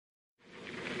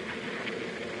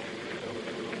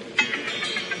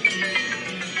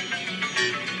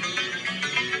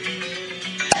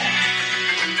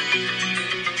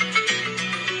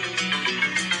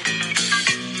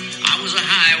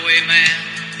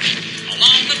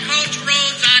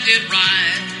did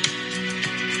ride,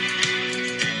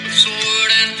 with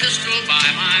sword and pistol by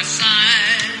my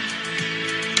side.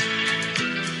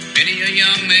 Many a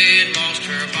young maid lost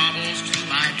her baubles to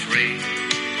my trade.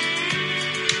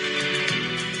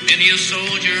 Many a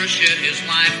soldier shed his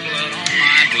lifeblood on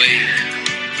my blade.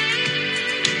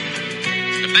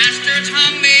 The bastards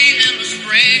hung me in the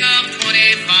spring of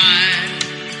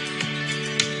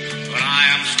 25, but I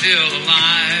am still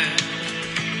alive.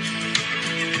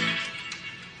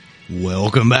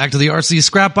 Welcome back to the RC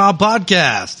Scrap Pile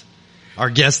Podcast. Our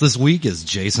guest this week is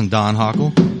Jason Don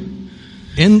Hockle,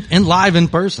 in live in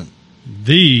person.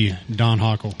 The Don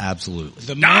Hockle. Absolutely.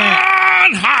 The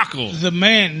man, Don Hockle. the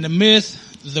man, the myth,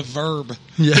 the verb.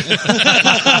 Yeah.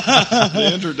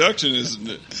 The introduction is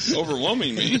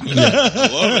overwhelming me. I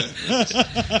love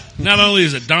it. Not only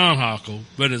is it Don Hockle,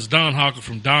 but it's Don Hockle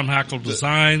from Don Hockle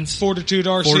Designs. Fortitude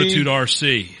RC. Fortitude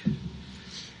RC.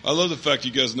 I love the fact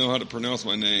you guys know how to pronounce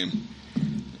my name.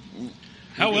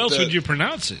 How else would you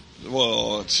pronounce it?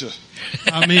 Well,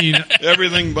 I mean,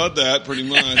 everything but that, pretty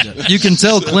much. You can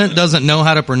tell Clint doesn't know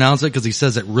how to pronounce it because he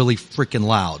says it really freaking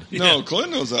loud. No, Clint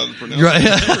knows how to pronounce Right.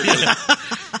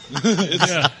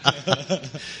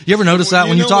 it. You ever notice that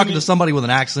when you're talking when to somebody with an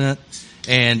accent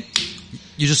and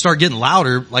you just start getting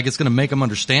louder, like it's going to make them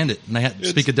understand it, and they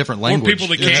speak a different More language. people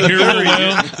that can't hear really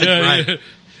well. Yeah, Right. yeah.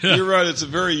 You're right. It's a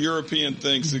very European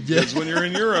thing. Because when you're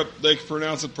in Europe, they can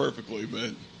pronounce it perfectly,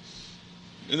 but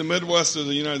in the Midwest of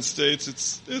the United States,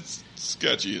 it's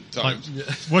sketchy at like,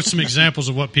 times. what's some examples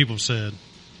of what people said?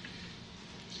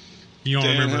 You don't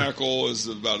Dan remember? Hackle is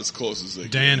about as close as they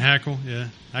Dan get. Hackle? Yeah,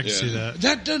 I can Yeah. see that.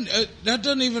 That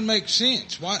doesn't even make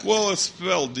sense. Why? Well, it's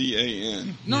spelled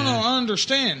D-A-N. No, I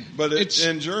understand. But it's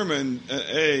in German,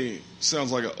 A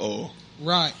sounds like an O.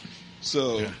 right.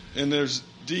 So, and there's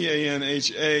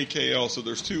D-A-N-H-A-K-L, so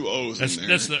there's two O's That's in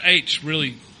there. the H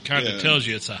really kind of Yeah. tells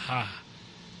you it's a ha.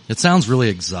 It sounds really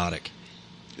exotic.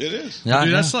 It is. Yeah,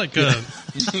 Dude, I that's know. like,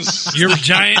 You're a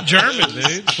giant German,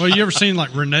 dude. well, you ever seen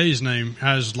like Renee's name?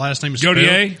 How his last name is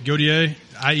Gautier? spelled? Gautier,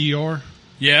 I-E-R.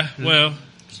 Yeah, well,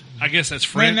 I guess that's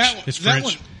French. Man, It's that French.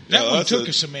 one that's took a-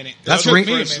 us a minute. That's That took Ring-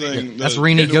 me a French minute. thing. That's the-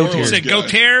 Rene the Gautier. world's Is it guy.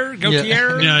 Gautier?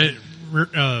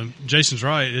 Yeah, Jason's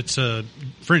right. It's a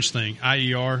French thing,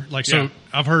 I-E-R. Like, so Yeah.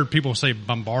 I've heard people say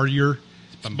bombardier.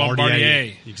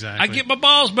 Bombardier. Exactly. I get my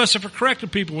balls busted for correcting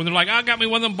people when they're like, I got me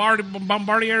one of them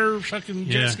Bombardier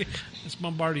fucking jet Yeah. ski. It's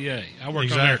Bombardier. I work on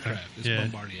Exactly. aircraft. It's Yeah.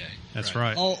 Bombardier. That's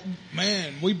right. Oh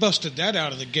man, we busted that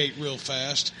out of the gate real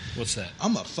fast. What's that?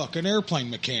 I'm a fucking airplane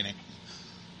mechanic.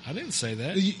 I didn't say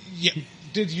that. Yeah.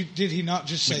 Did he not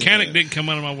just say Mechanic that? didn't come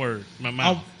out of my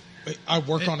mouth. I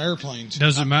work on airplanes.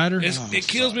 Does it matter? It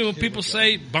kills me when Here people we go.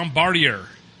 say Bombardier.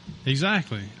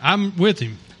 Exactly. I'm with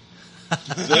him.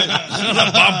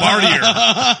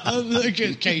 Bombardier. Look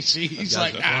at Casey. He's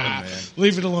like,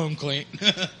 leave it alone, Clint.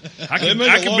 I They can make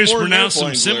a lot more mispronounce some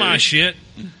airplanes, semi Larry. shit.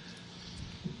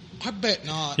 I bet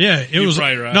not. Yeah, it You're was.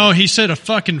 probably right. No, he said a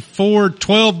fucking Ford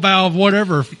 12 valve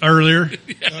whatever earlier.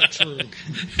 Not true.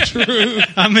 True.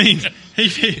 I mean,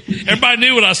 he Everybody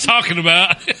knew what I was talking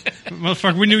about.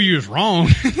 motherfucker, we knew you was wrong.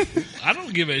 I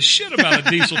don't give a shit about a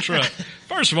diesel truck.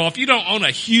 First of all, if you don't own a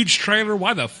huge trailer,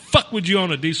 why the fuck would you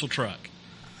own a diesel truck?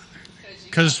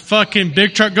 Because fucking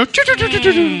big truck go.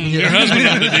 Your husband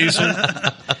owned a diesel.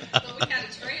 But we had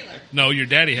a trailer. No, your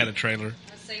daddy had a trailer.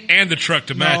 The same And the truck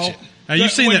to match it. Have you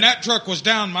seen when that? that truck was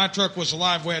down, my truck was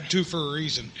alive. We had two for a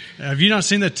reason. Have you not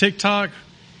seen that TikTok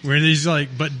where these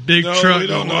like, but big No, truck? we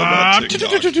don't go, know about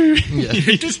TikTok.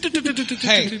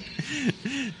 Hey,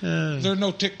 there's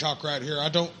no TikTok right here. I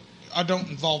don't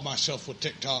involve myself with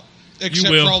TikTok except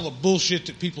will. for all the bullshit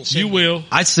that people say. You will.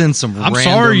 I send some I'm random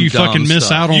sorry you dumb fucking miss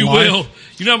stuff. out on You life. will.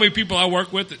 You know how many people I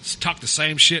work with that talk the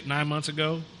same shit 9 months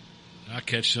ago? I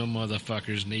catch some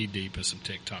motherfuckers knee deep in some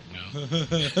TikTok now.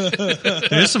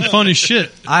 There's some funny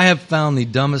shit. I have found the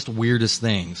dumbest, weirdest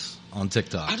things on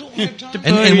TikTok. I don't have time.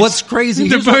 And what's crazy?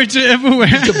 The here's what- birds are everywhere.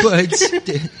 the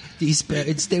birds, these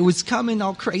birds, they was coming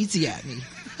all crazy at me.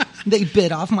 They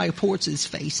bit off my horse's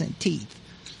face and teeth.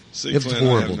 See, It's Clint,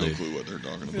 horrible, I have no dude. clue what they're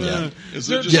talking about. Yeah. Is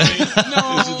it just Yeah. me?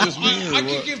 No, Is it just me or I what?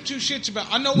 could give two shits about.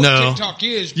 I know what No. TikTok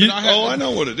is, but You- I have. Oh, I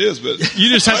know what it is, but You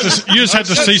just have to. You just have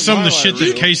to see some of the shit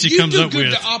that Casey you comes do up good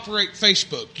with. to operate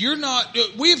Facebook. You're not.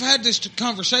 We've had this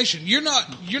conversation. You're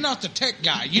not the tech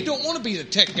guy. You don't want to be the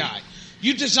tech guy.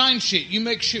 You design shit. You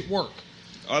make shit work.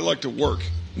 I like to work,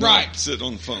 not Right. sit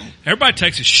on the phone. Everybody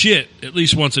takes a shit at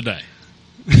least once a day.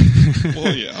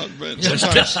 Well, yeah, but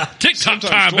sometimes, TikTok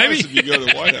sometimes time, twice baby. if you go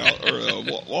to White House or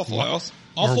Waffle House,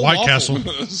 Or White Castle.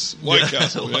 White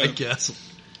Castle, yeah. White Castle.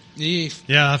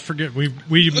 Yeah, I forget. We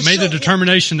made the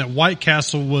determination that White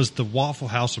Castle was the Waffle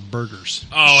House of burgers.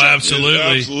 Oh, absolutely.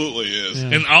 It absolutely is. Yeah.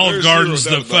 And Olive There's Garden's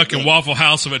zero the doubt about fucking that. Waffle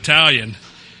House of Italian.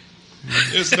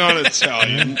 It's not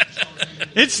Italian.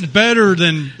 It's better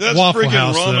than That's Waffle freaking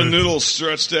House. ramen though. noodles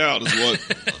stretched out is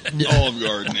what Olive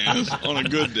Garden is on a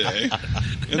good day.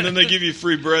 And then they give you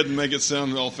free bread and make it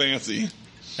sound all fancy.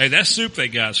 Hey, that soup they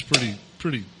got is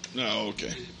pretty No,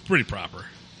 okay. proper.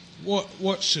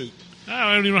 What soup?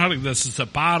 I don't even know how to. This is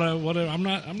zapata, whatever. I'm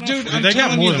not. Dude, sure. I'm They got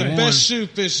telling more you, the than best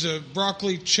soup is the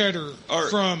broccoli cheddar Or-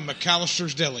 from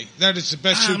McAllister's Deli. That is the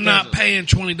best soup I'm not ever. paying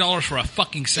 $20 for a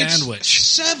fucking It's sandwich.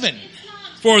 $7.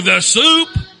 For the soup?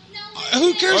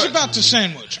 Who cares about the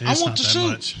sandwich? I It's want not the that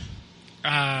soup. much.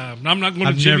 I'm not going to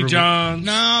I've Jimmy never- John's.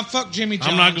 Nah, fuck Jimmy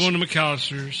John's. I'm not going to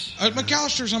McAllister's.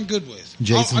 McAllister's I'm good with.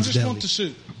 Jason's I just Deli. want the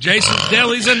soup. Jason's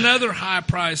Deli's another high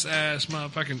price ass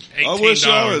motherfucking $18. I wish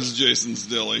I was Jason's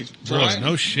Deli. Boy, Right.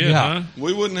 no shit, Yeah. huh?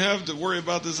 We wouldn't have to worry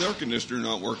about this air conditioner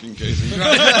not working, Casey.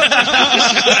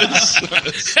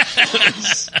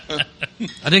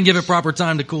 I didn't give it proper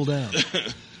time to cool down.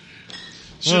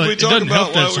 Should Well, we it talk doesn't about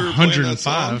help why that it's we were playing that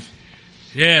 105. song?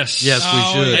 Yes. Yes, we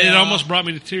Oh, should. yeah. It almost brought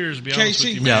me to tears, to be honest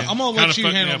Casey, with you, Yeah. man. I'm gonna let Kinda you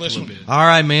fucked me handle up a this little one. bit. All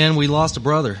right, man. We lost a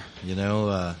brother. You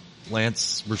know,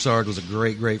 Lance Broussard was a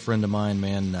great friend of mine,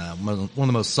 man. One of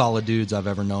the most solid dudes I've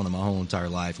ever known in my whole entire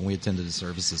life. And we attended his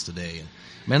services today. And,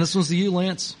 man, this one's to you,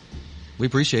 Lance. We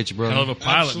appreciate you, brother. Hell of a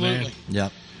pilot, Absolutely. man.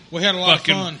 Yep. We had a lot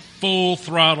Fucking of fun. full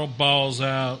throttle balls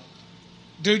out.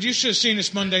 Dude, you should have seen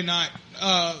us Monday night.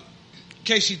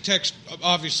 Casey texted,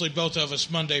 obviously, both of us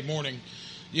Monday morning,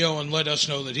 and let us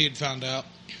know that he had found out.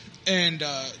 And it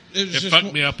was It just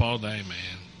fucked me up all day, man.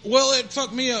 Well, it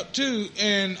fucked me up too.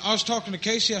 And I was talking to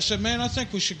Casey. I said, "Man, I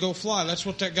think we should go fly. That's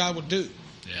what that guy would do."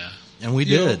 Yeah. And we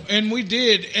You know, did. and we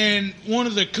did. And one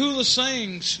of the coolest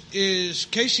things is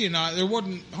Casey and I. There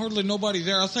wasn't hardly nobody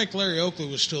there. I think Larry Oakley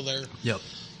was still there, Yep.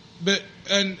 but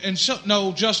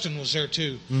no, Justin was there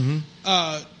too.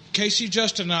 Mm-hmm. Casey,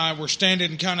 Justin, and I were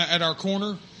standing kind of at our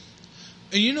corner,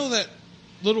 and you know that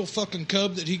little fucking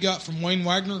cub that he got from Wayne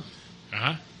Wagner.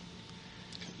 Uh-huh.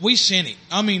 We sent it.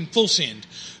 I mean, full send.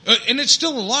 And it's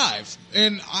still alive.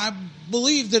 And I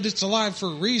believe that it's alive for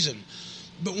a reason.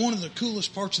 But one of the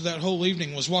coolest parts of that whole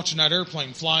evening was watching that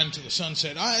airplane fly into the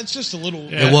sunset. It's just a little...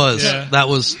 Yeah. It was. Yeah. That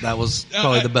was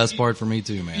probably the best part for me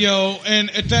too, man. And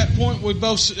at that point, we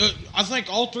both... I think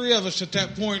all three of us at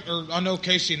that point, or I know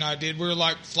Casey and I did, we were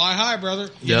like, fly high, brother.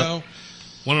 You Yep. know?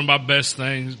 One of my best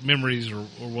memories or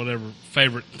whatever,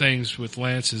 favorite things with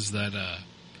Lance is that,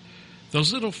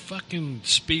 those little fucking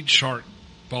Speed Shark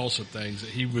balsa things that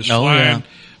he was flying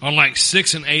on like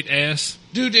 6 and 8S.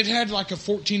 Dude, it had like a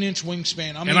 14-inch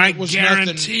wingspan. I mean, And I it was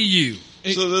guarantee nothing.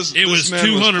 you, So this it was man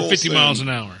 250 full miles send.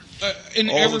 an hour. In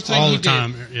All the everything All he the did.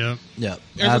 time. Yeah. Yep.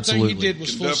 Everything Absolutely. he did was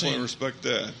Can full definitely send. respect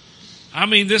that. I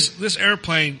mean, this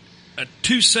airplane, a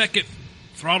 2-second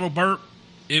throttle burp,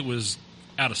 it was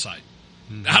out of sight.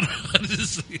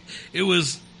 It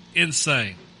was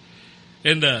insane.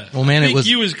 And Well, man, I it think was-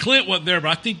 you was Clint wasn't there, but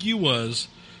I think you was,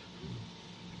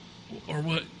 or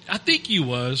what? I think you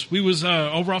was. We was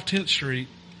over off 10th Street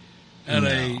at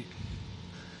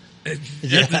at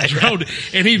the drone,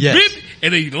 and he Yes. ripped,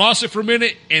 and he lost it for a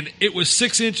minute, and it was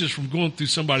 6 inches from going through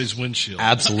somebody's windshield.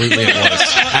 Absolutely it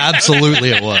was. Absolutely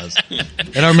it was.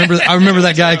 And I remember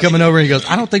that guy coming over and he goes,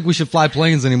 "I don't think we should fly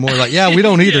planes anymore." Like, yeah, we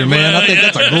don't either, Yeah, man. well, I think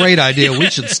yeah. that's a great idea. We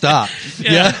should stop.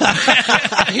 Yeah.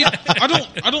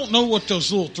 I don't know what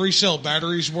those little 3-cell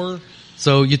batteries were.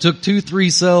 So you took 2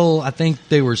 3-cell, I think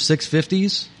they were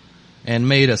 650s, and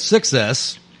made a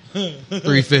 6S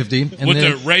 350. And with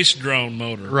then, the race drone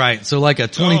motor. right. So like a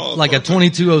 20, Oh, like a perfect.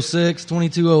 2206,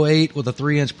 2208 with a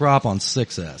 3-inch prop on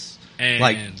 6S. And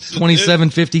Like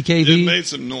 2750 kV. It made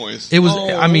some noise. It was,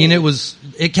 Oh. I mean,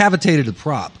 it cavitated the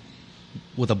prop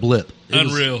with a blip. It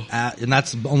was, Unreal. and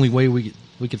that's the only way we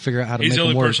could figure out how to He's make the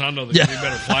only them work. person I know that can be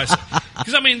better fly.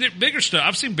 Because I mean, bigger stuff.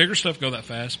 I've seen bigger stuff go that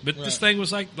fast, but this thing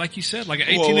was like you said, like an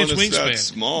 18-inch when it's that wingspan.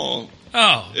 small,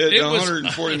 Oh, at it was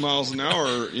 140 miles an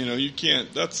hour, you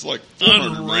can't. That's like 400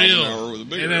 miles an unreal. hour with a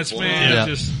bigger And that's airplane. man,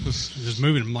 Yeah. Just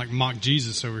moving like mock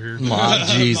Jesus over here. My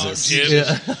Jesus. it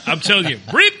was- I'm telling you,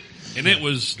 breep, and it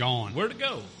was Gone. Where to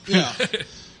go? Yeah.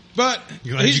 But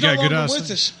Glad he's you no got good longer eyesight.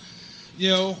 with us.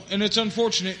 And it's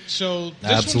unfortunate. So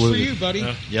this Absolutely. one's for you, buddy.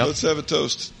 Yeah. Yep. Let's have a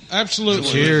toast. Absolutely.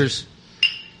 Cheers.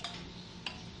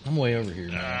 I'm way over here.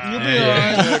 man. You'll be all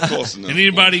right. Yeah, close enough. And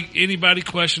anybody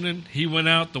questioning, he went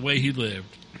out the way he lived,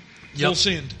 Full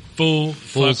send. full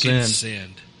fucking send.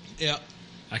 send. Yeah.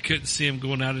 I couldn't see him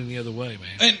going out any other way,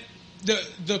 man. And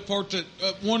the part that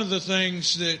one of the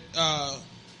things that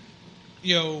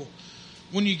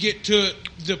when you get to it,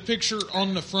 the picture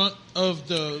on the front of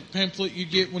the pamphlet you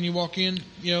get when you walk in,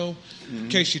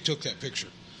 Casey took that picture.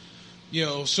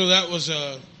 So that was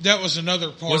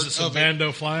another part Was it some of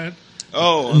Bando flying?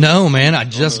 Oh No, man, I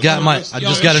just got a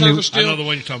new. I know the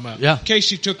one you're talking about. Yeah,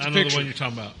 Casey took the I know picture. the one you're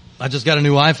talking about. I just got a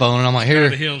new iPhone, and I'm like, here,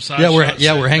 Down the hillside, we're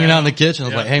shot, we're hanging down. out in the kitchen. I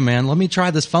was Yeah. like, hey, man, let me try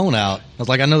this phone out. I was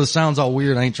like, I know this sounds all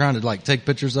weird. I ain't trying to like take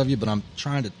pictures of you, but I'm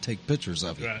trying to take pictures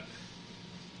of you. Right.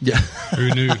 Yeah,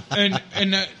 Who knew? and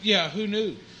that, who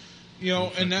knew?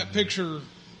 And that picture,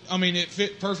 I mean, it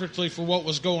fit perfectly for what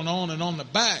was going on. And on the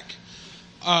back,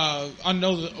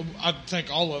 I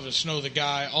think all of us know the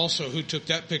guy also who took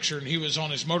that picture, and he was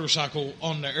on his motorcycle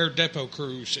on the Air Depot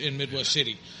cruise in Midwest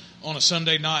City on a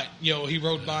Sunday night. He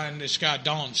rode by, and this guy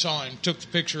Don saw him, took the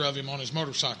picture of him on his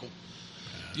motorcycle.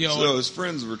 So his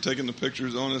friends were taking the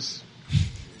pictures on his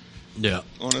yeah.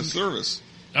 service.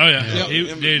 Oh yeah, Yeah.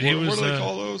 He What was. do they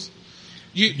call those?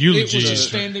 Eulogy.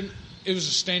 It was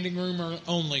a standing room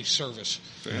only service.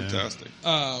 Fantastic.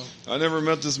 Uh, I never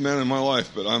met this man in my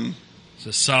life, but I'm. It's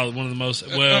a solid, one of the most.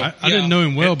 Well, I didn't know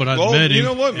him well, but I Well, met him. you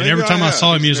know what? And Maybe every time I have.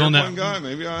 saw him, he He's was an on that. airplane guy.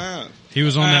 Maybe I have. He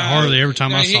was on that Harley every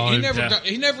time I saw he him. never Yeah. got,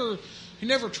 he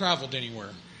never traveled anywhere.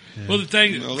 well, the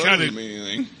thing No, that kind doesn't of. mean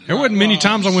anything. There wasn't many Well,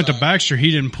 times I went to so- Baxter.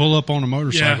 He didn't pull up on a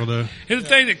motorcycle though. And the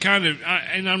thing that kind of,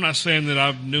 and I'm not saying that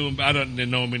I knew him, I didn't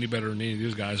know him any better than any of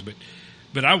these guys,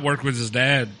 but I worked with his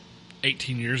dad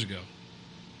 18 years ago.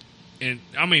 And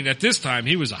I mean, at this time,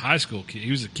 he was a high school kid.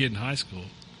 He was a kid in high school.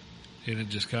 And it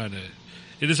just kind of,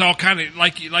 it is all kind of,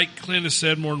 like Clint has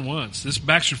said more than once, this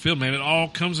Baxter Field, man, it all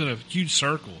comes in a huge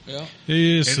circle. Yeah.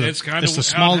 It's And it's kinda the how it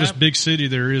smallest happened. big city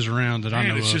there is around that I Man,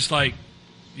 know it's of. just like,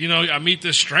 I meet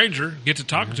this stranger, get to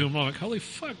talking to him. I'm like, holy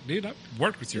fuck, dude, I've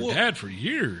worked with your Well- dad for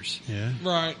years. yeah.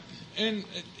 Right. And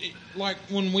like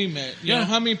when we met, Yeah.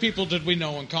 how many people did we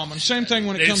know in common? Same thing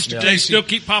when it comes to They Casey. still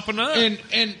keep popping up.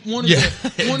 And one of Yeah,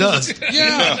 the it one does. Of the,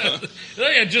 yeah,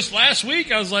 Yeah, just last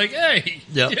week I was like, hey.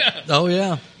 Yep. Yeah. Oh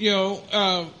yeah.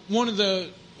 one of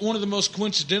the most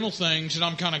coincidental things, and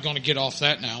I'm kind of going to get off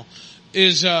that now,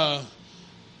 is I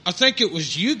think it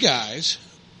was you guys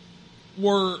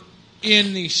were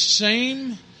in the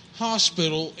same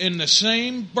hospital in the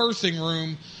same birthing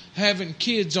room having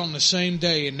kids on the same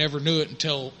day and never knew it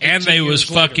until 18 And they was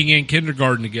years later. fucking in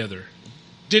kindergarten together.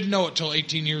 Didn't know it till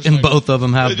 18 years And later. both of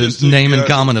them have They the just took name in you guys-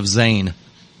 common of Zane.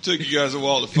 Took you guys a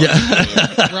while to find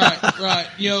each other.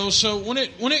 Right. So when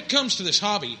it comes to this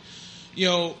hobby,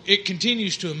 it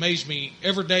continues to amaze me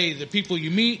every day. The people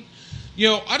you meet,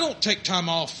 I don't take time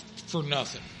off for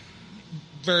nothing.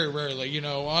 Very rarely,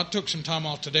 I took some time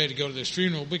off today to go to this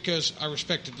funeral because I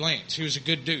respected Lance. He was a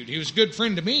good dude. He was a good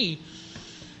friend to me.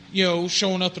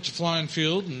 Showing up at the flying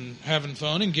field and having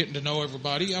fun and getting to know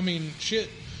everybody. I mean, shit.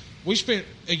 We spent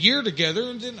a year together,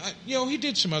 and then he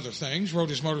did some other things. Rode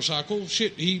his motorcycle.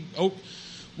 Shit,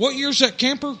 what year's that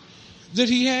camper that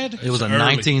he had? It was a Early.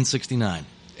 1969.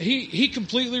 He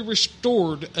completely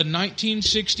restored a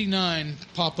 1969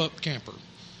 pop-up camper.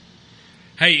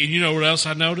 Hey, and you know what else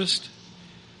I noticed?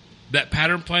 That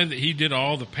pattern plane that he did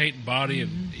all the paint and body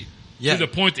and Yeah. to the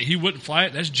point that he wouldn't fly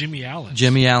it, that's Jimmy Allen.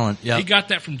 Jimmy Allen. Yeah. He got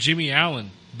that from Jimmy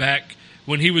Allen back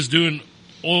when he was doing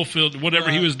oil field, whatever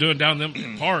he was doing down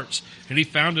them parts, and he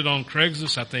found it on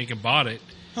Craigslist, I think, and bought it.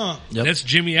 Huh. Yep. That's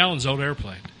Jimmy Allen's old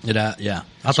airplane. Yeah.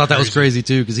 I thought that was crazy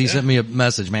too because he sent me a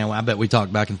message, man. I bet we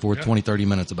talked back and forth 20, 30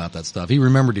 minutes about that stuff. He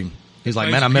remembered him. He's like,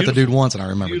 Thing's man, I met the dude beautiful. once and I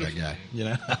remembered Beautiful. that guy. You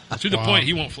know? To the point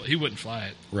he wouldn't fly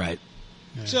it. Right.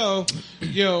 So,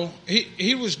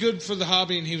 he was good for the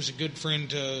hobby, and he was a good friend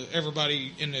to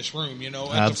everybody in this room, at the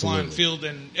Absolutely. flying field,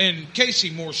 and Casey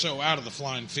more so out of the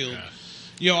flying field.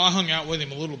 I hung out with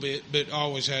him a little bit, but I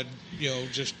always had,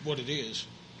 just what it is.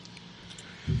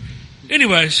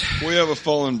 Anyways, We have a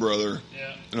fallen brother,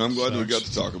 yeah. and I'm glad we got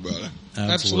to talk about it.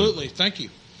 Absolutely. Thank you.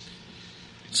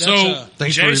 So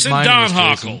Thanks for Jason reminding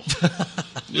us,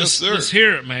 Donhockle, Yes, sir. let's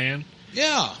hear it, man.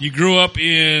 Yeah. You grew up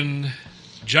in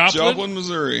Joplin. Joplin,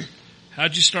 Missouri.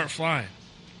 How'd you start flying?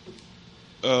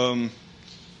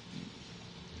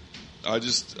 I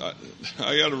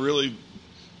got a really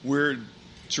weird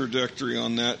trajectory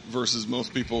on that versus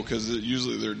most people because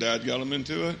usually their dad got them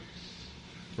into it.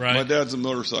 Right. My dad's a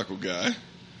motorcycle guy.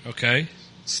 Okay.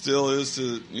 Still is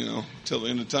to, till the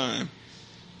end of time.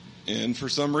 And for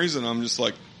some reason, I'm just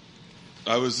like,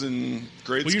 I was in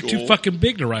grade Well, you're school. too fucking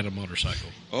big to ride a motorcycle.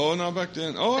 Oh, not back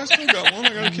then. Oh, I still got one.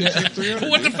 I got a KTM 300.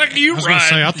 What the fuck are you I was going to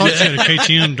say, riding? I thought you had a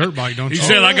KTM dirt bike, don't He you?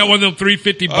 said, I got one of them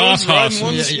 350 I Boss was riding Hosses.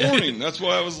 one this morning. That's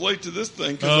why I was late to this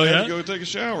thing because Oh, I had yeah? to go take a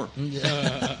shower.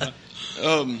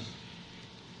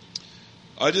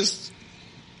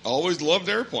 always loved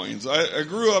airplanes. I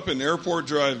grew up in Airport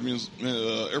Drive,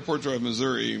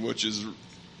 Missouri, which is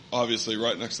obviously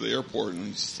right next to the airport,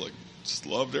 and just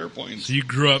loved airplanes. So you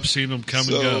grew up seeing them come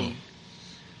and go.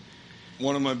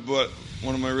 One of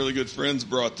my really good friends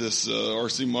brought this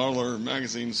RC Modeler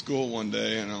magazine to school one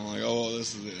day, and I'm like, oh,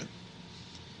 this is it.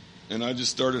 And I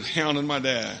just started hounding my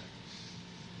dad,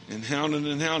 and hounding,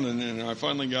 and I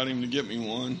finally got him to get me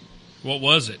one. What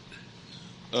was it?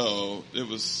 Oh, it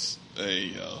was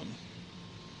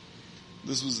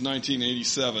this was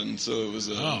 1987, so it was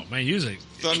a... Oh, man, you was a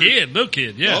little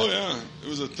kid, yeah. Oh, yeah. It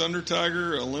was a Thunder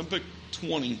Tiger Olympic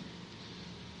 20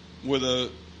 with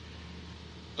a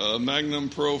Magnum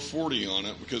Pro 40 on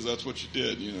it, because that's what you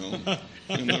did, you know.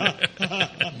 Right,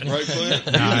 Clint?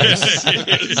 Nice.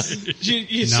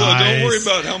 So don't worry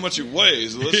about how much it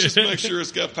weighs. Let's just make sure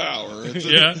it's got power. It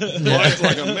flies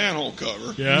like a manhole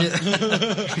cover. Yeah.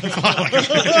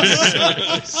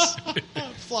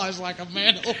 Flies like a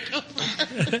manhole cover.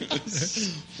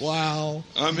 Wow.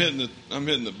 I'm hitting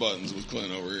the buttons with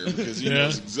Clint over here because he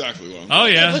knows exactly what I'm Oh,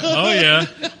 doing. yeah. Oh,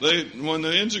 yeah. When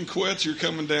the engine quits, you're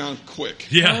coming down quick.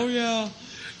 Yeah. Oh, yeah.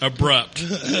 Abrupt.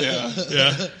 Yeah.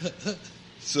 Yeah.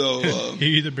 So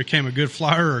He either became a good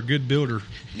flyer or a good builder.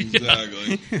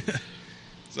 exactly.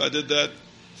 So I did that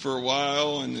for a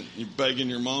while, and you're begging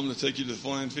your mom to take you to the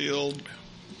flying field,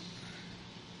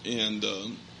 and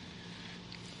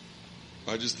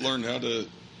I just learned how to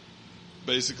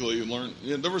basically learn.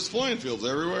 There was flying fields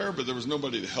everywhere, but there was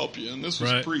nobody to help you, and this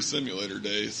was pre-simulator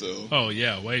day, so Oh,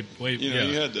 yeah. Wait.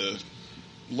 you had to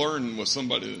learn with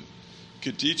somebody that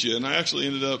could teach you. And I actually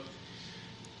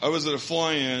I was at a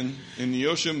fly-in in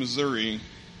Neosho, Missouri,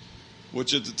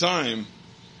 which at the time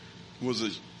was a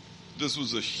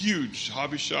huge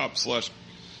hobby shop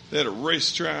they had a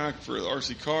racetrack for the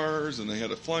RC cars, and they had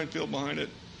a flying field behind it.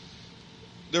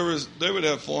 They would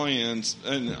have fly-ins,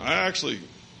 and I actually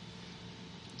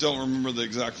don't remember the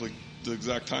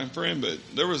exact time frame, but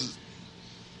there was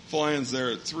fly-ins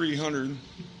there at 300,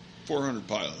 400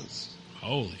 pilots.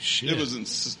 Holy shit. It was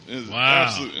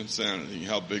absolute insanity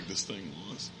how big this thing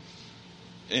was.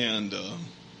 And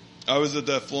I was at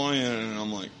that fly-in, and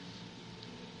I'm like,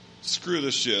 screw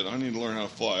this shit. I need to learn how to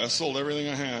fly. I sold everything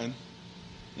I had,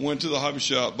 went to the hobby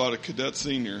shop, bought a Cadet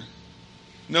Senior.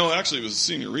 No, actually, it was a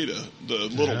Senorita, the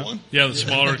little one. Yeah, the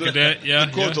smaller Cadet. Yeah.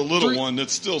 The little one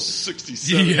that's still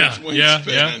 67 inch wingspan.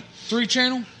 Yeah.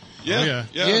 3-channel? Yeah.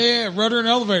 Yeah, rudder and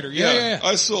elevator. Yeah.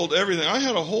 I sold everything. I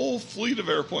had a whole fleet of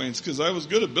airplanes because I was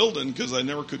good at building because I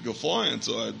never could go flying,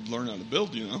 so I'd learn how to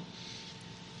build, you know.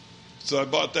 So I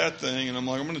bought that thing, and I'm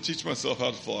like, I'm going to teach myself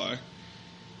how to fly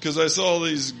because I saw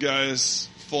these guys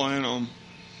flying them,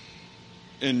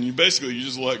 and you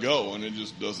just let go, and it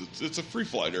just does it. It's a free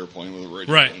flight airplane with a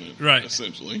radio in it,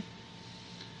 essentially.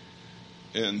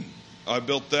 And I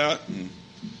built that, and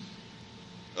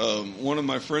one of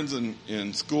my friends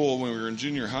in school when we were in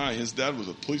junior high, his dad was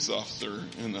a police officer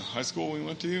in the high school we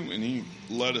went to, and he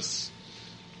let us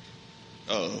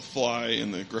fly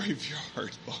in the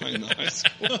graveyard behind the high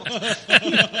school.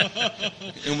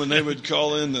 And when they would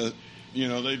call in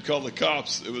they'd call the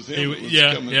cops. It was him.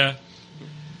 Yeah.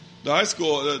 The high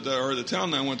school, or the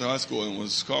town that I went to high school in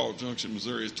was College Junction,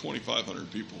 Missouri. It's 2,500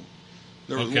 people.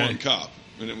 There was one cop,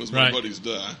 and it was my buddy's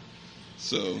dad.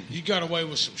 So you got away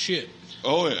with some shit.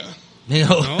 Oh yeah.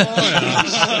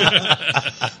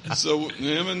 So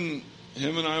him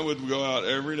and I would go out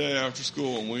every day after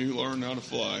school, and we learned how to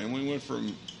fly. And we went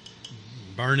from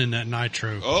burning that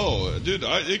nitro. Oh, dude,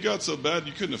 it got so bad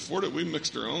you couldn't afford it. We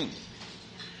mixed our own.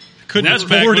 Couldn't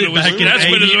afford it back in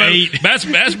 '88. That's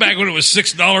back when it was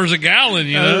 $6 a gallon.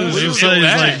 You know, it was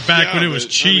like back when it was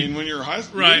cheap. I mean, when you're high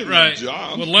school, right.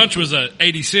 Job. Well, lunch was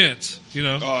 80 cents. You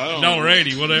know,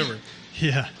 $1.80, whatever.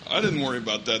 Yeah, I didn't worry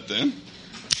about that then.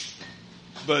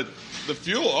 But the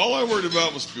fuel, all I worried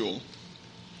about was fuel.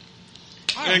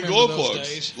 And glow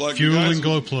plugs. Like fuel and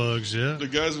glow plugs, yeah. The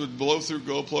guys would blow through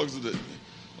glow plugs.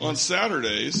 On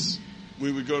Saturdays,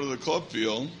 we would go to the club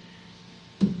field,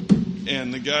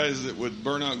 and the guys that would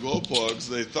burn out glow plugs,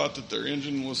 they thought that their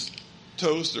engine was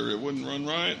toast or it wouldn't run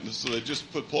right, so they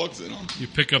just put plugs in them. You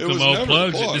pick up them old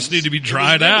plugs that just need to be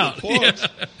dried out. Yeah.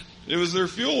 It was their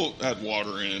fuel had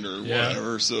water in it or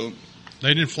whatever, so...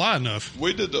 They didn't fly enough.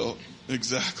 We did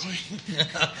exactly.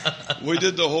 We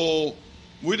did all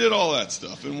that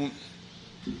stuff and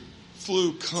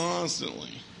flew constantly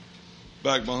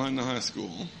back behind the high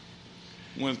school.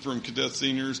 Went from Cadet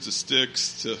Seniors to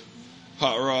Sticks to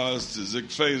hot rods to Zig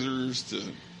Phasers to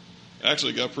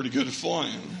actually got pretty good at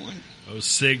flying.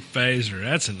 Sig Phaser,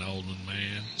 that's an old one,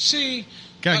 man. See,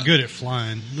 got good at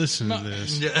flying. Listen to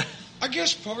this. Yeah. I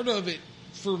guess part of it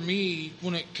for me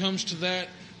when it comes to that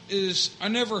is I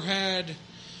never had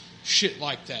shit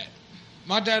like that.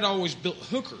 My dad always built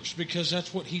hookers because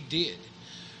that's what he did.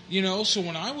 You know, so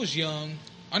when I was young,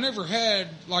 I never had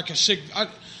like a SIG. I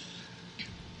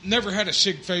never had a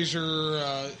SIG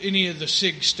phaser, any of the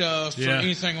SIG stuff or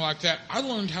anything like that. I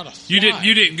learned how to fly.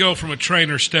 You didn't go from a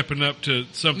trainer stepping up to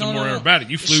something more aerobatic.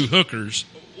 You flew hookers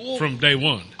from day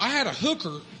one. I had a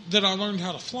hooker that I learned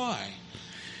how to fly.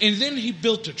 And then he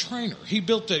built a trainer. He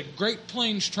built a Great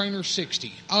Plains Trainer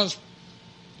 60. I was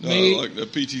like the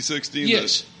PT-60?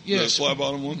 Yes. The flat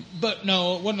bottom one? But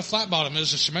no, it wasn't a flat bottom. It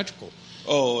was a symmetrical.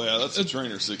 Oh, yeah, that's a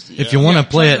Trainer 60. If you want to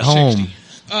play at Trainer home,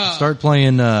 60. start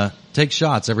playing, take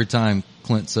shots every time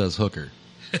Clint says hooker.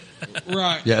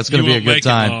 Right. Yeah, it's going to be a good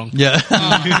time. Yeah.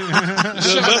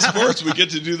 The best parts, we get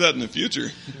to do that in the future.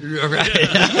 Right.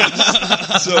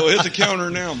 So hit the counter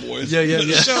now, boys. Yeah.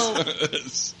 So,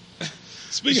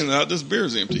 speaking of that, this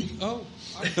beer's empty. oh,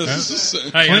 Hey,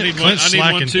 I need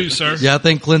one too, sir. Yeah, I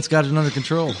think Clint's got it under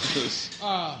control.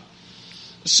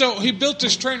 so he built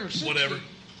this Trainer 60. Whatever.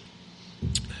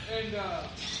 And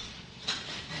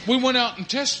we went out and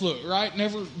test flew it, right?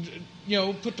 Never,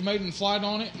 put the maiden flight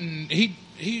on it, and he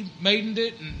maidened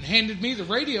it and handed me the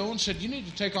radio and said, "You need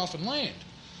to take off and land."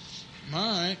 All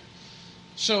right.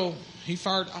 So he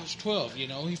fired. I was 12.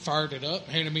 He fired it up,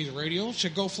 handed me the radio, and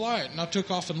said, "Go fly it." And I took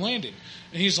off and landed.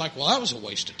 And he's like, "Well, that was a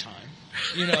waste of time."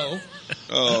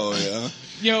 Oh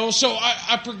yeah. So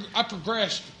I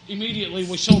progressed immediately.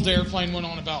 We sold the airplane, went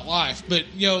on about life. But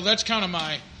that's kind of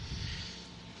my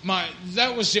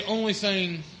that was the only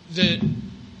thing that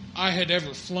I had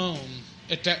ever flown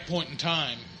at that point in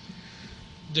time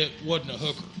that wasn't a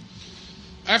hooker.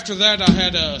 After that, I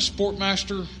had a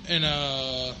Sportmaster,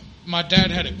 and my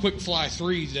dad had a Quick Fly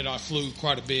 3 that I flew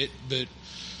quite a bit. But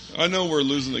I know we're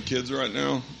losing the kids right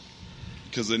now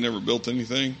because they never built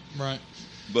anything. Right.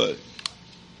 But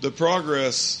the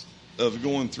progress of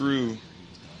going through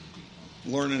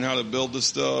learning how to build this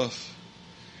stuff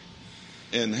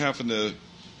and having to...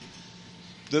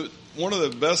 One of the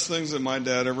best things that my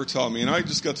dad ever taught me, and I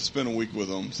just got to spend a week with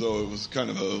him, so it was kind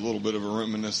of a little bit of a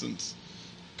reminiscence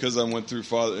because I went through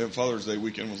Father's Day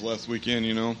weekend was last weekend,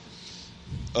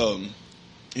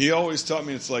 He always taught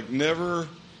me it's like never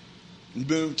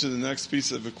move to the next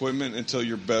piece of equipment until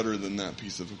you're better than that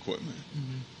piece of equipment.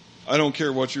 Mm-hmm. I don't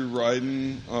care what you're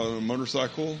riding on a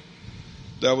motorcycle.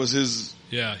 That was his.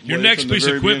 Yeah, your next piece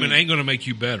of equipment ain't going to make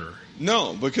you better.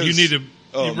 No, because you need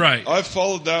to. Right. I've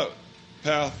followed that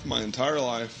path my entire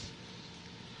life.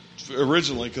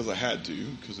 Originally, because I had to,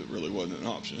 because it really wasn't an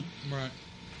option. Right.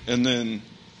 And then,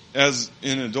 as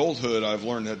in adulthood, I've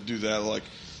learned how to do that. Like,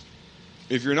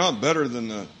 if you're not better than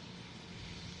the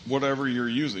whatever you're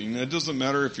using, it doesn't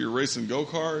matter if you're racing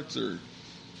go-karts or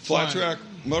flat track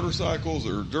motorcycles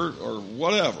or dirt or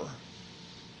whatever.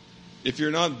 If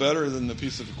you're not better than the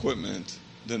piece of equipment,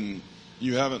 then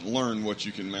you haven't learned what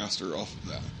you can master off of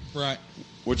that. Right.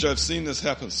 Which I've seen this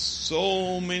happen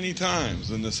so many times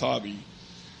in this hobby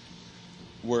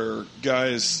where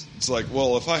guys, it's like,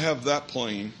 well, if I have that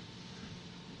plane,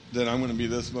 then I'm going to be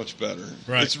this much better.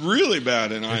 Right. It's really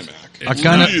bad in IMAC. It's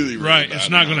really right. bad It's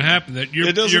not going to happen. That your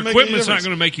equipment's not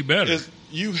going to make you better.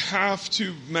 You have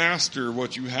to master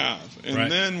what you have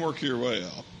and then work your way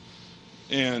up.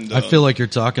 And I feel like you're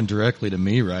talking directly to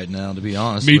me right now, to be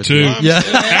honest. Me with too. You. Yeah.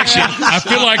 Actually, I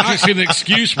feel like it's an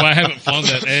excuse why I haven't flown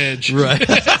that edge. Right.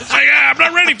 It's like, I'm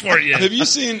not ready for it yet. Have you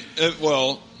seen?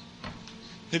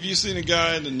 Have you seen a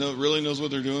guy that really knows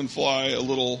what they're doing fly a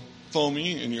little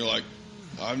foamy, and you're like,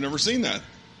 I've never seen that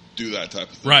do that type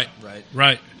of thing.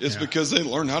 Right. It's because they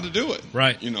learn how to do it.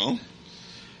 Right.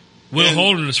 Will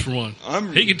Holderness for one.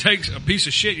 He can take a piece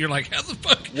of shit. You're like, how the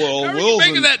fuck? Well, how are Will's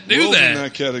you making that do Will's that? in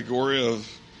that category of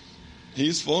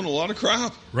he's flown a lot of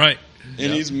crap, right?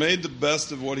 And he's made the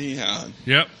best of what he had.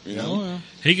 Yep.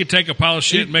 He could take a pile of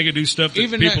shit and make it do stuff that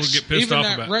people get pissed off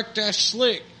about. Even that wreck dash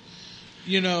slick,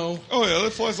 Oh yeah,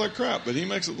 that flies like crap, but he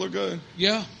makes it look good.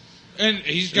 Yeah, and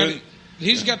he's got it.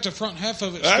 He's got the front half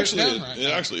of it actually. Down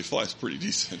It actually flies pretty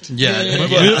decent. Yeah. But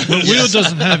Will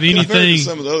doesn't have anything.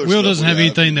 Will doesn't have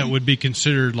anything that that would be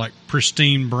considered like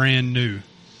pristine, brand new.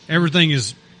 Everything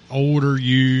is older,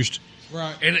 used.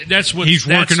 Right. And that's what he's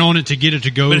working on it to get it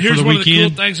to go for the weekend. But here's one of the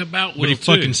cool things about Will, but he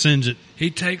fucking sends it. He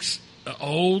takes an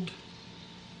old,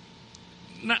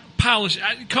 not pile of,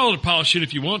 call it a pile of shit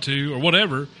if you want to or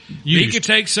whatever. He could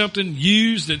take something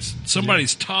used that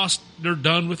somebody's tossed. They're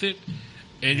done with it.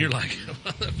 And you're like,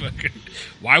 motherfucker,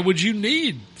 why would you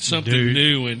need something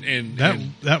new and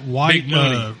that white big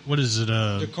money? What is it?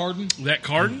 The Carden? That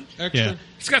Carden? Extra? Yeah.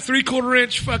 It's got 3/4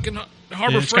 inch fucking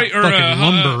Harbor it's got Freight or fucking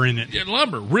lumber in it. Yeah,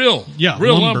 lumber, real lumber,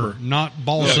 lumber. not Like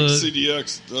balsa.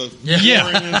 CDX. Yeah.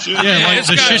 And shit. Yeah, like It's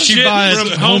the got shit you buy from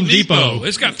at Home Depot.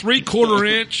 It's got 3/4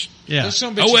 inch Yeah, There's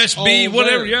some bitches OSB, all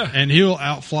whatever. there. Yeah. and he'll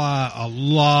outfly a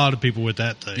lot of people with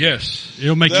that thing. Yes.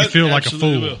 It'll make you That feel like a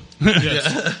Absolutely fool. will.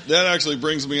 Yes. That actually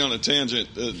brings me on a tangent.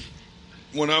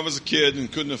 When I was a kid and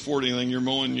couldn't afford anything, you're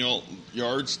mowing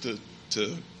yards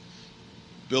to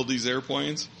build these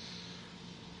airplanes.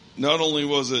 Not only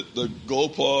was it the glow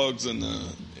plugs and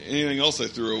anything else they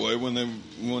threw away,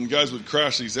 when guys would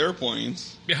crash these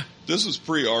airplanes, Yeah. this was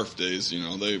pre-ARF days,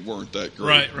 they weren't that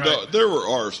great. Right. There were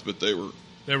ARFs, but they were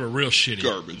They were real shitty.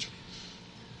 garbage.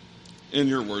 In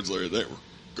your words, Larry, they were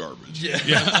garbage. Yeah.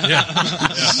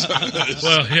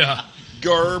 Well, yeah.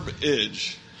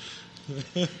 Garbage.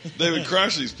 They would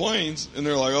crash these planes, and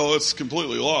they're like, "Oh, it's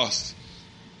completely lost."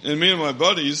 And me and my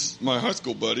buddies, my high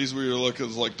school buddies, we were like,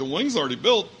 the wing's already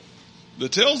built, the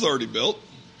tail's already built,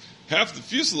 half the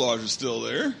fuselage is still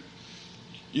there.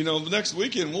 The next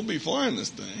weekend we'll be flying this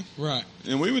thing, Right.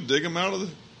 and we would dig them out of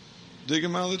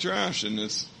the trash, and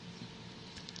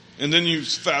then you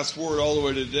fast forward all the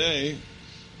way to today.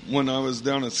 When I was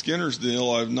down at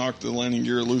Skinnersdale, I've knocked the landing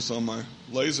gear loose on my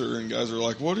laser, and guys are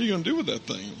like, "What are you going to do with that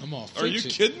thing?" I'm all Are you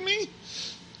fix it. kidding me?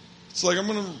 It's like I'm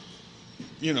going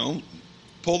to,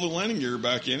 pull the landing gear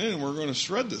back in it, and we're going to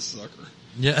shred this sucker.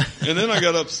 Yeah. And then I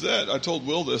got upset. I told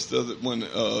Will this when at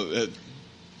At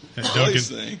Clay's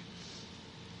Duncan. thing.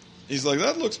 He's like,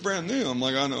 "That looks brand new." I'm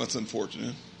like, "I know, it's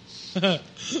unfortunate."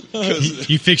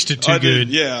 You fixed it too good.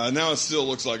 Yeah, now it still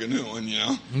looks like a new one,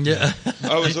 Yeah.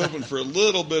 I was hoping for a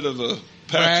little bit of a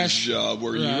package job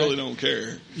where you Right. really don't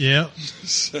care. Yeah.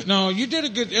 No, you did a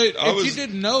good. If was- you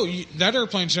didn't know, that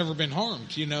airplane's never been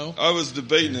harmed. I was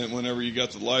debating it whenever you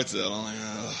got the lights out. I'm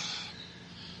like,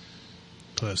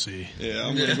 Pussy. yeah,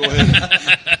 I'm going to go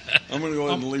ahead. I'm going to go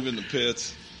ahead and leave it in the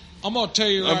pits. I'm gonna tell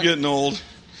you. Right, I'm getting old.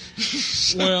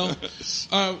 well.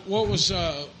 What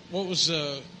was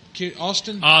kid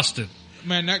Austin? Austin.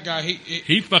 Man, that guy.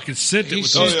 He fucking sent it He with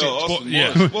sent those. it. Austin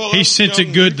Yeah. was. Well, He that's sent young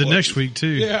it good the reflexes. next week too.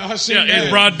 Yeah, I seen Yeah, that. in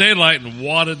broad daylight and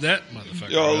wadded that motherfucker.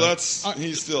 Yeah, up.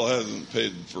 he still hasn't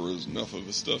paid for enough of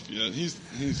his stuff yet. He's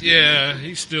Yeah,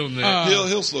 he's still in there.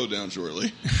 he'll slow down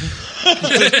shortly.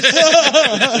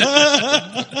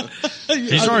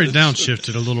 He's already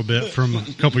downshifted a little bit from a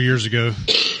couple years ago.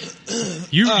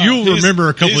 You'll remember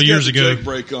a couple He's years got the ago. Jake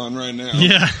brake on right now.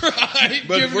 Yeah.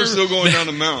 But we're still going down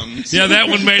the mountains. Yeah, that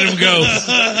one made him go.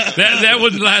 That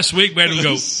one last week made him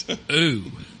go.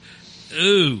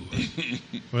 Ooh.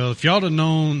 Well, if y'all had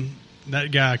known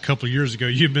that guy a couple of years ago,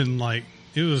 you've been like,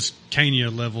 it was Kenya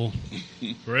level.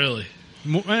 Really?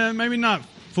 Maybe not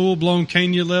full blown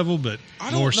Kenya level, but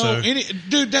I don't more know so.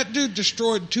 dude. That dude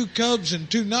destroyed 2 Cubs in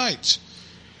 2 nights.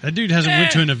 That dude hasn't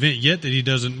went to an event yet that he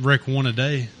doesn't wreck one a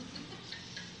day.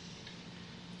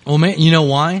 Well, man, you know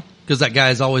why? Because that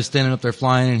guy's always standing up there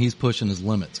flying, and he's pushing his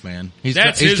limits, man. He's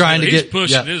trying to he's get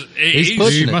pushing yeah, his. he's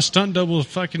pushing Dude, it. my stunt double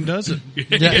fucking does it.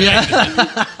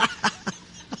 Yeah.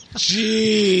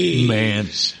 Gee, Man.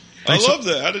 I love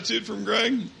the attitude from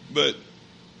Greg, but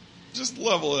just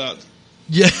level it out.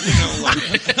 Yeah.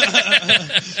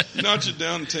 Notch it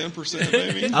down 10%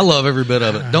 maybe. I love every bit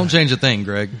of it. Don't change a thing,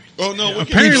 Greg. Oh no, we can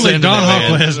Apparently, sending Don it,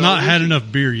 man. Hockle has not had enough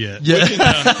beer yet. Yeah.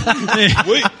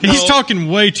 He's no. talking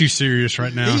way too serious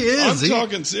right now. He I'm is. He-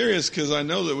 talking serious because I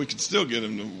know that we could still get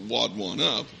him to wad one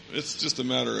up. It's just a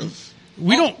matter of.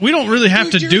 We don't really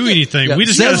have to Dude, do you're the- anything. Yeah, We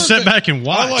just got to says- sit back and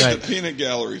watch. I like Right. the peanut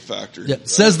gallery factor. Yeah,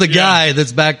 says the guy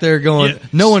that's back there going, Yeah.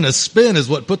 knowing a spin is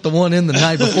what put the one in the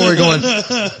night before, going,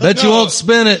 bet you won't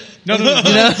spin it. No. You know?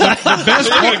 The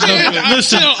best part,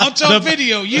 listen, on top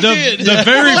video, you did. the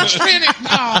very Spin it.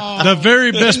 No. the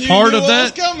very best You part knew of I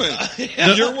was that.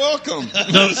 coming. You're welcome.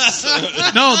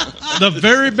 The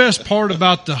very best part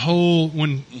about the whole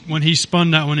when he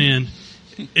spun that one in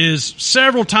is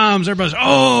several times everybody's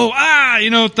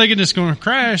thinking it's going to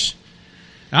crash.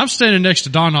 I'm standing next to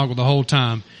Don Hoggle the whole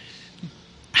time.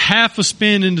 Half a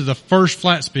spin into the first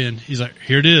flat spin, he's like,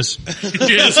 "Here it is."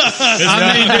 Yes.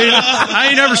 I mean, dude, I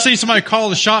ain't never seen somebody call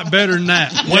the shot better than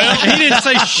that. Well, he didn't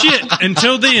say shit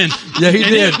until then. Yeah, he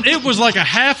And did. It was like a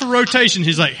half a rotation.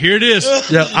 He's like, "Here it is."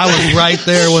 Yeah, I was right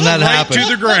there when that Right happened. to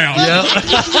the ground.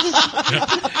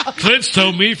 Yeah. Clint's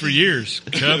told me for years,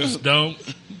 Cubs don't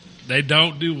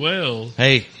do well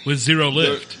Hey, with zero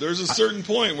lift. There's a certain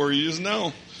point where you just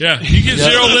know. Yeah, you get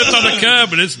zero lift on the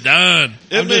Cub and it's done.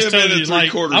 It I'm may just have been telling at you, like,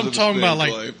 3/4 I'm of talking the about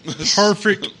like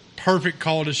spin play. perfect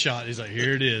call to shot. He's like,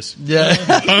 here it is. Yeah.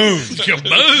 Boom.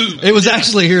 Kaboom! It was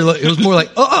actually here. It was more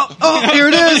like, oh, here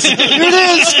it is. Here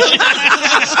it is.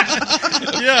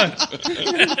 Yeah.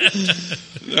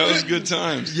 That was good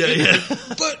times. Yeah.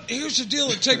 But here's the deal: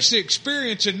 it takes the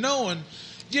experience and knowing.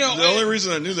 You know, The only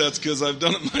reason I knew that's because I've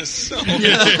done it myself.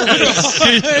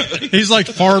 He's like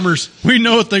farmers. We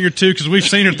know a thing or two because we've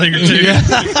seen a thing or two.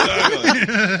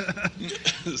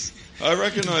 Exactly. I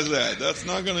recognize that. That's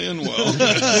not going to end well.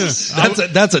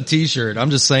 That's a t-shirt. I'm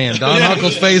just saying. Don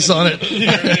Huckle's face on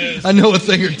it. I know a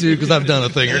thing or two because I've done a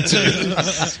thing or two.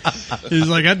 He's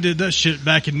like, I did that shit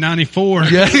back in '94.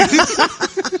 Yeah.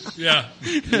 Yeah.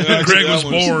 Yeah, Greg that was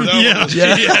one's- bored. that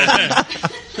Yeah.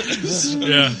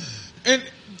 Yeah. and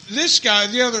this guy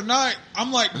the other night,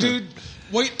 I'm like, dude,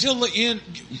 wait till the end.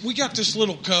 We got this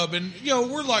little cub, and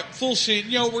we're like full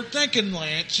send. We're thinking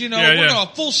Lance. We're gonna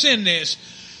full send this.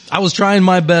 I was trying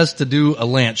my best to do a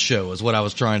Lance show is what I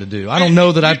was trying to do. I don't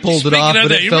know that I pulled it Speaking off, of but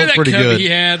that, it you felt remember pretty that cub good. he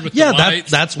had with Yeah, the lights?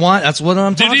 that's what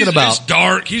I'm Dude, talking it's about.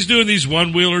 dark. He's doing these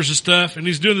one-wheelers and stuff, and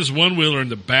he's doing this one-wheeler,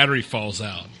 and the battery falls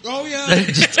out. Oh yeah.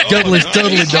 Just totally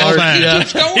dark.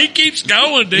 bad. Yeah. He keeps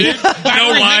going, dude. No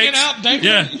Battery hanging lights. out,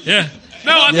 dangling. Yeah.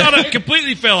 No, I thought it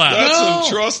completely fell out. That's No.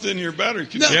 some trust in your battery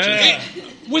No,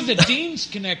 connector. with a Dean's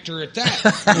connector at that.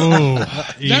 Oh,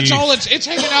 That's all it's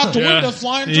hanging out the Yeah. window,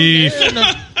 flying through the air, and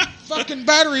the fucking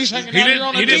batteries hanging He out here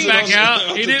on didn't. a He didn't Dean's. back out.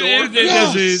 Out He the didn't.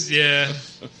 door? Yeah.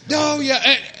 No,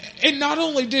 yeah, and not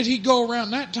only did he go around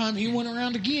that time, he went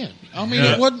around again. I mean,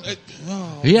 Yeah. it wasn't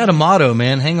He had a motto,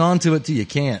 man. Hang on to it till you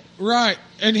can't. right,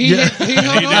 and he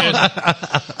hung on.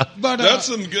 But That's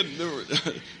some good.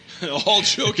 All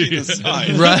joking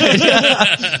aside,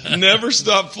 Right. never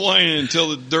stop flying until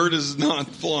the dirt is not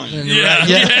flying. Yeah.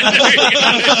 Yeah.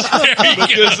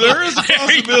 Because there is a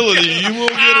possibility you will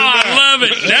get her I back. love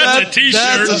it. That's a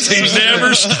t-shirt. That's a t-shirt.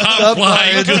 Never stop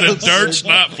flying because the dirt's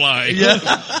not flying.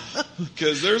 Yeah.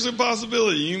 Because there's a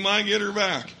possibility you might get her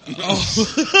back. I'm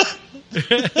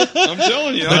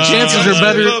telling you, The chances are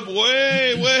better- Up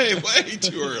way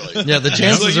too early. Yeah, the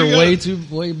chances So are you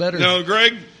way better. No,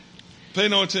 Greg, pay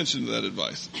no attention to that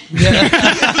advice. yeah,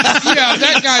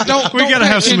 that guy don't. We don't gotta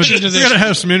pay have some. attention to We this. gotta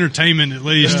have some entertainment at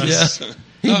least.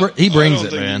 Yeah. He brings I don't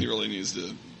it, think man. he really needs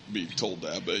to be told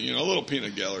that, but a little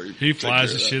peanut gallery. He take flies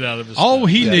care the of shit out of his All stuff.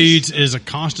 he Yes. needs is a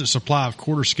constant supply of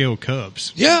quarter scale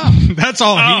cubs. Yeah, That's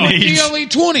all Oh, he needs. DLE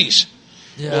 20s.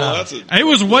 Yeah. Well, that's a, It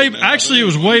was way. man, Actually, it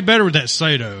was way better with that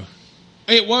Sato.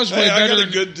 It was way Hey, I better got a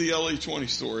than good DLE 20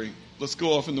 story. Let's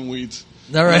go off in the weeds.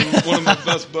 All right. One of my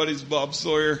best buddies, Bob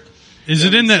Sawyer. Is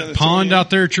it down in San that pond Antonio. out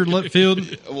there at your left field?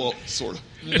 Well, sort of.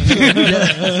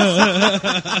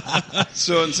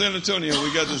 So in San Antonio,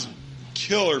 we got this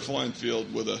killer flying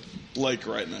field with a lake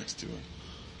right next to it.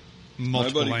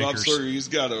 Multiple My buddy Bob anchors. Sawyer, he's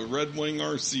got a Red Wing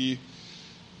RC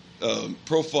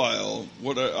profile.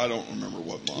 What I don't remember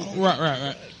what model.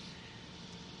 right.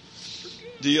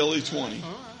 DLE 20.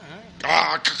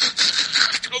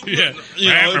 Yeah.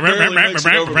 It barely makes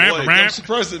it over the lake. I'm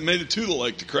surprised it made it to the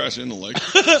lake to crash in the lake.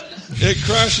 It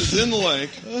crashes in the lake,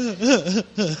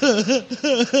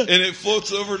 and it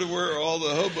floats over to where all the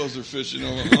hobos are fishing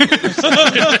over on the other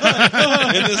side.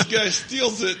 And this guy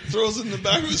steals it, throws it in the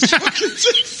back of his truck, and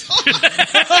takes off.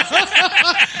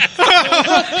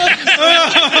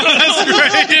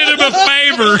 He did him a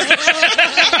favor.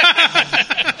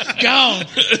 Gone.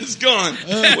 It's gone.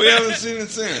 We haven't seen it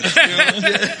since.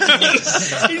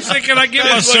 He said, "Can I get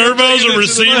my It's like servos taking it to and the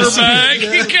receiver bus. back?"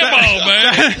 Come on,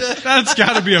 man. That's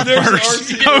got to be a There's first.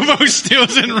 RC. Hobo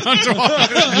steals and runs off.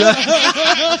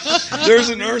 There's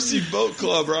an RC boat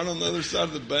club right on the other side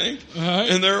of the bank,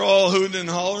 and they're all hooting and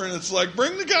hollering. It's like,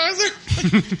 bring the guys there.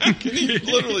 And he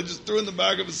literally just threw in the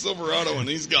back of a Silverado, and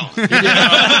he's gone.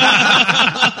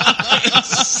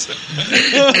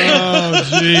 Oh,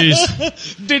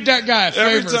 jeez. Did that guy a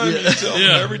Every favor. time you tell me,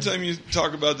 Yeah. every time you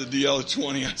talk about the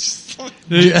DL20, I just like,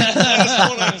 Yeah. that's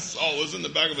one I saw was in the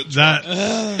back of a truck,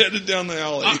 headed down the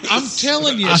alley. I'm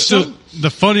telling you, I still, the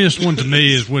funniest one to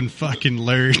me is when fucking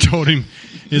Larry told him,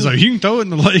 he's like, you can throw it in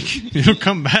the lake, it'll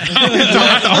come back.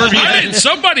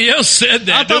 Somebody else said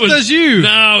that. I thought That that's you.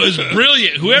 No, it was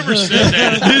brilliant. Whoever said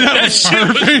that, that shit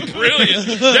was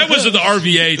brilliant. That was in the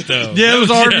RV8 though. Yeah, it was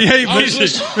RV8, I was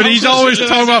listening- but he's always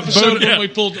talking about episode boat. when we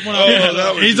pulled when I Oh,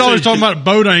 that was He's always talking about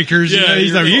boat anchors. Yeah,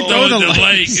 He's like, you throw it in the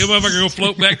lake. That motherfucker gonna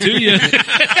float back to you.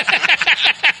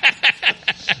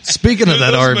 Speaking of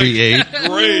that RV8,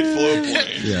 great float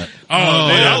plane. yeah, Oh,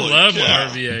 dude, I holy love cow. my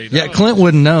RV8. yeah. Clint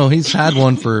wouldn't know. He's had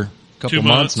one for a couple 2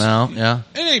 months months. now.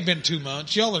 Yeah, It ain't been 2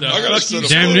 months. Y'all are No. I got a lucky. set of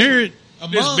Damn near it. A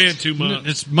It's month, been 2 months.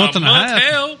 It's a month and a half.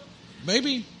 Hell,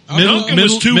 maybe. Middle- no, it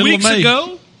was 2 middle of weeks May.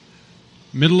 ago.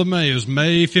 Middle of May. It was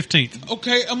May 15th.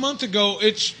 Okay, a month ago,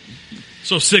 it's,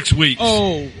 So 6 weeks.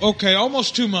 okay,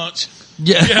 almost 2 months.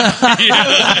 Yeah. You know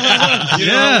how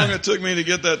Yeah. long it took me to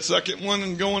get that second one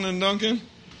and going in Duncan?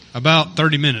 About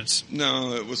 30 minutes.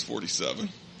 No, it was 47.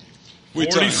 We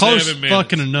 47. timed it Close 7 minutes.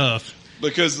 fucking enough.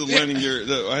 because the landing gear.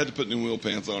 I had to put new wheel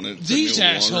pants on it. It took me These a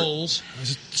little longer. assholes,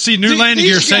 See, new These landing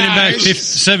gear setting back guys-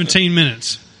 17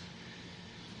 minutes.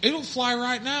 it'll fly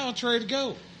right now. It's ready to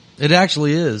go. It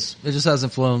actually is. It just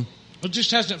hasn't flown. It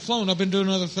just hasn't flown. I've been doing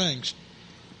other things.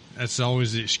 That's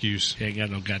always the excuse. He ain't got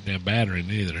no goddamn battery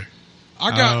neither.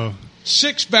 I got Oh.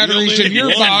 6 batteries You in only your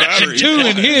need one box battery. and 2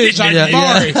 in his. I Yeah,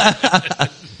 can yeah. borrow.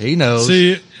 He knows.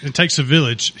 See, it takes a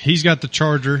village. He's got the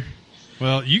charger.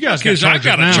 Well, you guys got Because I chargers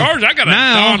got a now. charger. I got a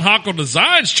now, Don Hockle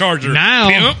Designs charger. Now.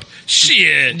 Pimp.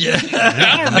 Shit.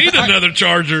 I don't need another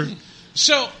charger.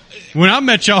 So, when I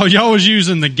met y'all was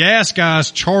using the gas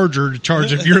guy's charger to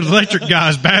charge your electric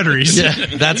guy's batteries. Yeah,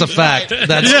 that's a fact.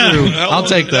 That's Yeah. true. How I'll long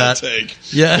take did that. take?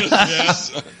 Yeah.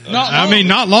 Yes. I mean,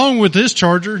 not long with this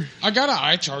charger. I got an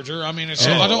iCharger. I mean, it's,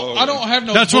 Oh, I don't have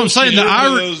no. That's what I'm saying. You're The one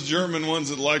of Irish, those German ones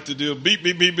that like to do a beep,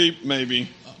 beep, beep, beep, maybe.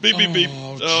 Beep, beep, beep.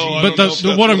 Oh, Oh, I but don't know if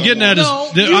that's what I'm I getting want. at is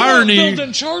No, the you irony. weren't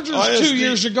building chargers 2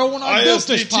 years ago when I built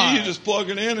this ISDT, pile. you just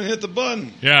plug it in and hit the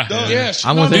button. Yeah. Done. Yes,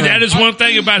 I'm no, with no, him. Dude, that is I- one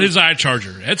thing about his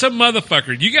iCharger. It's a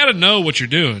motherfucker. You got to know what you're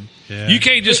doing. Yeah. You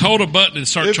can't just hold a button and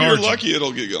start If charging. you're lucky,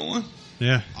 it'll get going.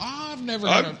 Yeah. I've never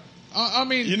had I'm- I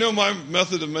mean, You know my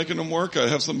method of making them work? I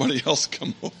have somebody else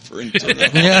come over and turn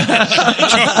it.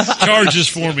 Yeah. Charges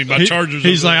for me. My chargers.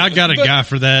 He's are like, I got a guy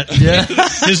for that. Yeah.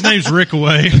 His name's Rick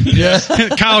Away. Yeah.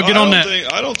 Kyle, get on that.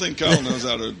 I don't think Kyle knows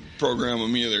how to program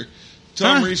them either.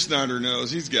 Tom Huh? Reese Snyder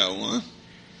knows. He's got one.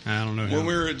 I don't know When him.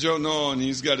 we were at Joe Noah and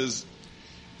he's got his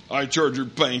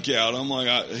iCharger bank out, I'm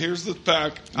like, here's the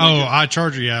pack. I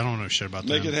charger. Yeah, I don't know shit about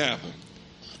Make that. it happen.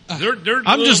 They're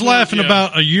I'm just laughing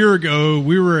about a year ago.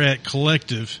 We were at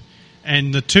Collective,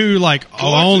 and the two I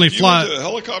only You fly. went to a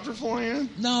helicopter flying?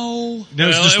 no. That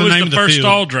was just it the was name the of the first field.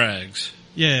 stall drags.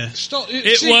 Yeah,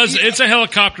 It's a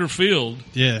helicopter field.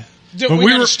 yeah. That But we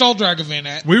we got were a stall drag event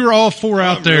at. we were all four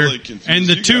out I'm there, really confused. and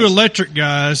the You two guys- electric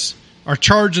guys are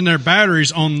charging their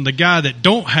batteries on the guy that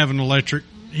don't have an electric.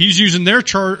 He's using their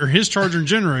his charger and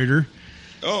generator.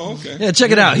 Oh, okay. Yeah, check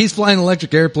it out. He's flying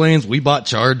electric airplanes. We bought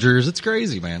chargers. It's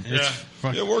crazy, man. Yeah.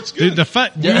 It works good. Dude, the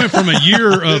fact we went from a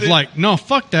year of no,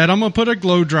 fuck that, I'm gonna put a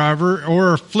glow driver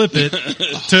or flip it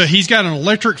to he's got an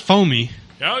electric foamy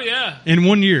Oh yeah, in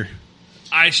 1 year.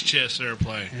 ice chest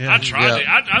airplane. Yeah. I tried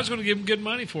Yeah. it. I was going to give him good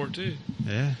money for it too.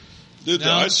 Yeah. Dude, the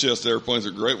No. ice chest airplanes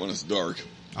are great when it's dark.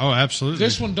 Oh, absolutely.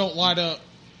 This one don't light up.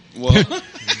 Well,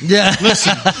 Yeah. what's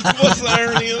the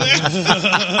irony of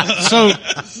that?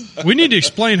 So we need to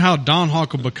explain how Don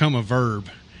Hawk will become a verb.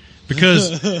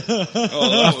 Because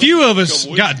Oh, a few of us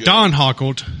couple got weeks ago. Don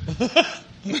Hawkled.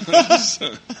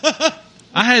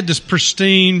 I had this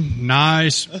pristine,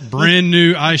 nice, brand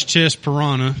new ice chest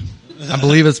Piranha I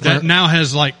believe it's that now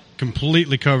has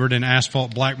completely covered in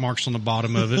asphalt black marks on the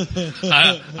bottom of it.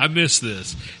 I missed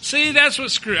this. See, that's what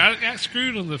screwed. I got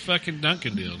screwed on the fucking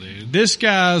Duncan deal, dude. This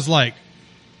guy's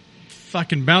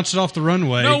fucking bounced it off the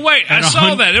runway. No, wait. I at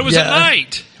saw that. It was Yeah. at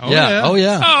night. Oh, yeah. yeah. Oh,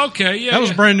 yeah. Oh, okay. Yeah. That was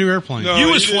a yeah. brand new airplane. No,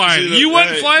 You was didn't flying. see that. You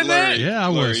wasn't Hey, flying Larry, that? Yeah, I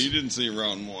Larry, was. you didn't see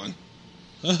round one.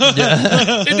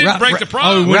 It didn't break the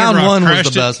problem. whenever Round I one was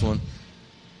crashed the it- best one.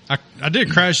 I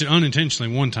did crash it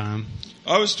unintentionally one time.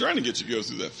 I was trying to get you to go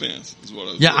through that fence. Is what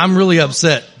I was Yeah, doing. I'm really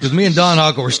upset because me and Don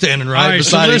Hawkle were standing right All right,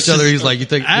 beside so each listen, other. He's like, "You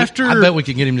think? after- I bet we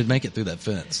can get him to make it through that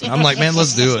fence." I'm like, "Man,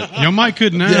 let's do it." Y'all might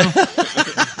could now.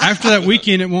 After that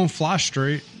weekend, it won't fly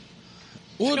straight.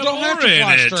 Well, it Come don't have to on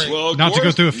fly in it. straight. Well, of Not to go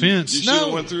course, through a fence. You should have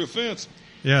No. went through a fence.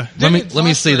 Yeah. Let me Didn't let me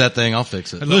fly see straight. that thing. I'll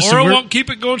fix it. Listen, Or we're- won't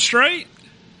keep it going straight.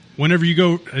 whenever you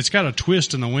go, it's got a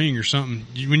twist in the wing or something.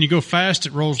 When you go fast,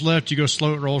 it rolls left. You go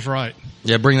slow, it rolls right.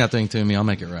 Yeah, bring that thing to me. I'll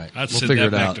make it right. I'd We'll send figure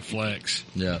that it back out. to Flex.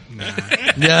 Yeah,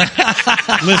 yeah,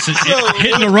 Listen,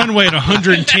 hitting the runway at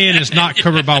 110 is not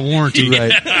covered by warranty.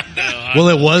 right. Well,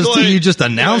 it was till you just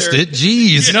announced Claire. it.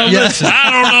 Jeez. No, yeah. listen.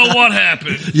 I don't know what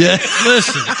happened. Yeah.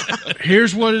 Listen,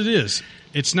 here's what it is.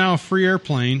 It's now a free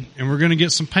airplane, and we're going to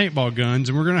get some paintball guns,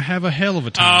 and we're going to have a hell of a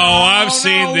Oh, time. I've Oh,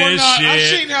 seen no, we're this not. shit. I've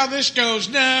seen how this goes.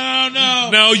 No.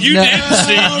 No, you No. didn't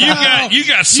see. You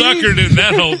got suckered in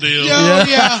that whole deal.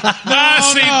 Yeah. I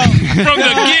seen from the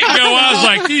get go. I was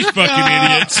like, these fucking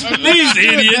idiots. These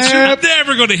idiots are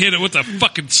never going to hit it with a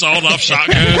fucking sawed off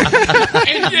shotgun.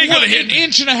 And You ain't gonna hit an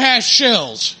inch and a half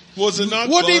shells. Was it not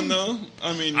What fun did- though?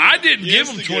 I mean, I didn't yes, give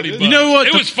them to 20 get bucks. it. You know what?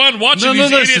 It was fun watching No, no,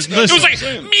 these listen, idiots. It was like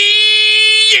listen.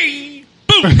 me.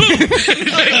 Boom, boom.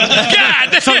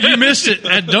 God. So you missed it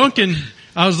at Duncan.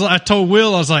 I told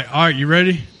Will, I was like, all right, you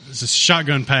ready? It's a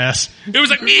shotgun pass. It was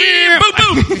like, yeah,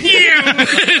 boom, boom, yeah.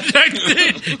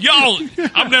 Y'all,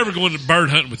 I'm never going to bird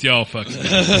hunting with y'all fucking.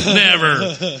 Never.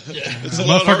 It's a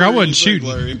lot Motherfucker, harder I than wasn't you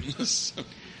think, shooting.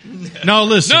 Larry. No,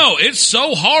 listen. No, it's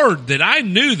so hard that I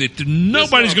knew that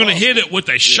nobody's not going to hit possible. it with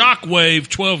a shockwave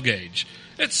 12 gauge.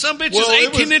 That some bitch is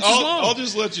 18 inches long. I'll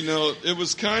just let you know, it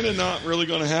was kind of not really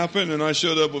going to happen, and I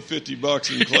showed up with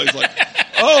 $50, and Clay's like,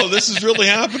 "Oh, this is really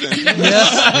happening."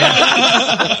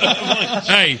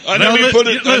 Hey,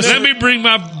 let me bring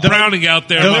my Browning out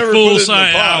there, my never full put it in the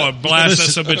sight. pot. I would blast that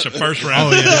some bitch the first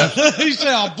round. Oh, yeah. He said,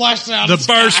 "I'll blast it out." The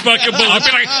first fucking bullet. I'd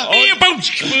be like, yeah, boom,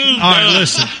 boom. All right,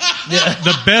 listen.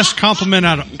 The best compliment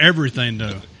out of everything,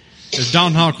 though, is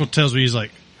Don Hockle tells me, he's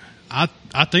like,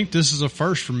 I think this is a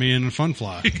first for me in a fun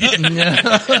fly.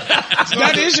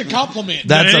 That is a compliment.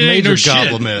 That's a Ain't major no shit.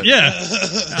 compliment. Yeah.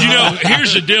 You know,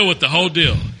 here's the deal with the whole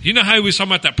deal. You know how we was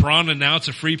talking about that prawn and now it's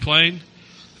a free plane?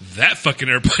 That fucking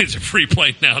airplane's a free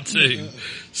plane now, too.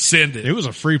 Send it. It was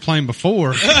a free plane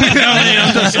before.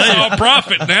 It's all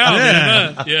profit now.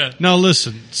 Yeah. Yeah. No,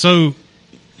 listen. So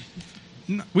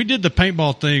we did the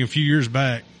paintball thing a few years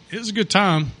back. It was a good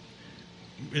time.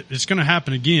 It's going to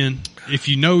happen again. If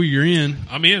you know you're in.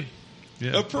 I'm in.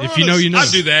 Yeah. A piranha's- If you know, you know. I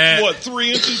do that. What, 3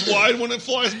 inches wide when it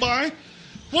flies by?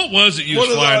 What was it you was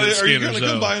What flying at are you Skinner's, going to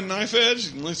come though? by a knife edge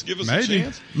and let's give us Maybe. a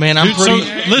chance? Man, I'm Dude, so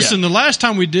pretty. listen, the last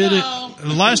time we did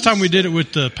it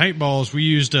with the paintballs, we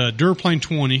used a Durplane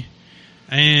 20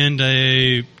 and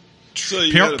a So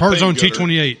you got a Part Zone paint gutter.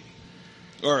 T28.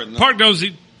 All right, no.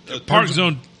 Park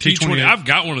Zone T20. T28. I've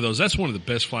got one of those. That's one of the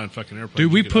best flying fucking airplanes.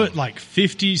 Dude, we you can put own. like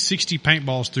 50, 60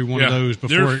 paintballs through one Yeah. of those before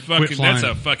They're it quit fucking, flying. that's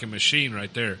a fucking machine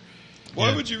right there. Why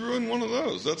Yeah. would you ruin one of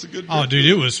those? That's a good. Oh, grip. dude,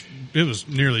 it was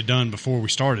nearly done before we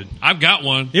started. I've got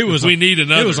one. It was. We need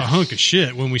another. It was a hunk of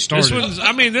shit when we started.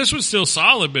 This one's still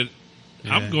solid, but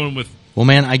I'm going with. Well,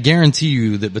 man, I guarantee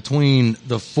you that between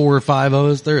the 4 or 5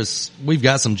 of us, we've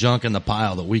got some junk in the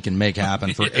pile that we can make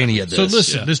happen for any of this. So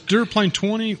listen, Yeah. this Durplane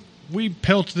 20, we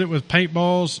pelted it with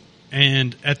paintballs,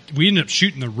 and we ended up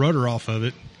shooting the rudder off of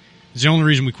it. It's the only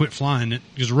reason we quit flying it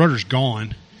because the rudder's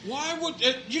gone. Why would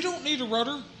you don't need a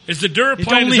rudder? Is the It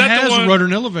Duraplane? only Is that has the one? a rudder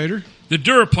and elevator. The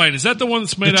Duraplane is that the one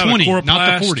that's made The out 20, of Coroplast?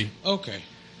 not the 40. Okay.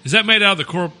 Is that made out of the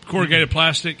corrugated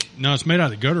plastic? No, it's made out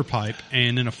of the gutter pipe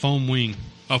and then a foam wing.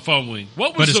 A foam wing.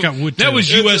 What was But it's the, got wood That tails. was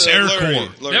It's U.S. a- Air Larry, Corps.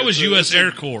 Larry, That was it's a- U.S. it's a-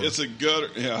 Air Corps. It's a gutter.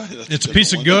 Yeah, It's a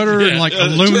piece of gutter Yeah. and like Yeah, the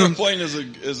aluminum. Durplane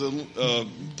is a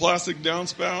plastic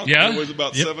downspout. Yeah. It weighs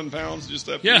about Yep. 7 pounds, just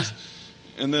that Yeah. piece.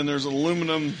 And then there's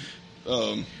aluminum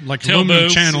Like Tail aluminum boom.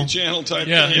 channel. channel type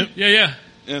Yeah, thing. yeah.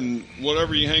 And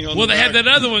whatever you hang on. Well, the they had back.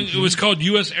 that other one. It was called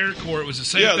U.S. Air Corps. It was the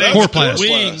same Yeah, thing. that's Coroplast.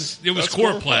 Wings. It was That's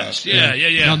Coroplast. Coroplast.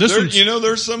 Yeah. Now this There, one's you know,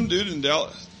 there's some dude in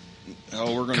Dallas. Oh,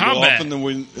 we're going to go Combat. off in the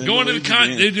wind. Going to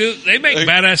the they make A-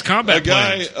 badass combat A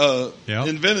guy planes. Yeah.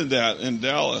 invented that in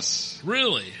Dallas,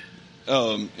 Really?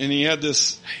 and he had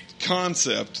this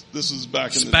concept. This was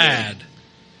back in the Spad. day.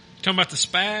 Talking about the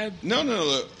Spad? No,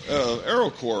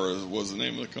 AeroCorps was the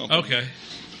name of the company. Okay.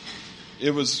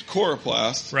 It was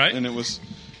Coroplast, Right. And it was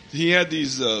he had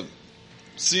these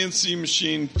CNC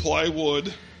machine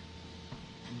plywood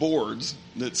boards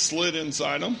that slid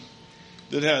inside them,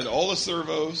 that had all the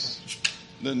servos,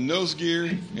 the nose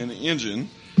gear, and the engine.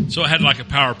 So it had like a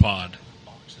power pod.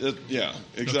 Yeah,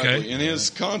 exactly. Okay. And his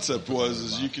concept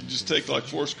was you could just take like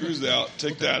 4 screws out,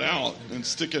 take that out, and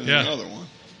stick it in Yeah. another one.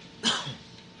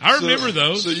 I remember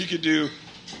those. So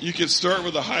you could start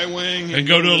with a high wing And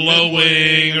go to a the low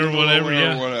mid-wing wing or and whatever, lower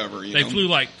yeah. or whatever. They flew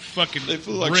like fucking They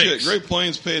flew like bricks. shit. Great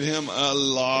Plains paid him a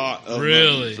lot of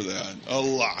Really? money for that. A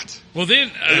lot. Well, then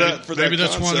For maybe that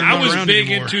that's why concept. they're I not was around big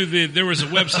anymore. into there was a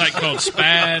website called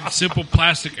SPAD, Simple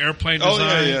Plastic Airplane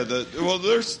Design.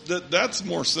 That's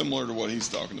more similar to what he's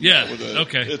talking about. Yeah, With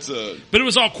okay. It's a. But it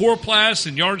was all Coroplast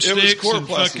and It was yardsticks and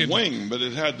Coroplast fucking. wing, but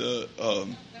it had the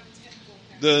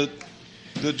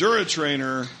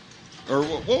Duratrainer, or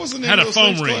what was the name Had of a those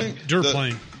foam things, ring. Clay?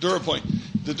 Durplane. Duraplane.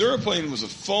 The Duraplane was a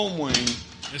foam wing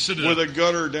Instead of with a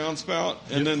gutter downspout,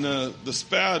 and then the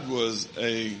Spad was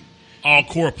all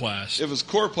Coroplast. it was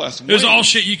Coroplast wing. It was all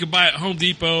shit you could buy at Home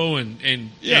Depot and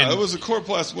Yeah, it was a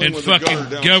Coroplast wing and with a gutter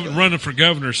fucking downspout. running for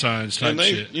governor signs type And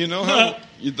they, shit. you know how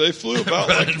they flew about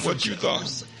like what you thought,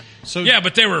 So Yeah,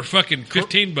 but they were fucking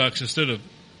 $15 instead of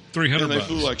 $300. and they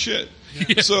flew like shit.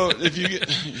 So if you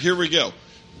here we go,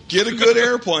 get a good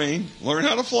airplane, learn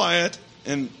how to fly it,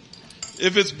 and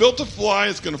if it's built to fly,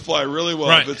 it's going to fly really well.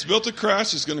 Right. If it's built to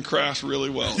crash, it's going to crash really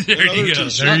well. There you Another go.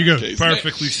 two There you go. cases.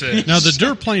 Perfectly said. now the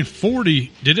Durplane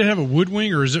 40, did it have a wood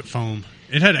wing or is it foam?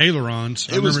 It had ailerons.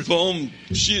 I It was remember foam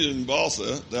sheeted in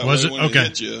balsa. That Was way it? when Okay. it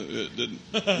hit you, it didn't.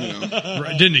 You know.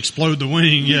 it didn't explode the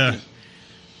wing. Yeah.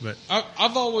 But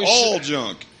I've always All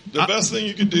junk. The best thing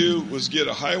you could do was get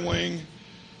a high wing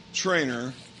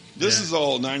trainer. This is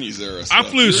all 90s era stuff. I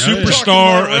flew a You're talking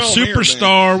Superstar, Royal a Mayor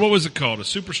Superstar. What was it called? A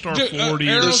Superstar 40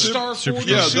 or Aerostar 40.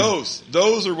 Yeah,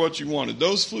 those are what you wanted.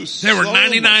 Those flew. They were so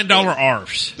 $99 much better.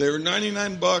 ARFs. They were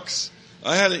 $99.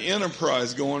 I had an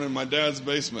Enterprise going in my dad's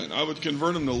basement. I would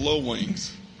convert them to low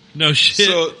wings. No shit.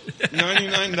 So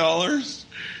 $99.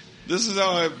 This is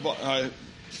how I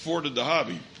afforded the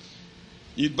hobby.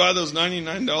 You'd buy those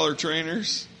 $99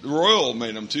 trainers. The Royal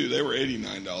made them too. They were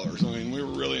 $89. I mean, we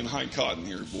were really in high cotton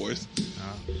here, boys.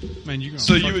 man, you gonna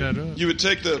So fuck that up. you would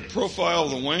take the profile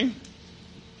of the wing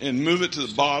and move it to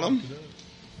the bottom,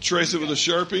 trace it with a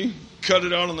Sharpie, cut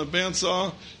it out on the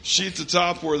bandsaw, sheet the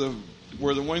top where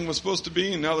the wing was supposed to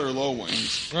be, and now they're low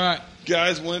wings. Right.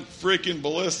 Guys went freaking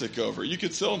ballistic over it. You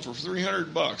could sell them for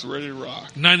 $300, ready to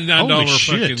rock. $99 Holy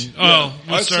fucking. shit. Oh,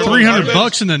 I what's sold our- $300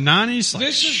 $300 in the 90s? Like,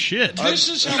 This is shit. This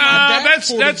is how Nah, my dad that's-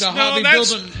 afforded that's- the no, hobby,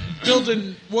 that's-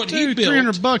 building what he Dude, built.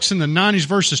 $300 in the 90s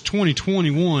versus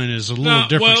 2021 is a little No,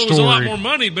 different well, it was story. a lot more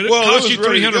money, but it Well, cost it you was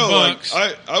ready to $300. go.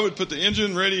 Like, I would put the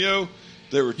engine, radio.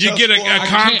 They were You test get a flying. can't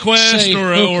Conquest say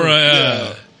or Hooker.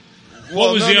 a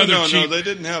Well, was no, the no, other no, cheap- No, they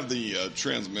didn't have the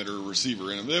transmitter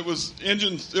receiver in them. It was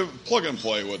engines, plug and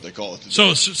play, what they call it. today.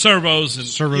 so servos and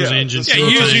Servos, Yeah, engines. the yeah,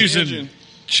 he was servo using engine.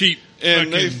 cheap.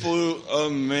 And they fucking- flew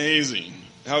amazing.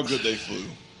 How good they flew.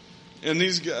 And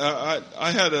these guys,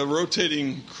 I had a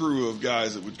rotating crew of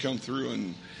guys that would come through,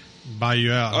 and buy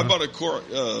you out. I huh? bought a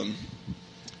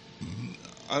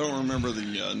I don't remember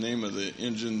the name of the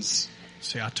engines.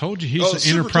 See, I told you he's Oh, an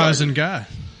Super enterprising Tiger. guy.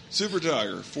 Super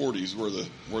Tiger 40s were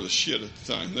the shit at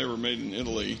the time. They were made in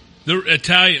Italy. The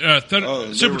Italian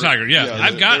they Super were- Tiger, yeah. yeah,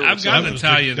 I've they got were an exciting.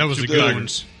 Italian. That was the Super good Tiger.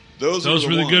 ones. Those Those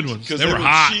were were the the good ones ones. because They were were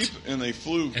hot. cheap and they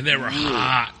flew. And they were really-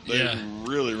 hot, They yeah.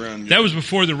 really ran. Good. That was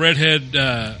before the redhead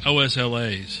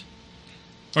OSLAs,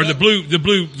 or the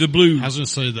blue. I was going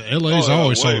to say the LA's Oh, yeah,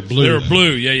 always way sold blue. They were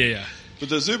blue, yeah. But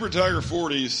the Super Tiger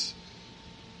 40s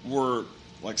were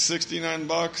like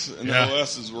 $69, and Yeah. the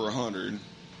OSs were $100.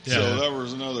 Yeah. So that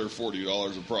was another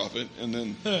 $40 of profit, and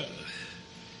then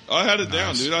I had it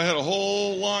down, dude. I had a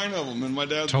whole line of them in my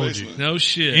dad's Told you. basement. No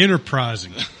shit.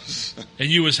 Enterprising. And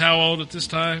you was how old at this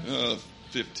time?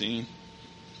 15.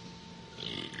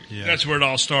 Yeah. That's where it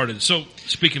all started. So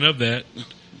speaking of that,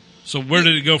 so where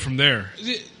did it go from there?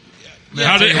 How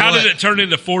tell did you how what. did it turn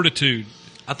into Fortitude?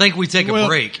 I think we take a Well-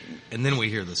 break and then we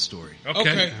hear this story.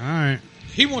 Okay. All right.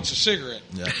 He wants a cigarette.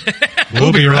 Yeah.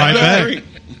 We'll be right back.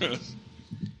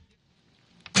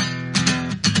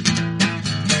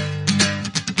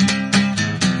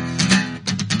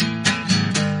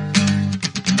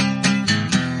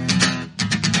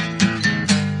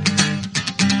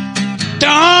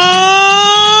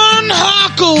 Don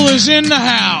Hockle is in the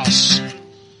house.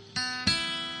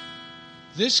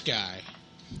 This guy.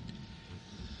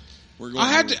 We're going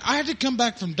I had to come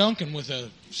back from Duncan with a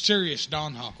serious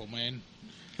Don Hockle, man.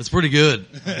 It's pretty good.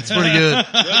 It's pretty good.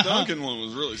 That Duncan one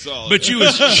was really solid. But you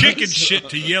was chicken shit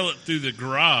to yell it through the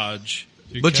garage.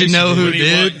 But you know who When he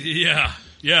did? walked-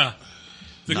 yeah.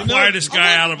 The You know, quietest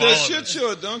guy out of all the of shit it.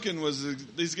 show at Duncan was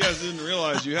these guys didn't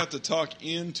realize you have to talk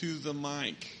into the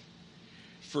mic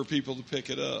for people to pick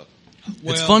it up.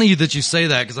 It's funny that you say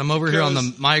that because I'm over here on the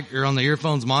Because- mic or on the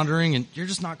earphones monitoring, and you're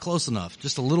just not close enough.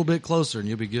 Just a little bit closer, and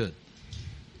you'll be good.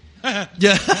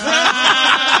 Yeah.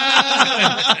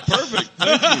 Perfect.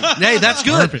 Hey, that's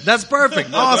good. That's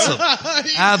perfect. Awesome.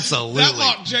 Absolutely. That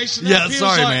locked Jason Yeah, up. He was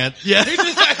sorry, like- man. Yeah. He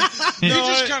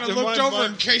just kind of my- looked over my-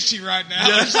 at Casey right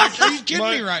now. He's like, are you kidding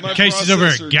me right now? Casey's over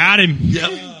processor- here. Got him.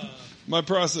 Yep. My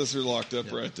processor locked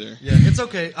up right there. Yeah, it's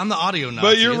okay. I'm the audio Nazi.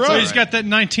 But you're It's right. all He's got that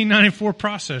 1994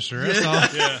 processor. That's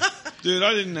all. Dude,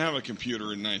 I didn't have a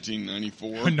computer in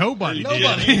 1994. Nobody did.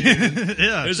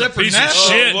 Yeah. It was a Except for piece of NASA.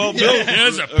 shit. Well, It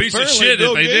was a piece of apparently shit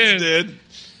Bill if they Gates did.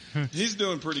 He's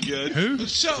doing pretty good. Who?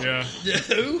 So, Yeah.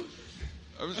 Who?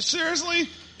 Seriously?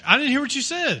 I didn't hear what you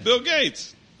said. Bill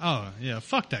Gates. Oh, yeah.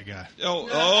 Fuck that guy.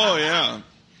 Oh yeah.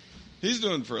 He's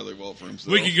doing fairly well for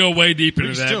himself. We could go way deep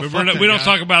into can that, still but fuck that we don't guy.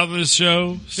 talk about it on this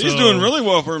show. He's so- doing really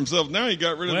well for himself now. He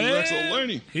got rid of his Well, ex-old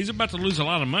lady. He's about to lose a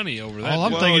lot of money over that. All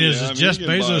I'm Well, thinking yeah, is I mean, Jeff you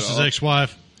can buy it Bezos' all.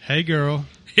 ex-wife. Hey, girl.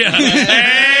 Yeah.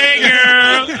 Hey,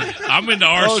 girl. I'm into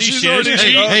RC she's shit. already- Isn't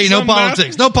Hey, she? hey, no Some math-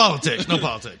 politics. No politics. No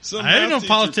politics. Some I ain't math no teacher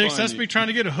politics. find That's you. me trying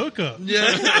to get a hookup.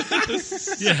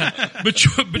 Yeah.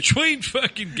 Between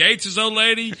fucking Gates' old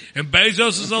lady and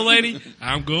Bezos' old lady,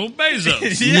 I'm going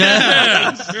Bezos.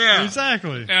 Yeah.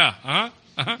 Exactly. Yeah.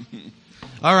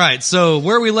 All right. So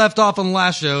where we left off on the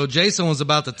last show, Jason was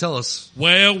about to tell us.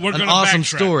 Well, we're An going to awesome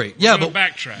backtrack. story. We're Yeah, gonna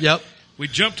but- backtrack. Yep. We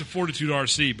jumped to Fortitude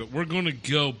RC, but we're going to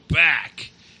go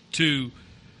back to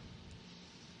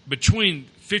between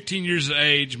 15 years of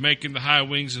age, making the high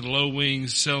wings and low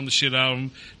wings, selling the shit out of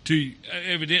them, to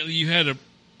evidently you had a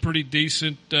pretty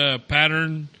decent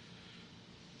pattern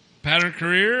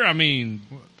career? I mean...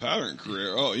 Pattern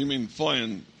career? Oh, you mean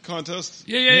flying contests?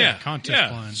 Yeah.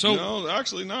 Contest flying. So No,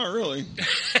 actually, not really.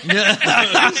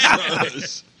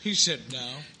 He said no.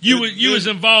 you was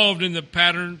involved in the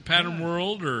pattern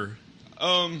world, or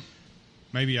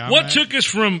Maybe I. what took us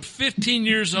from 15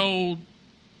 years old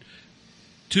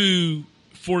to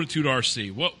Fortitude RC?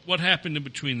 What happened in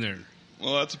between there?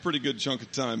 Well, that's a pretty good chunk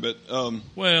of time, but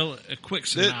Well, a quick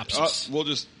synopsis. we'll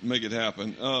just make it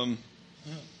happen.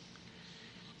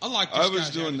 I like this I was guy's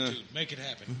doing attitude. Make it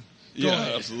happen. Yeah,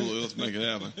 ahead. absolutely. Let's make it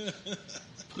happen.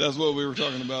 That's what we were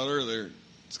talking about earlier.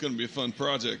 It's going to be a fun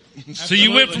project. So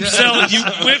you went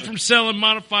from selling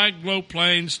modified glow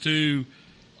planes to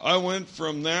I went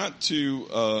from that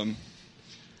to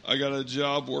I got a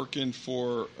job working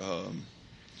for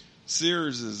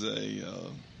Sears as a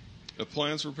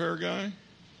appliance repair guy.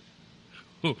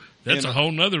 oh, that's And a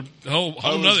whole nother I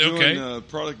was nother doing okay.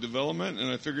 product development, and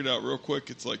I figured out real quick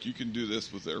it's like you can do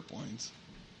this with airplanes.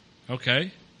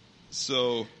 Okay.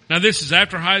 So Now this is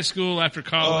after high school, after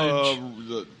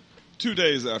college. 2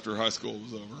 days after high school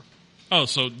was over. Oh,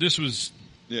 so this was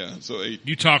Yeah, so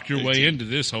you talked your way 18. into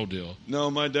this whole deal.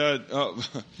 No, my dad.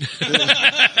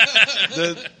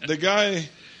 The guy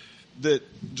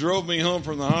that drove me home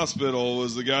from the hospital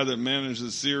was the guy that managed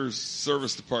the Sears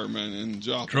service department in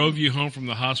Joplin. Drove you home from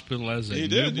the hospital as a He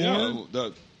did, newborn? yeah.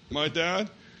 My dad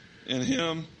and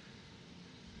him.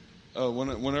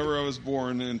 Whenever I was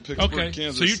born in Pittsburgh, Okay,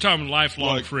 Kansas. so you're talking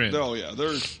lifelong friend, Oh yeah,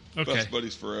 they're Okay. best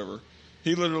buddies forever.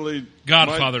 He literally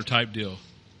Godfather type deal.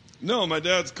 No, my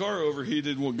dad's car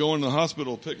overheated. Will go in the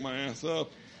hospital, pick my ass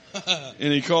up,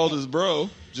 and he called his bro,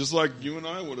 just like you and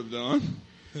I would have done.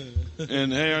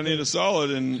 And hey, I need a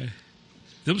solid. And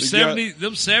Them The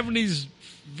 70s,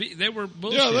 they were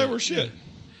bullshit. yeah, they were shit.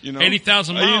 You know,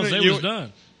 80,000 miles, they was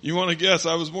done. You want to guess?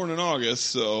 I was born in August,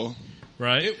 so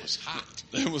Right? It was hot.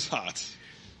 it was hot.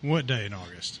 What day in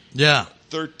August? Yeah.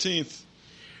 13th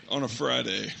on a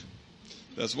Friday.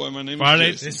 That's why my name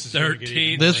Friday, is Jason.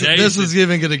 13th. This is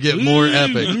even going to get more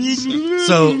epic.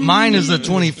 So mine is the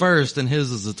 21st and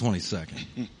his is the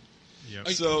 22nd.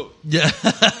 So Yeah.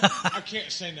 I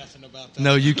can't say nothing about that.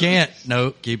 No, you can't.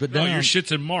 No, keep it No, down. your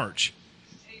shit's in March.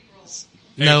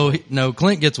 No,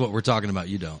 Clint gets what we're talking about.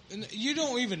 You don't. And you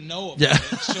don't even know about Yeah.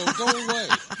 it, so go away.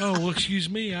 Oh, well, excuse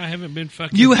me. I haven't been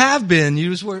fucking. You have been.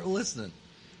 You just weren't listening.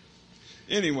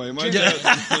 anyway, my Yeah. dad,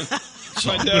 my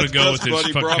I'm going dad's to go best with this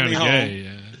buddy fucking brought kind me of home, gay.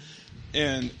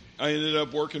 and I ended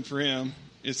up working for him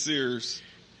at Sears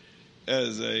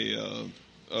as a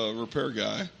repair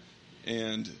guy,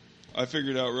 and I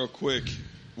figured out real quick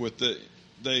with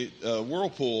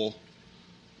Whirlpool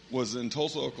was in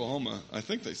Tulsa, Oklahoma. I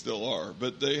think they still are,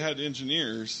 but they had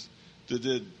engineers that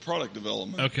did product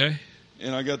development. Okay.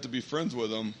 And I got to be friends with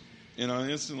them, and I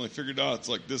instantly figured out it's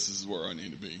like this is where I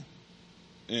need to be.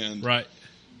 And Right.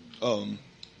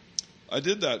 I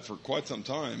did that for quite some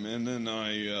time, and then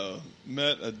I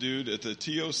met a dude at the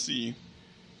TOC,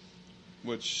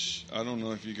 which I don't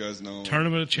know if you guys know.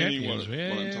 Tournament of any Champions. what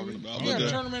I'm talking about. Yeah, but,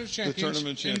 Tournament of Champions. The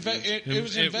Tournament of Champions. It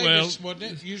was in It- Vegas, wasn't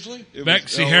it, usually? It Back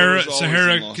was- Sahara, it was always in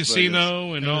Sahara Las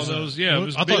Casino and all those. Yeah, it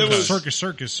was I big thought it was time.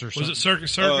 Circus or something. Was it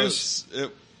Circus Circus?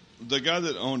 The guy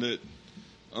that owned it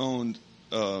owned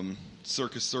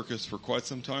Circus for quite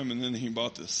some time, and then he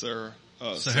bought the Sahara.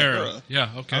 Sahara.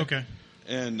 Yeah, okay. Okay.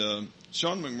 And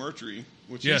Sean McMurtry,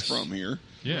 which Yes. is from here.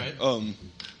 Yeah.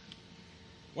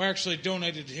 We actually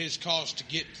donated his cause to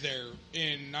get there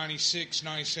in 96,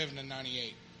 97, and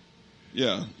 98.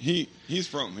 Yeah, he's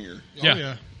from here.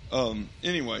 Yeah. Oh, yeah.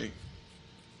 Anyway,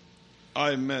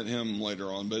 I met him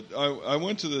later on, but I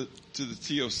went to the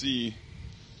TOC,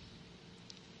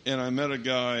 and I met a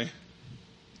guy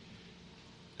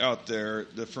out there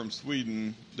that from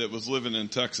Sweden that was living in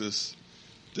Texas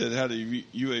that had a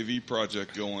UAV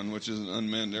project going, which is an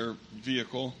unmanned air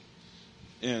vehicle,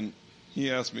 and he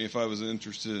asked me if I was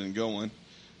interested in going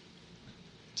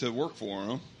to work for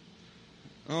him.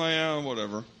 Oh yeah,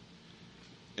 whatever.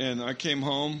 And I came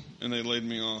home and they laid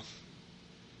me off.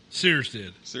 Sears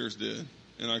did. Sears did,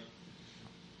 and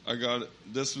I got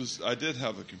this was I did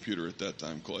have a computer at that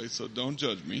time, Clay. So don't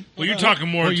judge me. Well, you're talking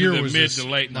more What into year the was mid this? to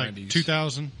late Like 90s.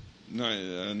 2000?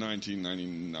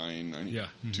 1999, Yeah.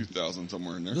 2000,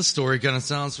 somewhere in there. This story kind of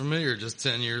sounds familiar just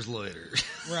 10 years later.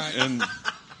 Right. And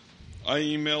I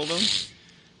emailed him,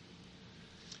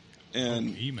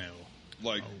 and Email.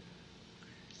 like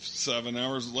 7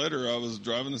 hours later, I was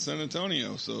driving to San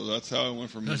Antonio. So that's how I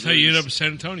went from. That's Missouri how you ended up in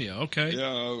San Antonio. Okay.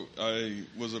 Yeah, I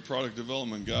was a product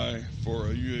development guy for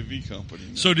a UAV company.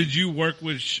 So did you work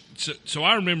with? So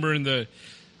I remember in the,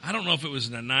 I don't know if it was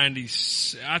in the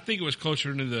 90s. I think it was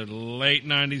closer into the late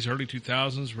 90s, early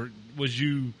 2000s.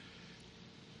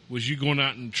 Was you going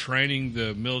out and training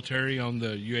the military on the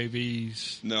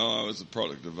UAVs? No, I was a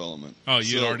product development. Oh,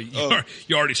 you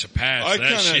already surpassed I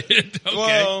that shit. Okay.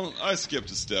 Well, I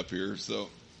skipped a step here. So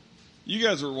you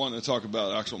guys were wanting to talk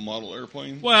about actual model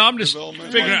airplane. Well, I'm just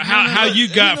development. figuring out how you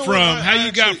got know from what? how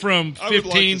you got Actually, from I would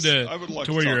like 15 I would like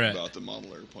to where talk you're at. about the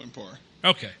model airplane part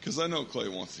Okay. because I know Clay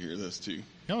wants to hear this too.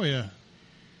 Oh yeah.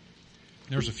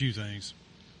 There's a few things.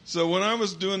 So when I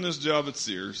was doing this job at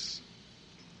Sears,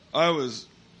 I was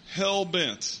hell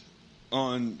bent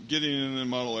on getting in the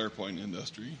model airplane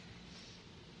industry.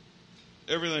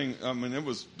 Everything, I mean, that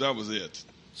was it.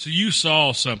 So you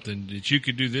saw something that you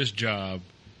could do this job.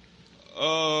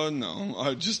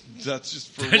 No, that's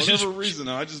just for whatever reason,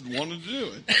 I just wanted to do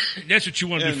it. That's what you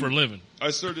want to do And for a living. I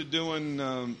started doing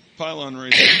pylon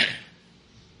racing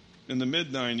in the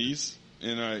mid '90s,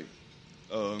 and I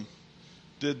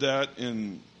did that.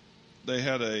 And they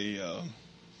had a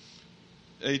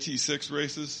AT6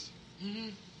 races,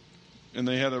 and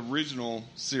they had a regional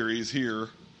series here: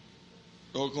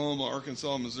 Oklahoma,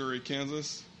 Arkansas, Missouri,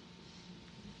 Kansas.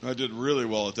 I did really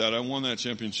well at that. I won that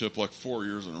championship like 4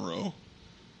 years in a row.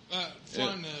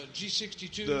 Flying the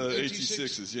G62, The AT6s,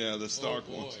 AT6s, yeah, the stock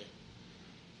oh, boy. ones.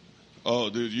 Oh,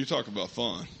 dude, you talk about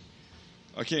fun.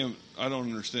 I don't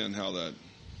understand how that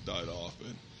died off,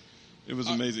 but it was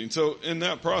amazing. So in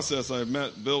that process, I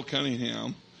met Bill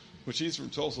Cunningham, which he's from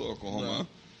Tulsa, Oklahoma.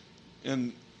 Right.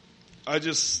 And I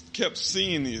just kept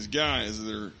seeing these guys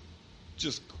that are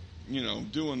just,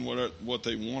 doing what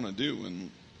they want to do.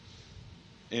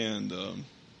 And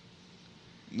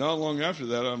not long after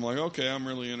that, I'm like, okay, I'm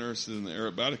really interested in the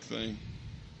aerobatic thing.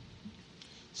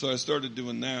 So I started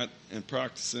doing that and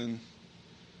practicing.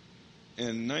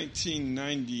 In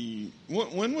 1990,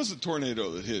 when was the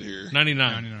tornado that hit here?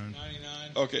 99. 99.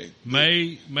 Okay.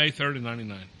 May 3rd of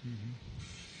 99.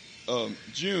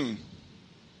 June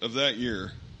of that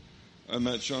year, I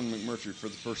met Sean McMurtry for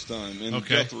the first time in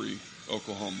Okay. Guthrie,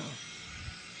 Oklahoma,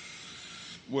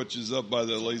 which is up by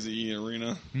the Lazy E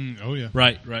Arena. Oh yeah.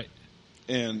 Right.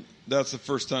 And that's the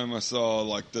first time I saw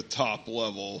like the top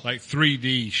level. Like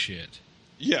 3D shit.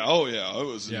 Yeah, oh yeah, it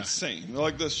was Yeah. insane.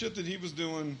 Like the shit that he was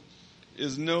doing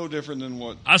is no different than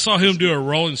what. I saw him do a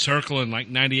rolling circle in like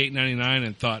 98, 99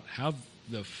 and thought, how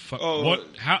the fuck, Oh, what,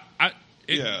 how, I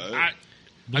Blew your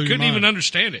couldn't mind. even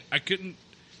understand it. I couldn't,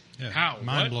 Yeah. How?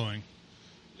 Mind What? blowing.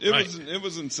 It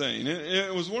was insane.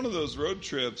 It was one of those road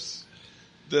trips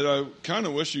that I kind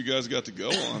of wish you guys got to go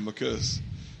on because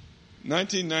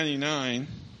 1999.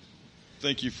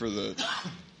 Thank you for the.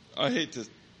 I hate to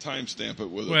timestamp it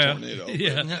with a tornado. but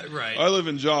Yeah. Right. I live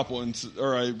in Joplin,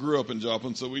 or I grew up in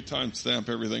Joplin, so we timestamp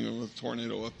everything with a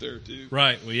tornado up there too.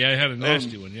 Right. Well, yeah, I had a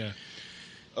nasty one. Yeah.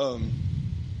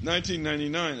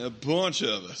 1999, a bunch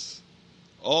of us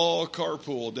all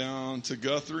carpool down to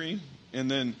Guthrie, and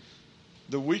then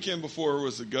the weekend before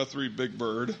was the Guthrie Big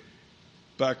Bird,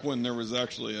 back when there was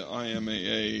actually an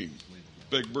IMAA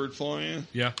Big Bird flying.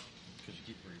 Yeah.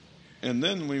 And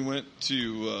then we went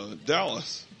to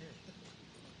Dallas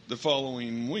the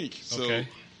following week. So Okay.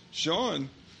 Sean,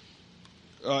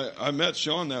 I met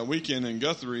Sean that weekend in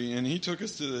Guthrie, and he took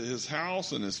us to his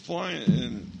house and his flying,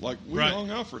 and like we Right. hung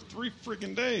out for 3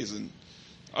 freaking days. And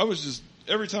I was just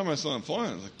every time I saw him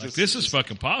flying, I was like, This is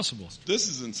fucking possible. this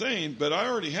is insane. But I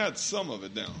already had some of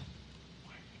it down,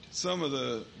 some of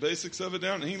the basics of it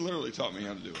down, and he literally taught me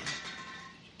how to do it.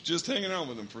 Just hanging out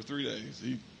with him for 3 days,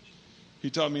 he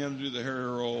taught me how to do the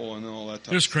Harrier roll and all that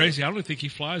type It's of crazy. I don't think he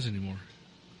flies anymore. stuff.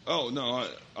 Oh no,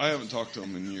 I haven't talked to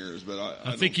him in years, but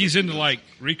I I think don't he's he into does. like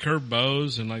recurve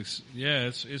bows and like, yeah,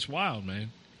 it's wild,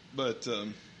 man. But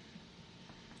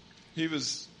he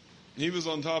was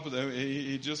on top of that.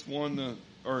 He just won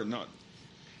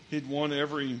he'd won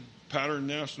every pattern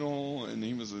national, and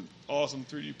he was an awesome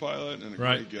 3D pilot and a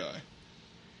Right. great guy.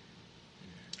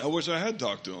 I wish I had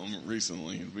talked to him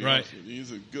recently. To be Right. honest with you.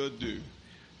 He's a good dude.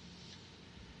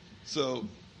 So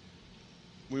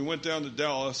we went down to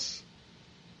Dallas,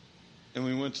 and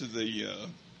we went to the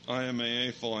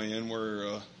IMAA fly-in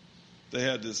where they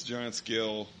had this giant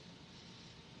scale.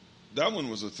 That one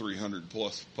was a 300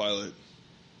 plus pilot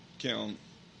count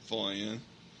fly-in.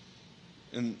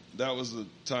 And that was the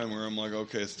time where I'm like,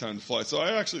 okay, it's time to fly. So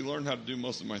I actually learned how to do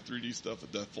most of my 3D stuff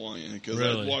at that fly-in because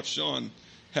Really? I watched Sean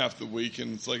half the week,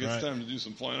 and it's like, Right. it's time to do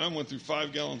some flying. I went through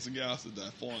 5 gallons of gas a day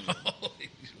flying.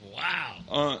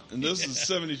 Wow. And this is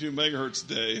 72 megahertz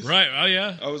days. Right. Oh,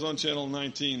 yeah. I was on channel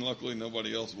 19. Luckily,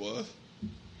 nobody else was.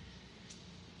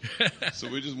 So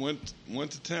we just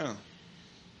went to town.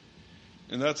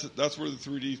 And that's where the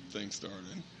 3D thing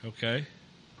started. Okay.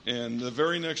 And the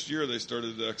very next year, they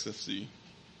started the XFC.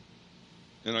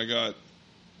 And I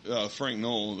got Frank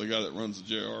Knoll, the guy that runs the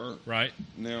JR. Right.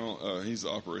 Now, he's the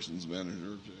operations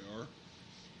manager of JR.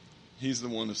 He's the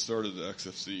one that started the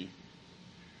XFC.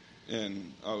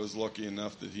 And I was lucky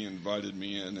enough that he invited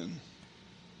me in, and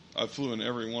I flew in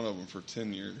every one of them for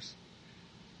 10 years.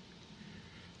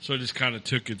 So it just kind of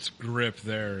took its grip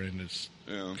there, and it's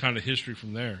Yeah. kind of history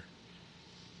from there.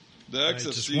 The Right,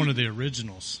 XFC, just one of the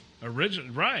originals.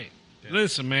 Right.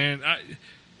 Listen, man.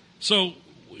 So,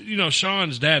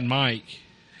 Sean's dad, Mike,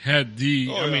 had the.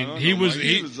 Oh, I yeah, mean, I he know, was. Mike.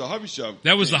 He was the hobby shop.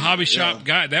 That was the king. hobby shop Yeah.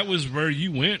 guy. That was where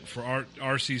you went for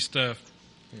RC stuff.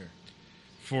 Here.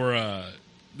 For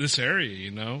this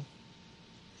area,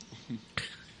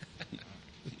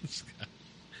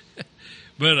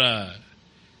 But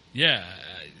yeah,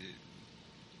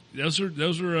 those were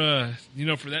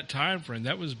for that time frame,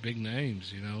 that was big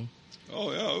names,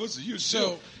 Oh yeah, it was a huge So-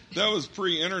 deal. That was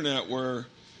pre-internet, where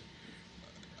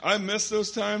I miss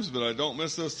those times, but I don't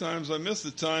miss those times. I miss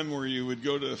the time where you would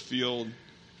go to a field,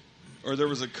 or there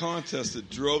was a contest that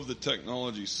drove the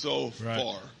technology so Right.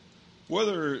 far.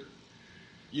 Whether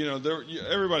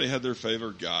everybody had their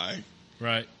favorite guy.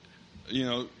 Right.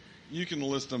 You can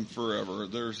list them forever.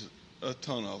 There's a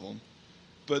ton of them.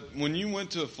 But when you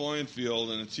went to a flying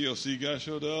field and a TOC guy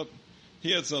showed up,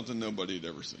 he had something nobody had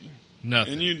ever seen.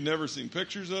 Nothing. And you'd never seen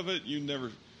pictures of it.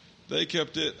 They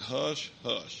kept it hush,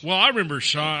 hush. Well, I remember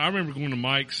Sean. I remember going to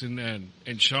Mike's, and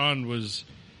Sean was,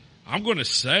 I'm going to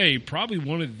say, probably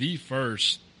one of the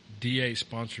first DA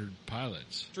sponsored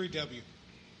pilots. 3W.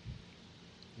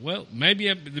 Well, maybe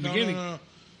at the beginning. No.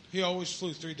 He always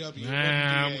flew 3W. It wasn't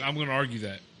Nah, DA. I'm going to argue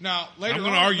that. Now, later I'm on,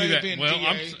 going to argue it may that. have been Well,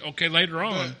 DA, okay, later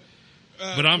on.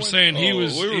 but I'm when- saying he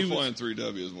was. We were he was- flying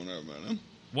 3Ws when I met him.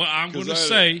 Well, I'm going to 'Cause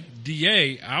say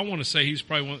DA. I want to say he's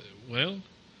probably one. Well,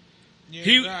 You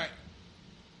he- ain't right.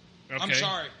 okay. I'm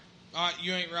sorry.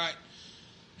 You ain't right.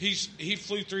 He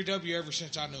flew 3W ever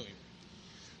since I knew him.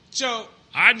 So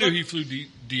I knew but- he flew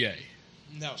DA.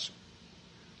 No, sir.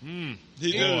 He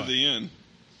did Boy. at the end.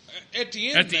 At the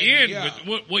end. At the maybe, end, yeah.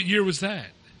 but what year was that?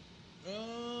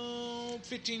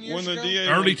 15 years When the ago. DA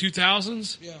Early went-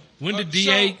 2000s. Yeah. When did So-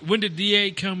 DA? When did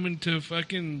DA come into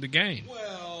fucking the game?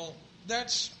 Well,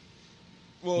 that's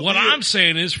Well, What DA I'm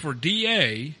saying is for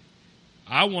DA,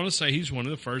 I want to say he's one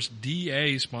of the first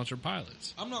DA sponsored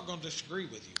pilots. I'm not going to disagree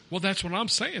with you, Well, that's what I'm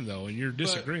saying though, and you're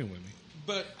disagreeing with me.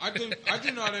 but I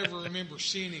do not ever remember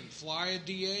seeing him fly a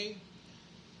DA.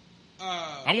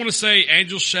 I want to say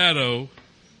Angel Shadow.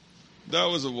 that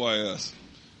was a YS.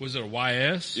 Was it a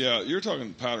YS? Yeah, you're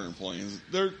talking pattern planes.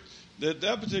 At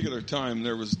that particular time,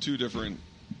 there was two different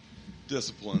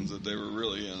disciplines that they were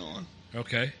really in on.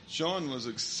 Okay. Sean was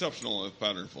exceptional at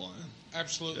pattern flying.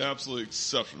 Absolutely. Absolutely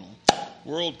exceptional.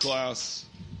 World class,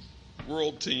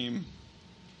 world team.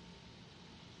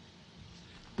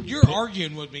 You're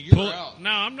arguing with me. You're Pull- out. No,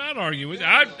 I'm not arguing with you.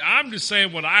 I'm just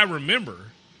saying what I remember.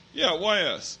 Yeah,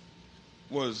 YS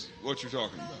was what you're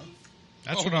talking about.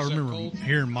 That's Oh, what I was that remember cold?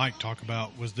 hearing Mike talk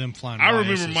about was them flying. I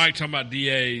remember YSs. Mike talking about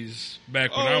DAs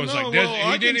back when Oh, I was no, like, well, he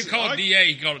I didn't can- even call it I-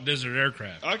 DA, he called it Desert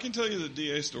Aircraft. I can tell you the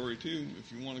DA story too,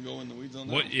 if you want to go in the weeds on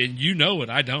that. What, and you know it,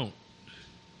 I don't.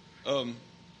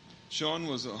 Sean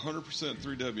was a 100%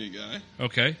 3W guy,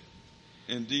 Okay.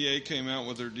 and DA came out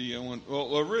with their DA1.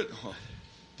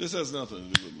 This has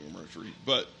nothing to do with Mercury,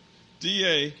 but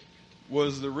DA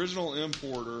was the original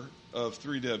importer of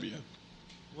 3W.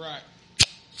 Right.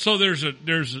 So there's a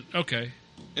okay.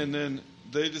 And then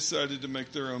they decided to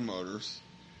make their own motors,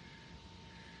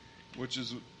 which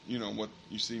is, what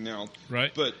you see now.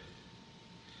 Right. But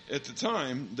at the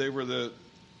time, they were the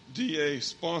DA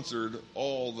sponsored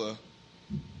all the.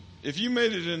 If you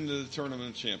made it into the Tournament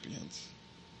of Champions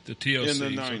The TLCs,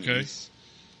 in the 90s, okay.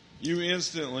 you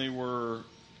instantly were.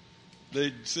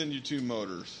 They'd send you two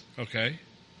motors Okay.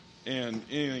 and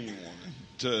anything you wanted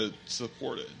to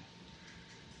support it.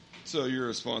 So you're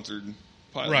a sponsored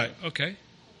pilot. Right. Okay.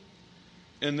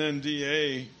 And then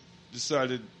DA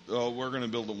decided, we're going to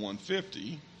build a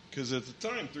 150, because at the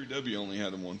time 3W only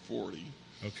had a 140.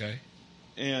 Okay.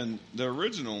 And the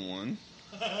original one,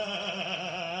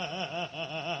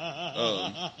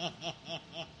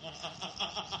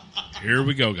 Here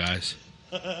we go, guys.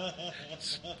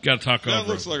 Got to talk that over.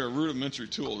 looks like a rudimentary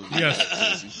tool.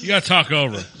 Yes. You got to talk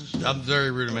over. I'm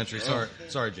very rudimentary.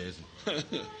 Sorry, Jason.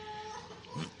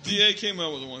 DA came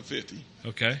out with a 150,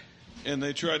 Okay. and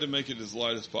they tried to make it as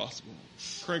light as possible.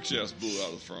 Crankshafts blew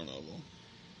out the front of them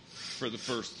for the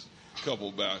first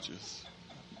couple batches.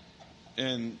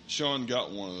 And Sean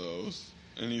got one of those,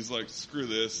 and he's like, screw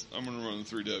this, I'm going to run the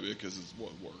 3W because it's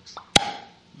what works.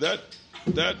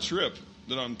 That trip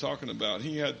that I'm talking about,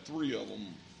 he had 3 of them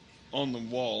on the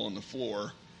wall, on the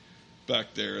floor,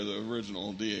 back there, the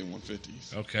original DA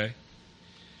 150s. Okay.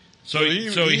 So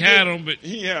he had them, but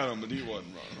he had them, but he wasn't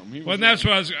running them. well, that's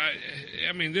what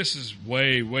I mean, this is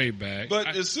way, way back. But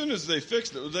as soon as they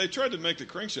fixed it, they tried to make the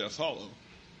crankshafts hollow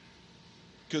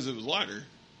because it was lighter.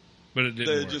 But it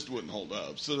didn't They work. just wouldn't hold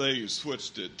up, so they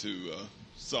switched it to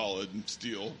solid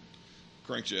steel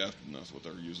crankshaft, and that's what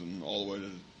they're using all the way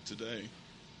to today.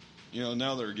 You know,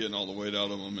 now they're getting all the weight out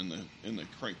of them in the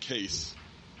crankcase.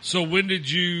 So when did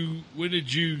you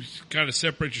kind of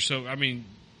separate yourself? I mean,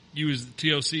 you was the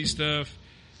TOC stuff,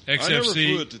 XFC. I never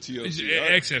flew it to TOC.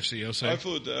 XFC, I'll say. I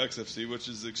flew it to XFC, which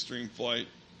is the Extreme Flight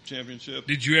Championship.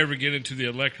 Did you ever get into the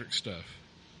electric stuff?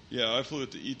 Yeah, I flew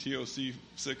it to ETOC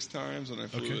 6 times, and I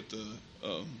flew Okay. it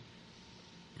to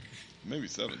maybe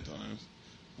 7 times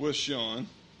with Sean.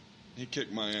 He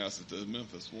kicked my ass at the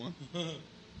Memphis one.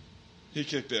 He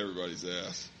kicked everybody's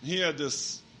ass. He had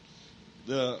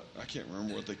I can't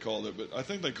remember what they called it, but I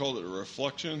think they called it a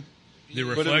reflection. The But it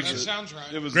was reflection. That sounds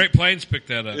right. It was Great Plains picked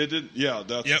that up. It did. Yeah,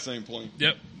 that's Yep. the same plane.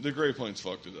 Yep. The Great Plains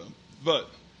fucked it up, but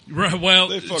Right, well,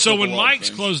 They fucked so up when a lot of Mike's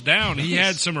things. closed down, he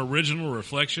had some original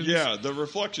reflections. yeah, the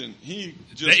reflection. He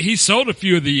just He sold a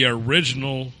few of the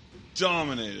original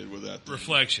dominated with that thing.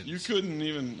 reflections. You couldn't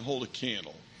even hold a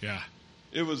candle. Yeah.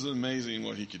 It was amazing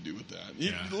what he could do with that. He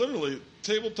Yeah. literally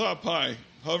tabletop high,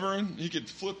 hovering. He could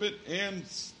flip it and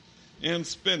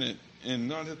spin it and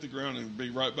not hit the ground and be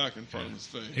right back in front of his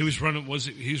face. He was running.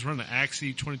 He was running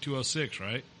Axie 2206,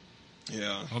 right?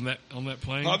 Yeah. On that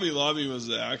plane. Hobby Lobby was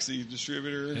the Axie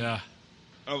distributor. Yeah.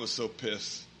 I was so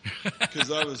pissed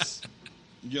because I was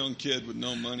a young kid with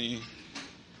no money,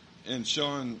 and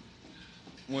Sean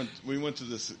we went to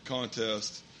this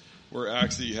contest where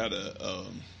Axie had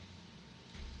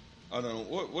I don't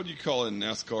know what do you call it in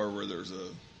NASCAR, where there's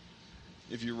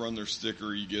if you run their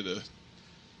sticker you get a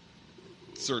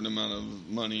certain amount of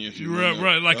money if you Right, win it.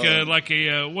 right. Like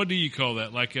a what do you call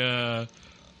that? Like a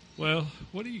well,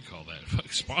 what do you call that?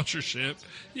 Like sponsorship?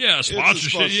 Yeah, It's a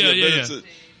sponsorship. Yeah.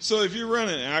 So if you run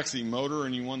an Axie motor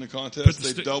and you won the Put contest,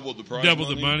 the they doubled the prize Double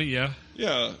money. the money, yeah.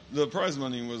 Yeah, the prize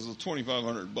money was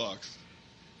 $2,500.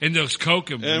 And those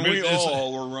Coke And we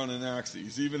all were running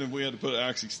Axies, even if we had to put an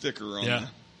Axie sticker on Yeah. there.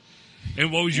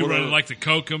 And what was you Whatever. running, like the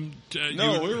Kokum?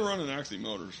 No, we were running Axie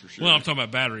motors for sure. Well, I'm talking about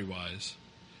battery wise.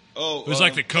 Oh, it was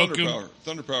like the Thunder Kokum- Power.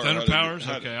 Thunder Powers?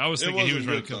 had- Okay, I was it thinking he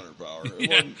wasn't was good running Thunder Power. It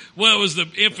Yeah. wasn't- Well, it was the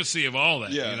infancy of all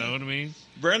that. Yeah. You know what I mean?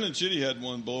 Brandon Chitty had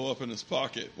one blow up in his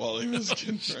pocket while he was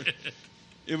getting ready.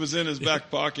 It was in his back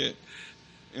pocket,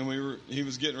 and he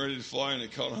was getting ready to fly, and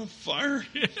it caught on fire,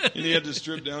 and he had to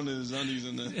strip down to his undies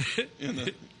in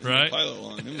the Right. pilot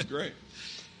line. It was great.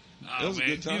 Oh, was a man.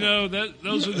 good time. You know,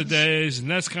 those are the days, and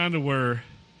that's kind of where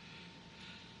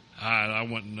I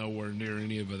wasn't nowhere near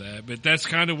any of that. But that's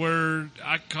kind of where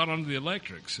I caught on to the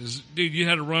electrics. Dude, you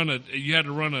had to run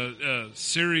a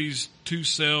series two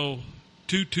cell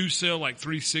like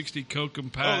 360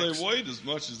 Kokum packs. Oh, they weighed as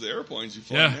much as the airplanes you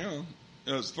fly Yeah.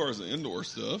 now, as far as the indoor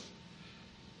stuff.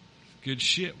 Good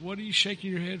shit. What are you shaking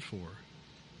your head for?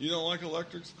 You don't like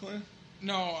electrics, Clint?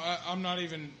 No, I'm not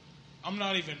even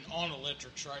on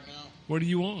electrics right now. What are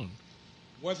you on?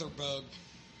 Weatherbug.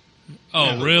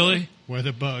 Oh, really?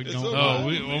 Weather bug. It's Don't. okay.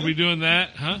 Oh, are we doing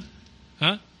that?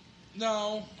 Huh?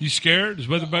 No. You scared? Does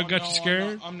Weatherbug got no, you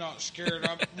scared? I'm not scared.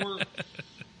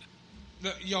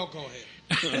 Y'all go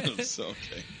ahead. It's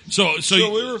okay. So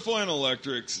We were flying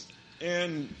electrics,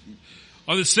 and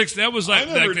on the 6, that was like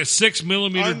I never- the 6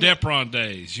 millimeter I ne- Depron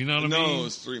days. You know what I no, mean? it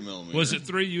was 3 millimeter. Was it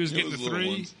 3? You was It getting was the little 3?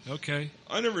 ones. Okay.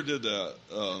 I never did that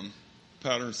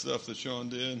pattern stuff that Sean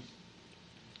did.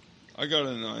 I got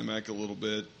in IMAC a little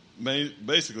bit,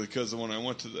 basically because when I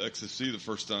went to the XFC the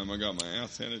first time, I got my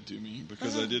ass handed to me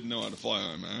because I didn't know how to fly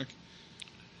IMAC.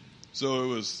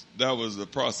 So that was the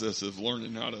process of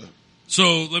learning how to.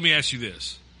 So let me ask you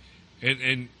this,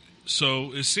 and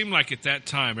so it seemed like at that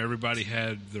time everybody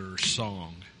had their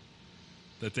song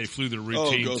that they flew their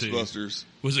routine to. Ghostbusters.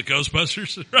 Was it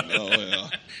Ghostbusters? Right. Oh yeah,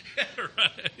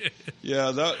 Right.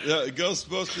 yeah. That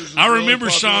Ghostbusters. Was I really remember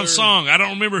popular. Sean's song. I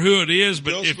don't remember who it is,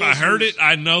 but if I heard it,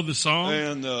 I know the song.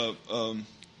 And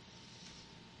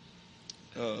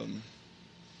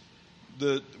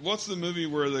what's the movie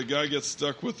where the guy gets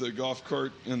stuck with the golf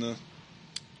cart in the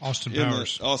Austin in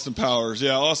Powers. Austin Powers.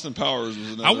 Yeah, Austin Powers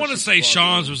was another. I want to super say popular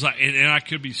Sean's one. was like, and I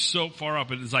could be so far up,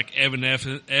 but it's like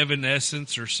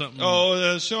Evanescence or something.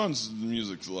 Oh, Sean's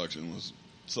music selection was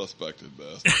suspect at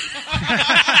best.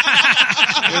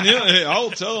 And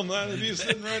I'll tell him that if he's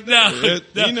sitting right there.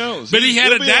 No. He knows. But he had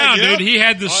He'll it be down, like, dude. "Yep, He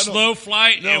had the I don't-" slow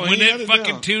flight, No, and when he had it it fucking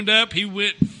down. tuned up, he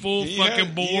went full He fucking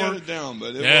had, bore. He had it down,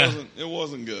 but Yeah. it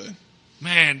wasn't good.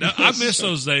 Man, I miss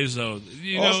those days though.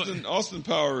 You know, Austin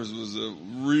Powers was a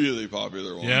really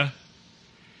popular one. yeah.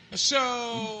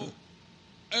 So,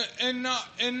 and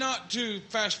not to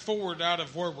fast forward out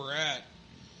of where we're at.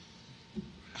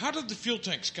 How did the fuel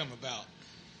tanks come about?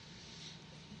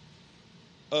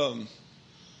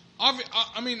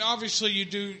 I mean, obviously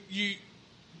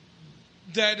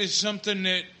that is something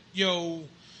that,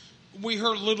 we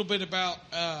heard a little bit about,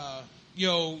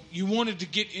 you wanted to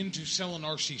get into selling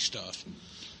RC stuff.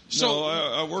 So No,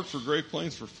 I worked for Great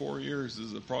Plains for 4 years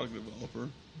as a product developer.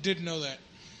 didn't know that.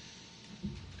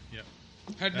 Yep.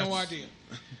 Had no idea.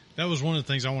 That was one of the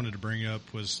things I wanted to bring up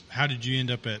was how did you end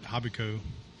up at Hobbyco?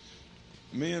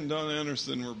 Me and Don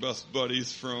Anderson were best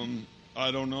buddies from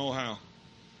I don't know how.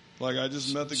 Like I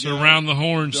just met the So guy. around the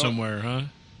horn Don- somewhere, huh?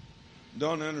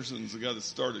 Don Anderson's the guy that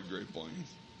started Great Plains.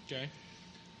 Okay.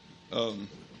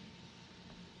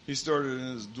 He started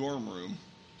in his dorm room.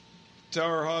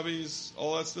 Tower Hobbies,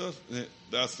 all that stuff,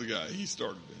 that's the guy. He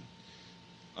started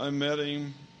it. I met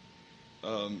him,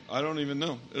 I don't even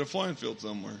know, at a flying field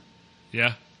somewhere.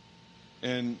 Yeah.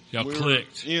 And Y'all we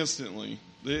clicked. were instantly.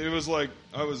 It was like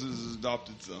I was his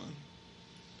adopted son.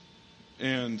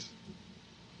 And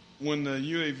when the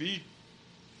UAV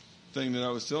thing that I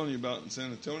was telling you about in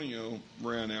San Antonio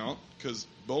ran out because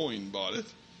Boeing bought it,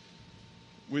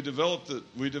 we developed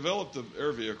the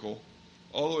air vehicle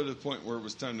all the way to the point where it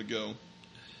was time to go.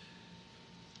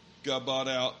 Got bought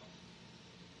out.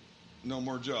 No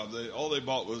more job. All they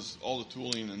bought was all the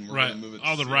tooling and we're Right. going to move it.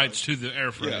 All to the Seattle. rights to the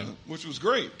airframe. Yeah, which was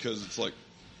great because it's like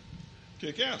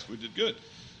kick ass. We did good.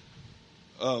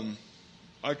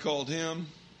 I called him,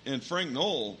 and Frank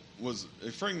Knoll has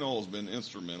been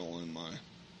instrumental in my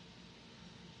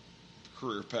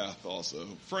career path also.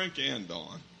 Frank and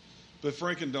Don. But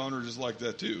Frank and Don are just like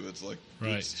that too. It's like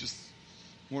Right. it's just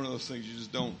one of those things you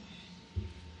just don't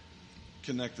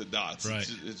connect the dots. Right.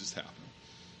 It just happened.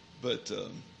 But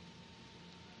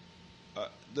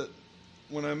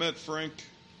when I met Frank,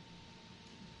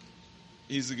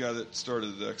 he's the guy that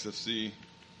started the XFC.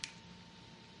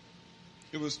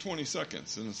 It was 20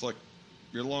 seconds, and it's like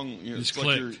you're Just it's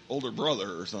like your clicked. older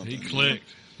brother or something. He clicked.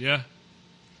 Yeah.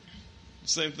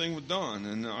 Same thing with Don,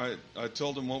 and I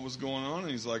told him what was going on,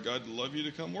 and he's like, "I'd love you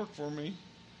to come work for me."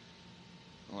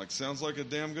 I'm like, sounds like a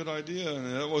damn good idea,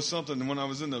 and that was something. When I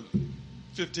was in the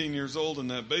 15 years old in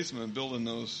that basement building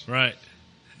those, Right.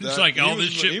 It's that- like he all was-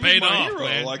 this he shit was paid my off, hero.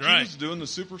 man. Like right. he was doing the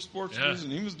super sports Yeah.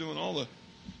 and he was doing all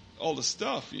the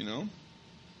stuff,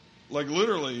 like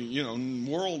literally,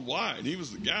 worldwide. He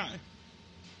was the guy,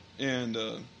 and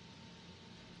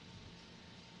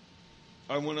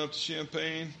I went up to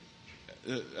Champaign.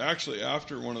 Actually,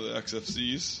 after one of the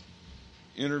XFCs,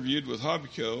 interviewed with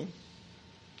Hobbyco,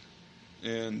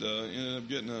 and ended up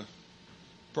getting a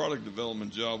product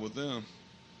development job with them.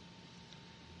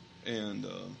 And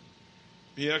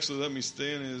he actually let me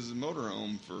stay in his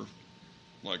motorhome for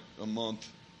like a month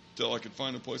till I could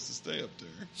find a place to stay up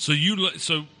there. So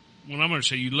so when I'm going to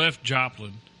say you left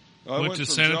Joplin, I went to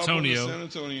from San Joplin Antonio, to San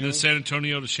Antonio, then San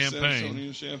Antonio to Champaign. San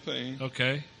Antonio, Champaign,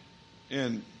 Okay.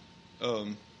 and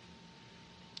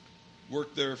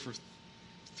worked there for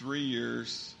 3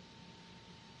 years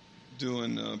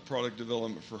doing product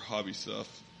development for hobby stuff.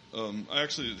 I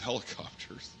actually did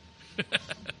helicopters,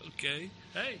 Okay.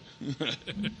 Hey.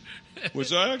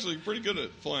 which I'm actually pretty good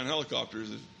at flying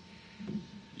helicopters. If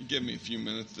you give me a few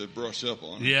minutes to brush up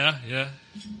on it. Yeah. Yeah.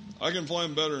 I can fly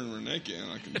them better than Renee can.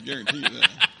 I can guarantee you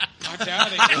that. I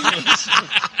doubt it.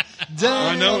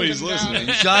 I know he's Fucking doubt listening.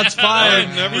 it. Shots I've fired.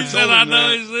 never He told said, him "I know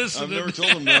that. he's listening." I've never told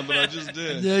him that, but I just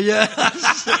did. Yeah.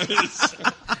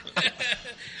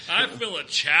 I feel a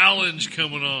challenge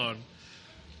coming on.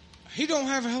 He don't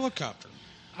have a helicopter.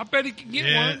 I bet he can get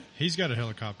Yeah, one. he's got a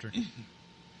helicopter.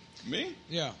 Me?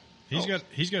 Yeah. He's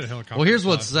got a helicopter. Well, here's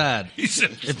what's sad. He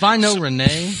said, If I know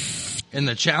Renee and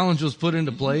the challenge was put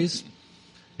into place,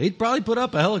 he'd probably put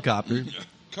up a helicopter.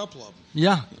 Couple of them.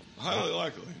 Yeah. Highly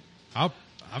likely.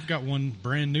 I've got one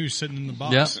brand new sitting in the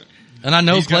box. Yeah. And I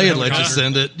know He's got Clay a would let you helicopter.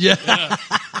 send it. Yeah.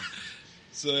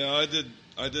 So yeah,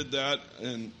 I did that,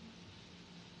 and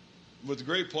with the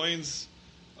Great Plains,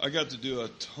 I got to do a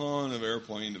ton of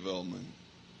airplane development,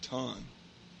 ton.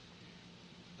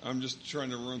 I'm just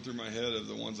trying to run through my head of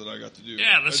the ones that I got to do.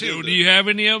 Yeah, let's I see. did Do you have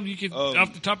any of them you could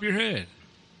off the top of your head?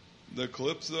 the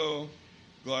Calypso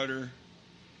glider?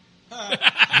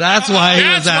 That's why he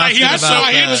was asking That's about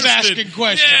why he that. was asking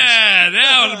questions. Yeah,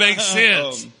 that would make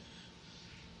sense.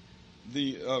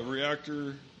 The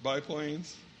reactor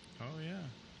biplanes. Oh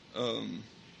yeah.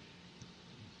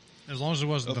 As long as it A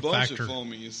wasn't the bunch factor. of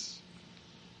foamies.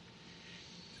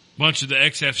 Bunch of the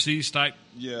XFC type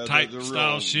Yeah, type the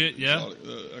style real shit. Yeah. exotic,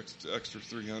 the extra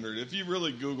 300. If you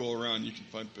really Google around, you can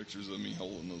find pictures of me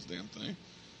holding those damn things.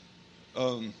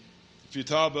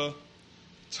 Futaba,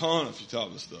 ton of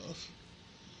Futaba stuff,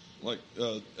 like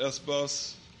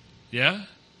S-Bus. Yeah.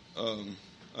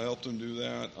 I helped him do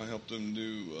that. I helped him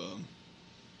do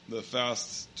the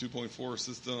Fast 2.4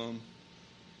 system.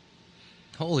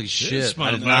 Holy shit!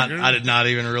 I motherfucker. did not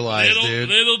even realize, dude.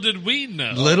 Little did we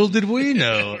know. Little did we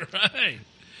know.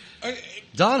 Right.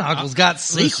 Don Huckle's got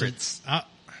secrets. I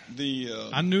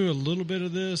knew a little bit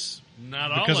of this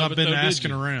Not all because of I've it, been though, did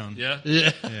asking you? around. Yeah.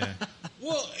 Yeah. Yeah.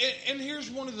 Well, and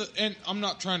here's one of the, and I'm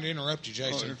not trying to interrupt you, Oh,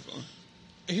 Jason. you're fine.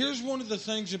 Here's one of the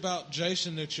things about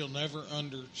Jason that you'll never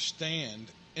understand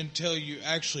until you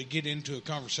actually get into a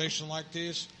conversation like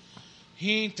this.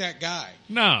 He ain't that guy.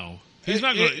 No, he's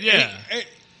not going to. Yeah.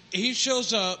 He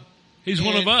shows up. He's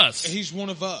one of and us. He's one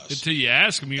of us. Until you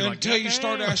ask him, you're like, Until you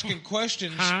start "Goddamn." asking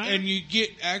questions Huh? and you get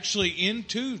actually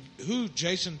into who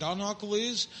Jason Donhockle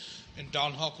is and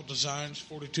Donhockle Designs,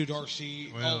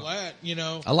 42RC, all that, you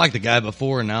know. I like the guy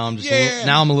before, and now I'm just Yeah,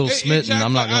 now I'm a little smitten.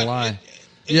 I'm not gonna lie.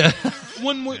 Yeah.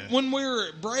 When we were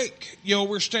at break,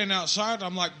 we're standing outside.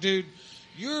 I'm like, dude,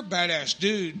 you're a badass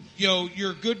dude.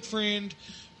 You're a good friend,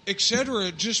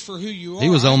 etc. Just for who you are. He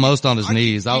was almost on his I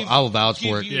knees. could I'll vouch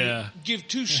for it. Yeah. Give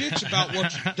two shits about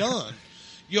what you've done.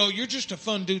 You're just a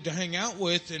fun dude to hang out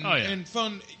with and, Oh, yeah. and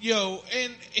fun.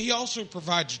 And he also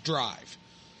provides drive.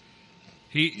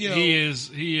 He is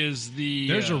the.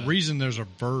 There's a reason there's a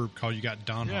verb called you got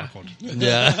Don Yeah. Huckled.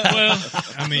 Yeah. Well,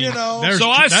 I mean, You know. there's, So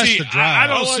I that's see- the drive. I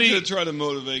don't I like see- to try to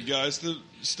motivate guys to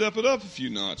step it up a few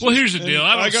notches. well, here's the And deal.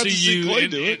 I don't got to see you, Clay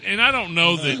and, do it. and I don't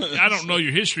know that. I don't know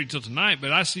your history till tonight,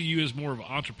 but I see you as more of an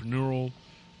entrepreneurial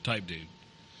type dude.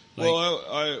 Well,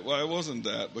 I wasn't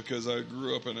that because I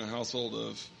grew up in a household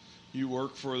of you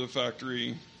work for the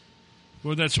factory.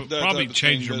 Well, that's what That probably type of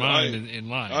changed thing, your but mind in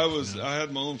life. I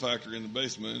had my own factory in the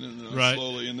basement, and then Right.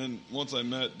 slowly, and then once I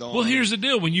met Don. Well, here's the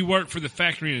deal: when you work for the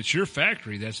factory and it's your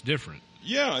factory, that's different.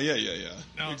 yeah,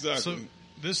 Now, exactly. So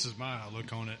this is my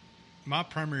outlook on it. My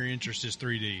primary interest is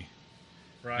 3D,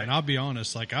 Right. and I'll be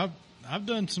honest. Like I've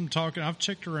done some talking. I've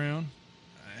checked around,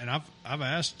 and I've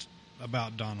asked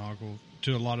about Don Huckle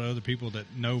to a lot of other people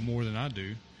that know more than I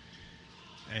do.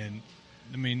 And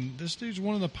I mean, this dude's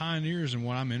one of the pioneers in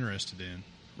what I'm interested in.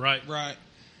 Right. Right.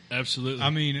 Absolutely. I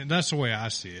mean, that's the way I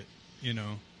see it.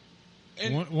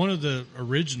 And- One of the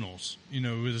originals.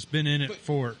 That's been in it But-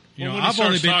 for. Well, when he I've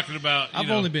only starts been talking about,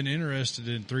 I've only been interested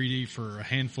in 3D for a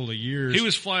handful of years. he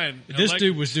was flying. This elec-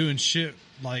 dude was doing shit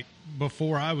like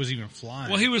before I was even flying.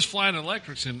 Well, he was flying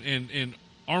electrics in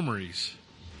armories.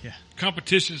 Yeah.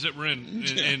 Competitions that were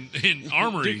in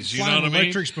armories. You know Flying what I mean?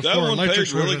 electrics before that one paid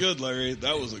electrics really were good, Larry.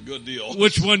 That was a good deal.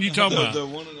 Which one you talking about? The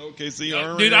one in OKC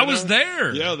Armory. Dude, I right was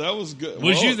there. Yeah, that was good.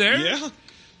 Was you there? Yeah.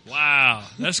 Wow,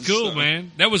 that's cool, So-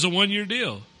 man. That was a 1-year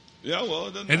deal, Yeah, well,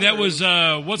 it doesn't and that matter. was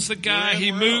what's the guy? Yeah,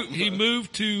 He we're moved. out. He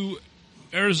moved to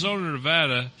Arizona,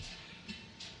 Nevada.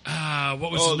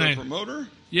 What was his the name? promoter?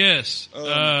 Yes,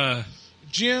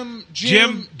 Jim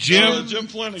Jim Jim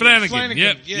Flanagan. Flanagan.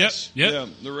 Yep, yes. yep, Yeah,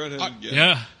 the redheaded guy.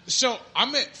 yeah. So I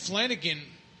met Flanagan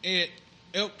at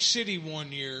Elk City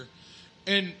one year,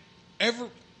 and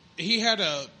he had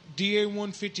a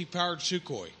DA-150 powered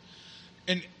Sukhoi,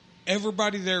 and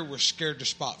everybody there was scared to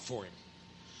spot for him.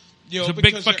 It's a big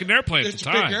because fucking airplane at it's the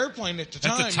a big time. airplane at the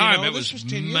time. At the time, it This was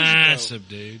 10 years massive,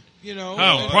 ago, dude. Oh,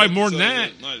 Oh, probably more than So that.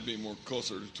 It might be more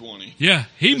closer to 20. Yeah,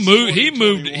 he It's moved. He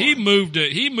moved.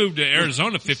 2021. He moved to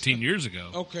Arizona 15 years ago.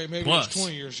 Okay, maybe Plus. it was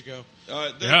 20 years ago.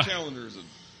 That Yeah. calendar is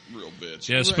a real bitch.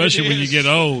 Yeah, especially when you get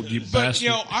old, you But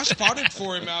bastard. I spotted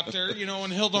for him out there,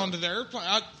 and held on to the airplane.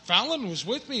 Fallon was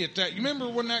with me at that. You remember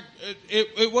when that?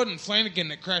 It wasn't Flanagan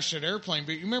that crashed that airplane,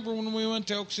 but you remember when we went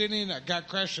to Elk City and that guy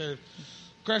crashed the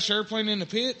airplane in the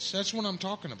pits? That's what I'm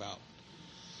talking about.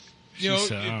 She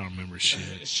said, I don't remember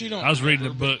shit. She don't I was reading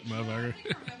the remember, book, motherfucker. I remember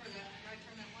that right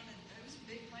from that one. It was a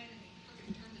big plane, and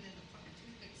he freaking turned it into fucking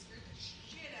toothpick, scared the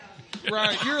shit out of me.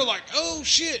 Right, you're like, oh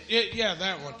shit, yeah,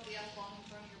 that one. The F-bomb in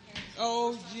front of your parents.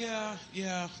 Oh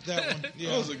yeah, that one. That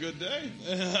Yeah, was a good day.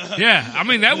 Yeah, I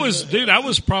mean that was, dude. I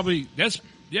was probably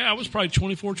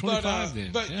 24, 25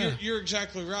 then. but Yeah. you're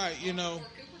exactly right. Before Cooper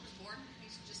was born, he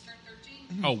just turned 13.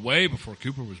 Oh, way before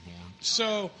Cooper was born.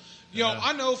 So, you know,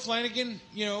 I know Flanagan,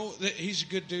 you know, that he's a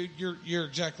good dude. You're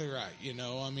exactly right. You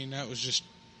know, I mean, that was just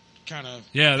kind of.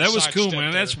 Yeah, that was cool, sidestep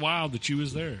man. there. That's wild that you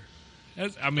was there.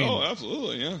 I mean, Oh,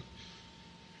 absolutely, yeah.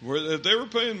 If they were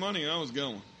paying money, I was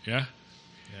going. yeah.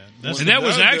 That's And that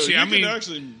was actually,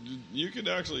 you could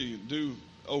actually do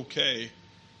okay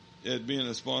at being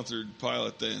a sponsored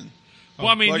pilot then. Well,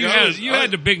 I mean, Like you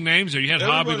had the big names there. You had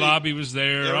Hobby Everybody- Lobby was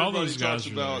there. All Everybody those guys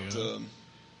talks were about, there.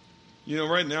 you know,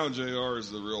 right now JR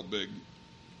is the real big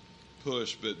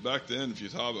push, but back then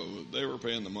Futaba, they were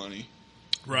paying the money.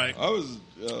 Right. I was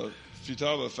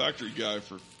Futaba factory guy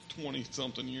for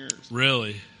 20-something years.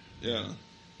 Really? Yeah.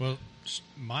 Well,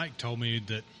 Mike told me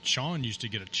that Sean used to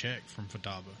get a check from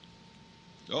Futaba.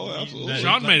 Oh, absolutely. That-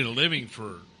 Sean made a living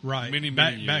for Right. many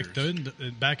back years.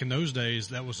 back in those days,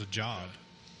 that was a job.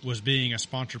 Was being a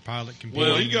sponsored pilot competing.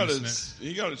 Well, he against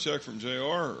got a check from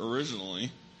JR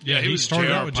originally. Yeah, he he was started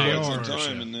JR out with For pilot. some JR.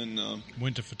 time, and then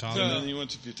Went to Futaba. and then he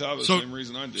went to Futaba. So- Same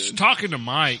reason I did. Talking to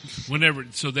Mike,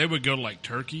 so they would go to like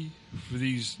Turkey for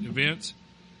these events,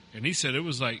 and he said it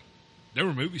was like they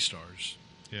were movie stars.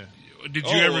 Yeah. Did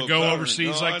you ever go pattern.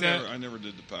 overseas No, like I that? I never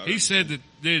did the pattern. He said that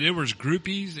there was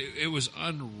groupies. It was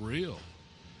unreal.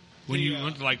 When you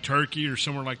went to like Turkey or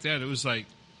somewhere like that, it was like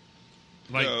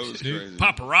Yeah, it was crazy.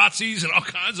 paparazzis and all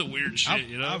kinds of weird shit.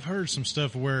 You know, I've heard some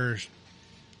stuff where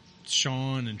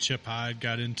Sean and Chip Hyde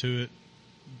got into it.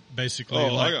 Basically,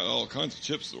 Oh, like, I got all kinds of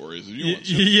chip stories. If you want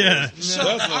chip yeah. stories,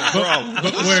 that's not a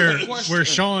problem. But where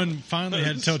Sean finally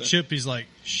had to tell Chip, he's like,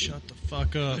 "Shut the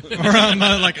fuck up," or I'm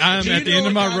I'm Do you at the know end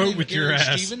of a my guy rope named with your Gary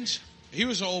ass. Stevens? He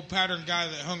was an old pattern guy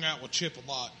that hung out with Chip a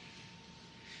lot.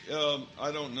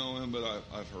 I don't know him, but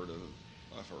I've heard of him.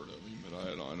 I've heard of him, but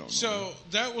I don't know. So him.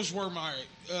 that was where my,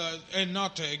 and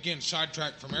not to again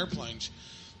sidetrack from airplanes,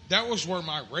 that was where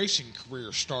my racing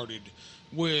career started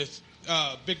with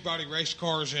big body race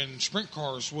cars and sprint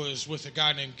cars. Was with a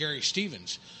guy named Gary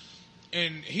Stevens,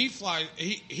 and he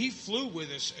flew with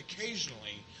us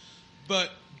occasionally,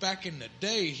 but back in the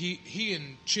day, he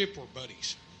and Chip were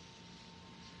buddies.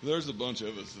 There's a bunch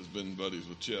of us that's been buddies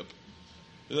with Chip.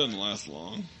 It doesn't last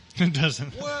long. It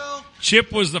doesn't. Well,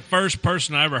 Chip was the first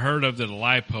person I ever heard of that a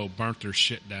lipo burnt their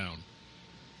shit down.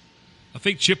 I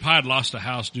think Chip Hyde lost a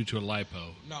house due to a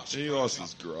lipo. not He lost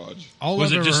his garage. All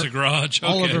Was I've it ever just heard- a garage?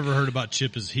 All I've Okay. ever heard about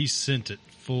Chip is he sent it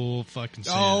full fucking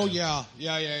send. Oh yeah.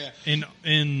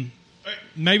 And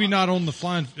maybe not on the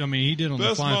flying. I mean, he did on the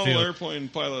Best flying model field. airplane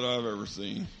pilot I've ever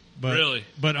seen. But, Really?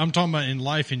 But I'm talking about in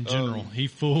life in general. He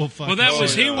full fucking. Well, that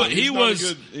was send. he wa- He's not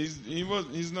was- a good,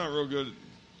 he's not real good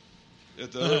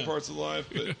at the other parts of life,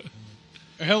 but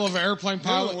A hell of an airplane him and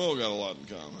pilot. Will got a lot in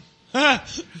common.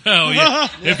 Oh yeah!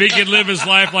 If he could live his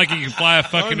life like he can fly a I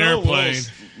fucking know airplane,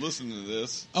 Will's listening to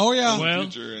this. Oh yeah. well,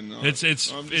 future, and, it's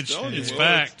I'm just telling you, Will,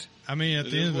 fact. I mean, at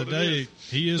It the is end of the what it day, is.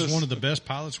 he is one of the best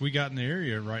pilots we got in the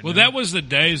area right Well, now. that was the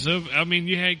days of. I mean,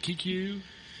 you had KQ,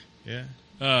 yeah.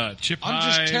 Chip I'm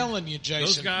Hyde, just telling you, Jason.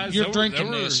 those guys. You're they were- drinking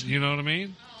they were- this. You know what I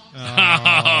mean? We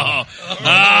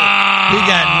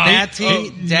got Natty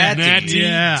Daddy. Natty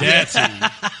Yeah.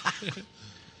 Daddy.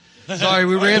 Sorry,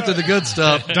 we ran through the good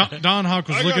stuff. Don Hawk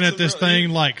was I looking got at this some- thing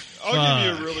like, I'll give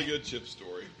you a fuck. really good Chip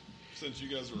story since you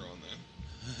guys are on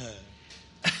that.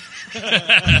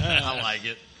 I like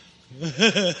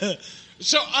it.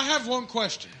 So I have one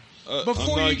question.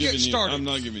 Before I'm not you get giving started. I'm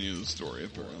not giving you the story.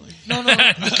 Apparently, No.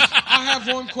 I have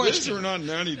one these question. are not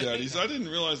Natty Daddies. I didn't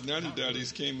realize Natty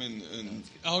Daddies came in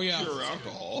Oh yeah. pure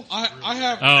alcohol. I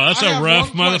have. Oh, that's I a have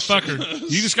rough one question. motherfucker.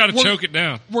 You just got to Well- choke it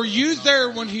down. Were you there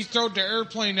when he threw the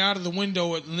airplane out of the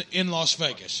window in Las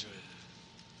Vegas?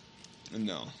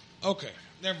 No, Okay,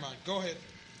 never mind. Go ahead.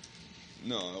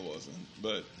 no, I wasn't.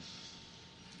 But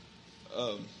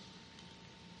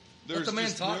there's Let the man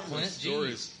just talk, numerous Clint.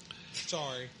 stories.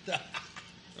 Sorry. Feed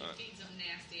some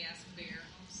nasty ass beer.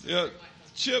 I'm sorry, Yeah, white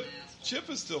folks Chip. are an asshole. Chip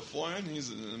is still flying. He's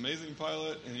an amazing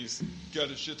pilot, and he's got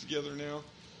his shit together now.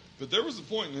 But there was a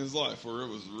point in his life where it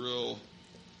was a real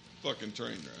fucking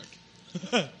train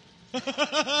wreck.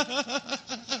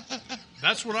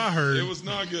 That's what I heard. It was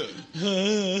not good.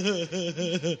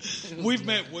 We've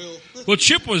met Will. Well,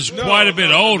 Chip was No, quite a bit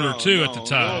no, older no, too no. at the Will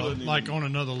time. didn't like even- on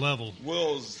another level.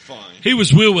 Will's fine. He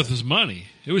was Will with his money.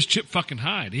 It was Chip fucking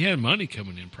Hyde. He had money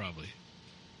coming in probably.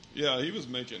 Yeah, he was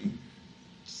making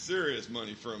serious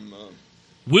money from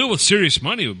Will with serious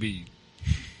money would be.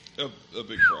 a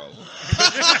big problem.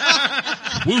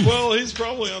 Well, he's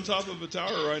probably on top of a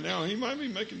tower right now. He might be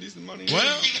making decent money.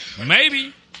 Well,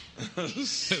 maybe.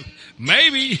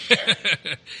 Maybe.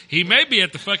 He may be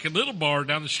at the fucking little bar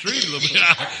down the street a little bit.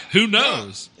 Who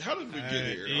knows? How did we get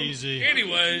here? Easy.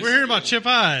 Anyways. We're hearing about Chip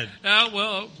Hyde.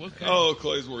 Well, okay. Oh,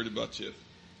 Clay's worried about Chip.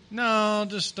 No,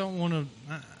 just don't want to.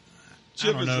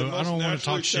 Chip I don't is know. the most I don't want to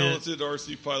naturally talk shit. talented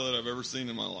RC pilot I've ever seen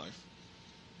in my life.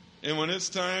 And when it's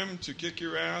time to kick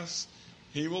your ass,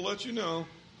 he will let you know,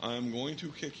 I'm going to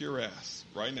kick your ass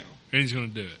right now. And he's going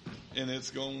to do it. And it's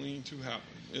going to happen.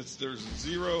 There's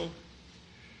zero,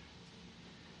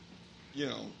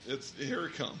 here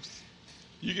it comes.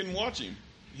 You can watch him.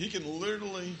 He can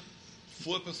literally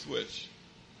flip a switch.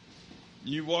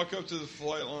 You walk up to the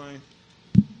flight line,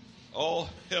 all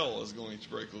hell is going to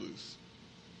break loose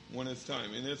when it's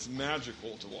time. And it's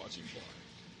magical to watch him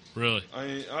fly. Really?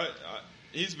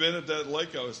 He's been at that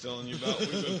lake I was telling you about.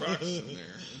 We've been practicing there.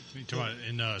 You talking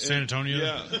about in San Antonio?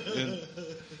 Yeah. And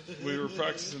we were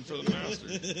practicing for the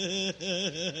Masters.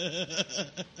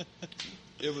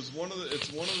 It's one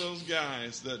of those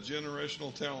guys, that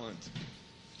generational talent,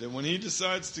 that when he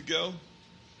decides to go,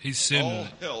 He's sending all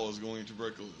it. hell is going to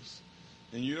break loose.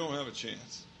 And you don't have a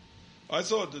chance. I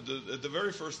saw it at the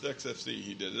very first XFC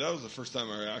he did it. That was the first time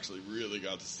I actually really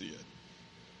got to see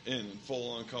it in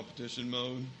full-on competition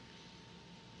mode.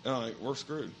 And I'm like, we're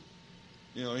screwed.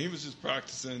 He was just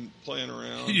practicing, playing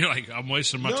around. You're like, I'm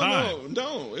wasting my time.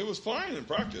 No, it was fine in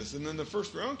practice. And then the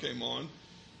first round came on,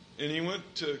 and he went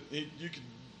to, you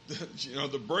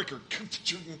could, the breaker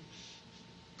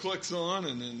clicks on,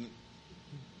 and then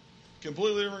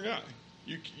completely different guy.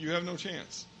 You have no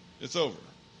chance. It's over.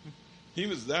 He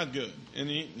was that good, and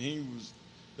he was.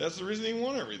 That's the reason he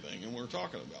won everything, and we're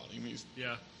talking about him. He's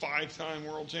 5-time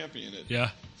world champion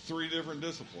at 3 different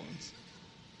disciplines.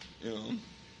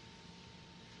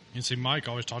 And see, Mike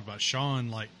always talked about Sean.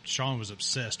 Like Sean was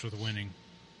obsessed with winning.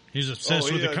 He was obsessed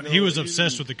Oh, with yeah, he was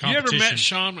obsessed with the You ever competition. met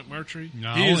Sean McMurtry?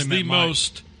 No, he I is only the met Mike.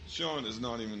 most. Sean is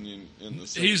not even in the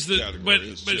same He's the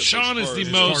category as but Chip Sean as is far the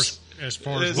as- most. as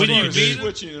far as As what When he you could meet do.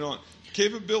 switching it on.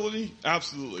 Capability,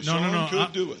 absolutely. Sean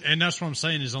could do it. And that's what I'm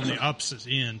saying is on the opposite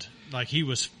end. Like he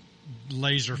was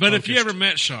laser. But if you focused. ever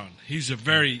met Sean, he's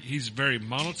very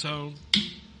monotone.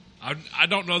 I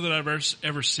don't know that I've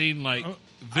ever seen like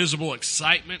visible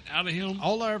excitement out of him.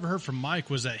 all I ever heard from Mike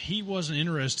was that he wasn't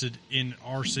interested in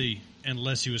RC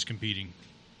unless he was competing.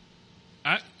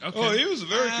 Okay. Oh, he was a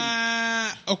very.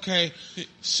 Okay.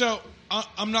 So,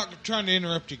 I'm not trying to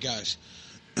interrupt you guys.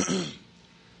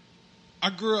 I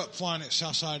grew up flying at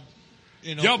Southside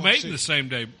in Y'all Oklahoma made City. the same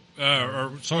day,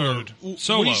 or Soloed. We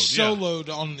soloed, soloed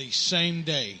on the same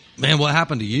day. Man, what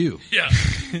happened to you? yeah.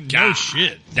 No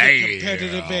shit.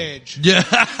 Competitive edge. Yeah.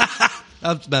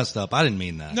 That's messed up. I didn't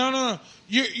mean that. No.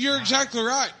 You're exactly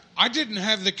right. I didn't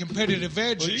have the competitive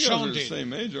edge Well, that you guys Sean are the did.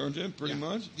 same age, aren't you? Pretty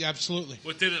much. Yeah, absolutely.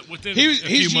 Within He's a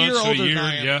few a year months to a older year. than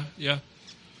I am. Yeah.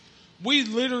 We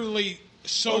literally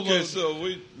soloed. Okay, so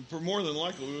for more than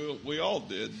likely, we all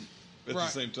did at the Right.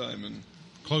 same time, and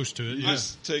Close to it. you Yeah.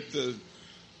 just take the.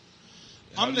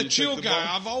 how I'm do the you chill take the guy.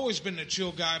 ball? I've always been the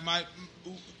chill guy.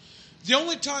 The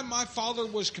only time my father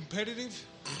was competitive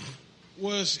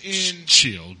was in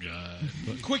Chill guy.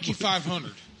 Quickie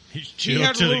 500. He's He chill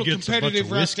had a till little he gets a bunch competitive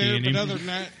of right whiskey there, in but him. other than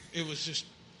that, it was just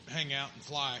hang out and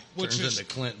fly, which Turns is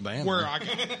into Clint Band. where I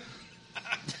got.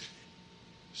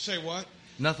 Say what?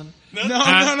 Nothing. No.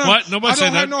 What? Nobody I said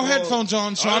don't have that. no headphones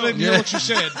on, so I don't- didn't hear what you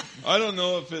said. I don't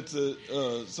know if it's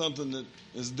something that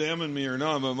is damning me or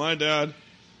not, but my dad,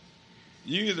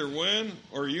 you either win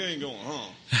or you ain't going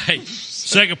home. Hey,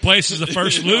 second place is the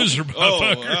first loser,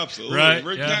 motherfucker. Oh, absolutely. Right?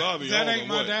 Ricky Yeah. Bobby That all ain't the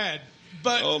my way. dad.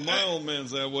 But Oh, my old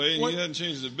man's that way, and What- he hasn't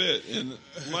changed a bit. And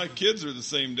my kids are the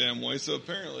same damn way, so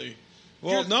apparently...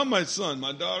 Well, You're- not my son.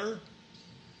 My daughter,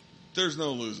 there's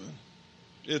no losing.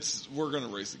 We're going to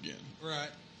race again. right.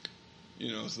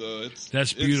 So it's...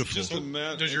 That's it's beautiful. just a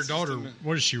Does your daughter?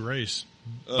 What does she race?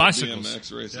 Bicycles.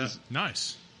 BMX races.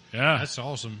 Nice. Yeah. That's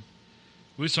awesome.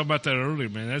 We was talking about that earlier,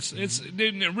 man. It's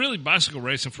dude, really bicycle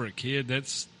racing for a kid.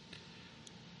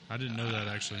 I didn't know that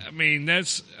actually. I mean, I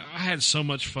had so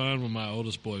much fun when my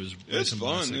oldest boy was It's racing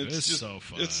fun. bicycles. It's just, so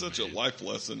fun. It's such man. a life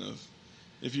lesson of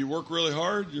if you work really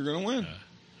hard, you're going to win.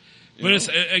 You But know? it's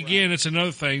again, it's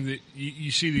another thing that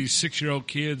you see these 6-year-old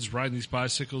kids riding these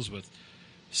bicycles with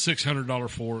 $600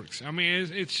 forks. I mean,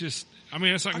 it's just. I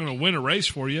mean, it's not going to win a race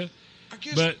for you. I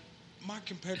guess But- my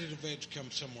competitive edge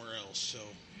comes somewhere else. So,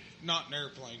 not in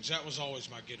airplanes. That was always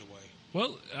my getaway.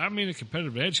 Well, I mean, a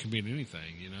competitive edge can be in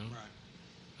anything, you know.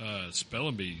 Right.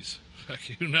 Spelling bees.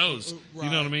 Who knows? Right.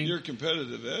 You know what I mean? Your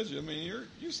competitive edge. I mean,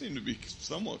 you seem to be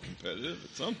somewhat competitive at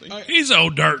something. He's an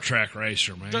old dirt track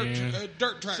racer, man.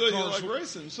 Dirt track so you cars. like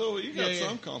racing. So you got Yeah, yeah.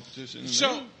 some competition. In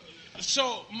So, there.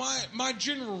 So my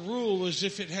general rule is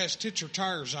if it has tits or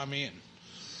tires, I'm in.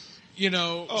 You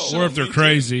know, Or if they're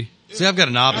crazy. See, I've got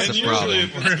an And opposite usually problem.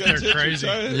 if it's got They're tits or crazy.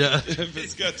 tires, Yeah. if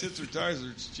it's got tits or tires,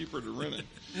 it's cheaper to rent it.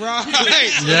 right?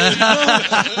 Yeah.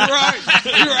 Right.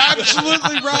 You're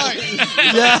absolutely right.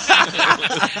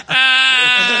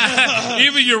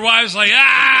 Even your wife's like,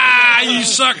 you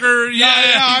sucker. Yeah,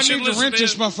 Yeah, I you should need to listen rent to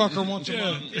this it. motherfucker once a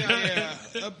month. Yeah.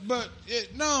 But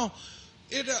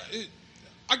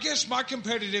I guess my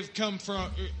competitive come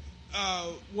from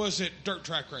was at dirt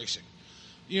track racing.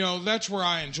 You know, that's where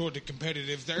I enjoyed the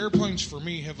competitive. The airplanes for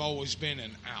me have always been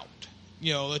an out.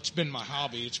 You know, it's been my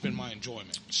hobby. It's been my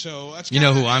enjoyment. So that's You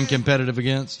know kinda- who I'm competitive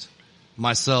against?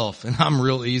 Myself, and I'm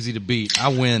real easy to beat. I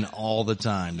win all the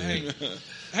time, dude.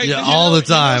 Hey, Yeah, you all know- the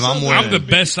time. you know I'm something? winning. I'm the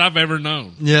best I've ever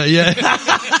known. Yeah, yeah.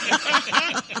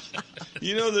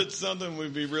 You know that something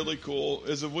would be really cool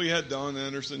is if we had Don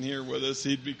Anderson here with us,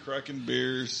 he'd be cracking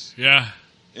beers Yeah.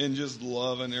 and just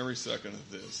loving every second of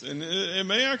this. And it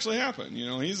may actually happen. You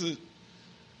know, he's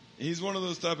one of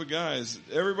those type of guys.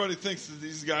 Everybody thinks that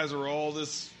these guys are all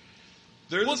this.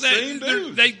 They're the same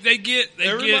dudes.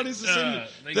 Everybody's the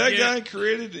same. That guy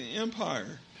created an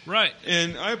empire, Right.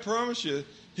 and I promise you,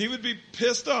 he would be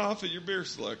pissed off at your beer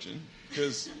selection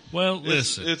because Well,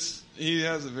 listen. he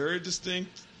has a very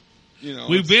distinct. You know,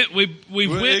 We've it's- been, we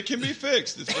well, went. it can be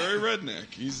fixed. It's very redneck.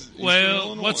 He's from Well,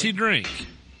 Illinois. what's he drink?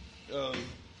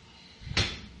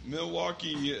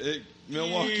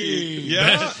 Milwaukee.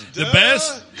 Yeah, The duh.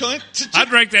 best? Clint, I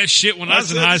drank that shit when I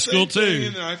was in said high the school same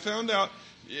thing, too. and I found out.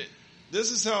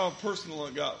 This is how personal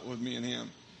it got with me and him.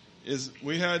 Is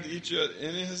we had each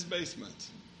in his basement,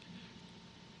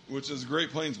 which is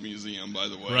Great Plains Museum, by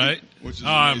the way. Right? Which is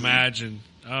I amazing. imagine.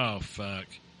 Oh fuck!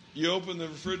 You open the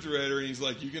refrigerator and he's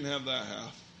like, "You can have that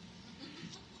half."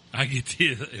 I get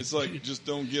you. It's like just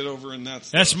don't get over in that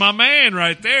stuff. That's my man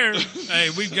right there. Hey,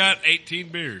 we've got 18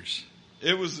 beers.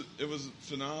 It was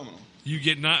phenomenal. You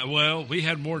get not well. We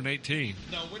had more than 18.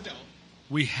 No, we don't.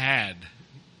 We had.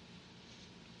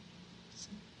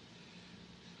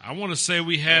 I want to say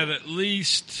we had at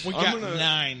least We I'm got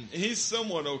 9. He's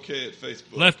somewhat okay at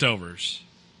Facebook. leftovers.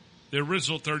 The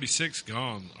original 36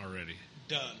 gone already.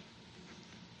 Done.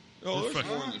 Oh, there's Fuck.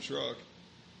 more in the truck.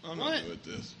 I'm not good at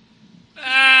this.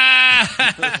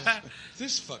 Ah!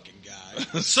 This fucking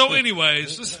guy. So,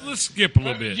 anyways, let's skip a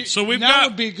little bit. So we've now got.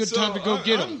 would be a good time to go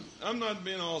get him. I'm not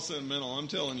being all sentimental. I'm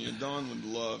telling you, Don would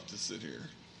love to sit here.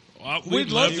 Well, We'd we'd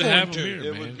love love to for have him them to. here,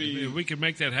 It man. would be If we could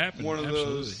make that happen. One of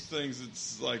Absolutely. those things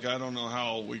that's like I don't know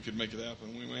how we could make it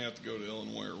happen. We may have to go to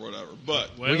Illinois or whatever.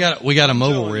 But Well, we got a I'm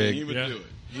mobile telling you, he rig. would Yeah. do it.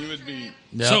 He would be.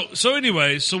 Yep. So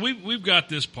anyway, so we've got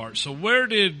this part. So where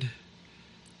did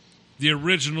the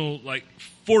original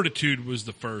Fortitude was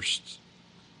the first?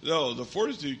 No, the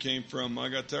Fortitude came from. I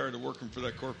got tired of working for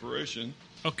that corporation,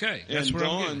 Okay, that's and where I'm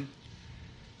Don getting.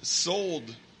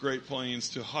 sold Great Plains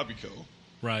to Hobbyco.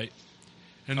 Right.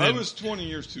 And I then was 20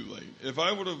 years too late. If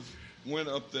I would have went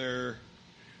up there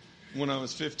when I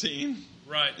was 15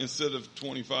 right. instead of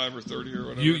 25 or 30 or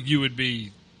whatever, You would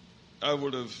be I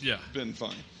would have Yeah. been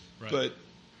fine. Right. But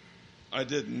I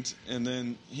didn't. And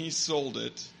then he sold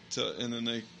it and then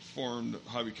they formed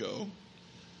Hobbyco.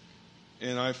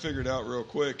 And I figured out real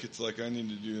quick, it's like I need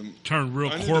to do. turn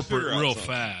real I need to corporate figure out real something.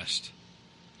 fast.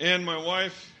 And my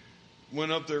wife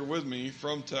went up there with me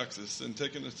from Texas and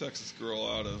taking a Texas girl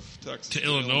out of Texas To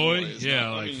Illinois? is Yeah,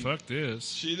 not- I mean, fuck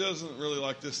this. She doesn't really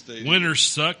like this state. Winters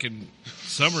suck and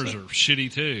summers are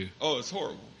shitty too. Oh, it's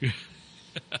horrible.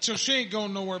 So she ain't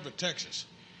going nowhere but Texas.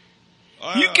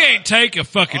 You can't take a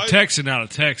fucking I- Texan out of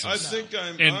Texas. I think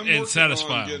I'm And working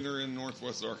satisfy on 'em. getting her in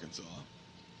Northwest Arkansas.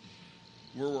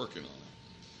 We're working on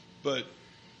it, but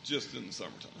just in the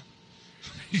summertime.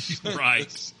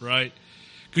 right.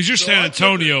 Because you're So San I took her-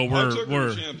 Antonio, I took her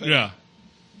we're to Champaign. yeah.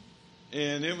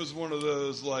 And it was one of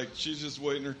those like she's just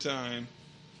waiting her time.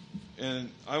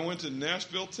 And I went to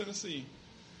Nashville, Tennessee,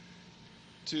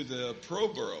 to the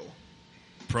Probro.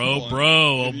 Pro one.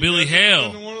 bro, Have you Billy guys ever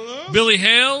been to Hale. one of those? Billy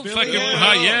Hale? Billy Fucking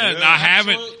Hale. yeah. Yeah, I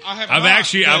haven't. I have I've not.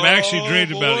 actually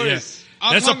dreamed about it. Yeah. boys.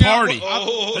 I've That's a hung out party. with-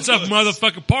 Oh, That's a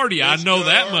motherfucking party. I It's know got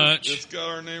that our- much. It's got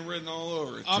our name written all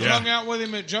over it. I've Yeah. hung out with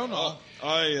him at Jonah.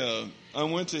 I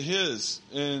went to his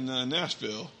in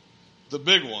Nashville, the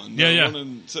big one. Yeah, the yeah. one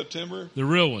in September. The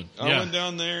real one. I Yeah. went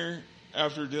down there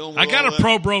after dealing with I got all a that.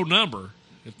 pro bro number.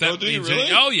 If that Oh, do you means really?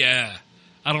 anything. Oh yeah.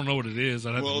 I don't know what it is.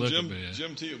 I'd have Well, to look Jim, at it.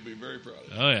 Jim T will be very proud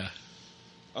of it. Oh yeah.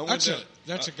 I went That's down,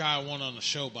 that's a guy I won on the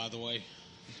show, by the way.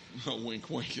 Oh, wink,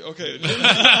 wink. Okay.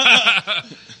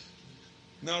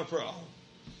 Not a problem.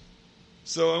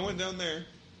 So I went down there.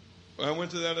 I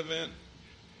went to that event.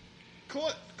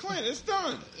 Clint, it's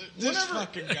done. This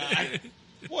fucking guy.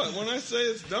 What? When I say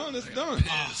it's done, it's done.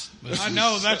 I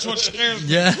know, that's what scares me.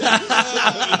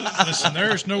 Yeah. Listen,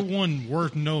 there's no one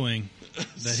worth knowing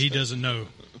that he doesn't know.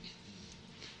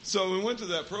 So we went to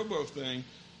that Pro Bowl thing,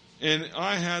 and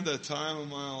I had the time of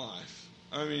my life.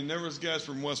 I mean, there was guys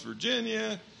from West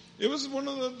Virginia. It was one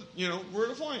of the, we're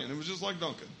at a fly-in. It was just like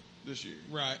Duncan this year.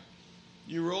 Right.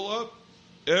 You roll up,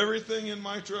 everything in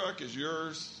my truck is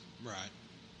yours. Right.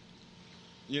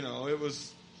 It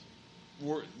was,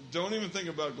 don't even think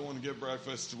about going to get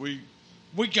breakfast. We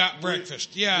got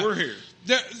breakfast. Yeah. We're here.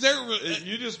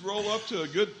 You just roll up to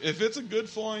if it's a good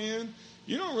fly-in,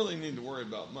 you don't really need to worry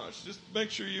about much. Just make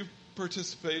sure you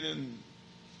participate in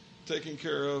taking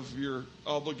care of your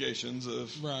obligations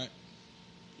of, right.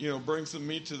 Bring some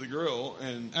meat to the grill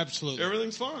and absolutely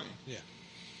everything's fine. Yeah.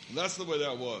 That's the way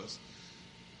that was.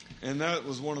 And that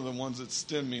was one of the ones that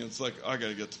stemmed me. It's like, I got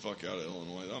to get the fuck out of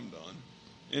Illinois. I'm done.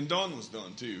 And Don was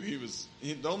done too.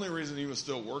 The only reason he was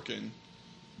still working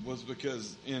was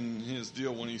because in his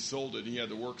deal when he sold it, he had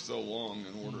to work so long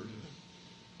in order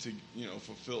to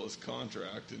fulfill his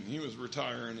contract. And he was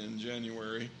retiring in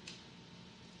January.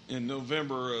 In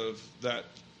November of that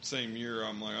same year,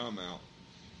 I'm like, I'm out.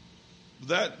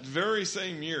 That very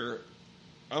same year,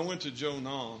 I went to Joe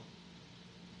Naw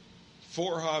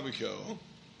for Hobbyco,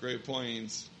 Great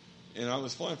Plains, and I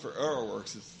was flying for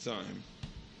Aeroworks at the time.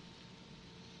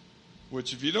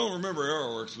 Which, if you don't remember,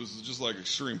 Aeroworks was just like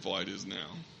Extreme Flight is now.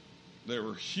 They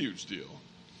were a huge deal.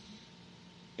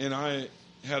 And I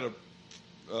had a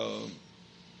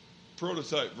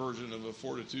prototype version of a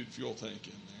Fortitude fuel tank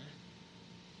in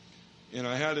there. And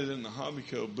I had it in the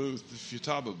Hobbyco booth, the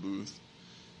Futaba booth.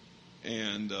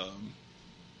 And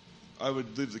I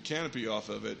would leave the canopy off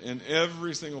of it. And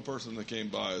every single person that came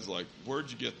by is like, where'd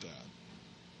you get that?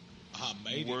 I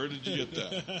made Where it. did you get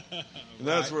that? And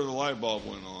that's where the light bulb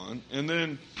went on. And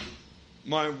then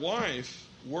my wife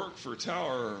worked for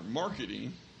Tower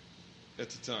Marketing at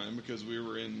the time because we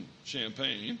were in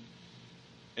Champaign.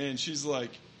 And she's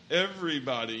like,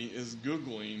 everybody is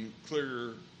Googling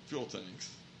clear fuel tanks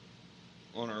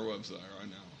on our website right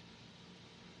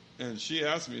now. And she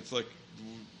asked me, it's like,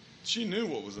 she knew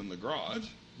what was in the garage.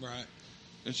 Right.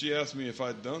 And she asked me if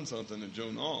I'd done something at Joe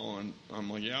Naw, and I'm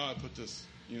like, yeah, I put this,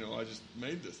 I just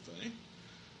made this thing.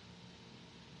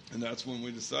 And that's when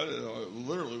we decided,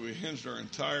 literally, we hinged our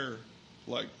entire,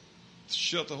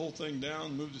 shut the whole thing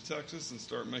down, moved to Texas, and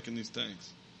start making these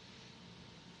tanks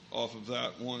off of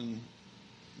that one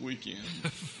weekend.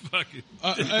 Fucking.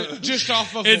 Just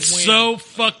off of It's a win. so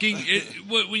fucking.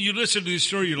 When you listen to this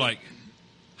story, you're like,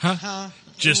 huh?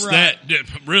 Just Right. that?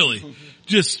 Really?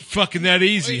 Just fucking that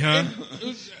easy, huh?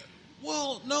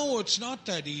 Well, no, it's not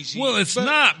that easy. Well, it's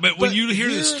not. But when you hear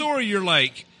the story, you're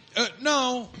like,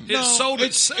 no. It sold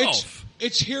itself.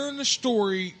 It's hearing the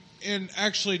story and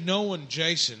actually knowing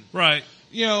Jason. right.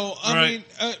 I Right.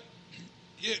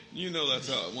 mean, That's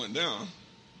how it went down.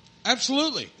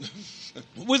 absolutely.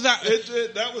 Without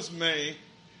That was May.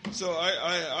 So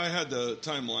I had the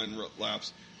timeline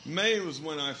lapse. May was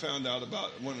when I found out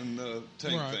about when the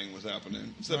tank Right. thing was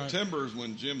happening. September is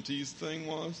when Jim T's thing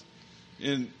was.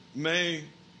 In May,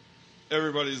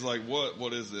 everybody's like,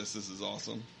 what is this? This is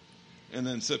awesome. And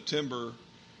then September,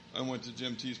 I went to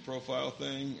Jim T's profile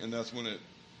thing, and that's when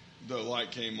the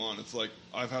light came on. It's like,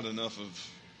 I've had enough of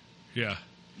Yeah.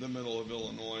 the middle of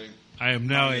Illinois. I am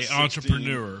now Minus an 16.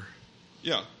 entrepreneur.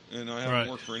 Yeah, and I haven't Right.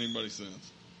 worked for anybody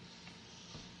since.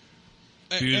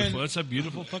 Beautiful. and That's a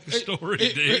beautiful fucking story,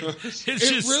 it- dude. It's it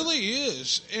just really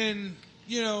is. And,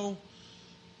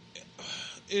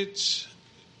 it's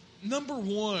number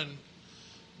one,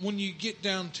 when you get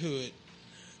down to it,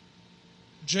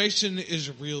 Jason is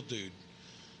a real dude.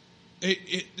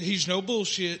 He's no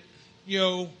bullshit. He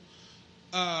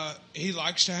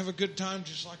likes to have a good time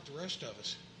just like the rest of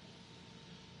us.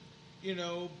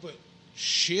 But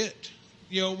shit.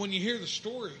 When you hear the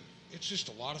story, it's just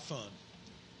a lot of fun.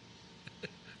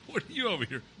 What are you over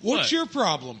here? What's What? your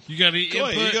problem? You got any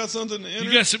Clay, input? you got something to enter?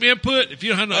 You got some input? If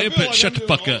you don't have no I feel input, like shut I'm the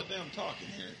doing fuck all up. the damn talking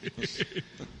here.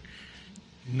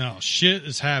 No, shit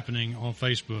is happening on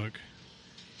Facebook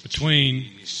between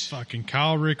fucking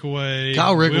Kyle Rickaway,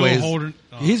 Kyle Will Rickaway, Holden.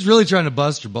 he's really trying to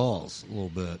bust your balls a little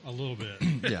bit. A little bit.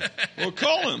 Yeah. Well,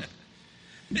 call him.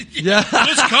 Yeah.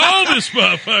 Let's call this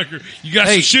motherfucker. You got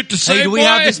Hey, some shit to say, hey, do we boy?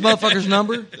 have this motherfucker's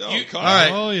number? Oh, call All right.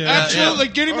 him. Oh yeah. Absolutely.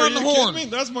 Get him Are on the you horn. kidding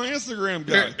me? That's my Instagram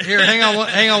guy. Here, hang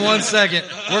on one second.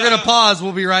 We're gonna pause.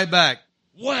 We'll be right back.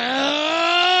 Welcome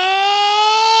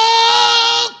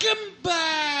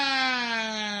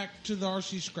back to to the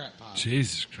RC scrap pile.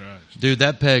 Jesus Christ. Dude,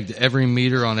 that pegged every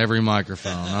meter on every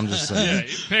microphone. I'm just saying. Yeah,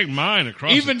 you pegged mine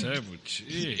across Even- the table.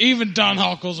 Jeez. Even Don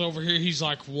Huckles over here, he's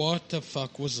like, "What the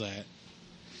fuck was that?"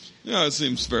 Yeah, it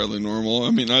seems fairly normal.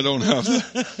 I mean, I don't have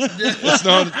it's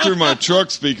not through my truck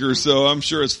speaker, so I'm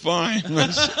sure it's fine.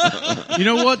 You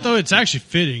know what though? It's actually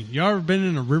fitting. You ever been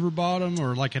in a river bottom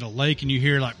or like at a lake and you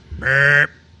hear like burp,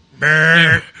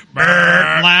 burp, burp,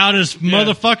 loudest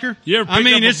motherfucker? You ever I picked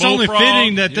mean, up a it's only bullfrog?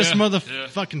 fitting that this Yeah,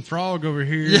 motherfucking frog over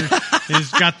here has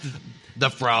got The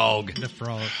frog. the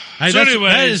frog. Hey, So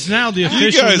anyways, that is now the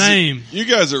official name. You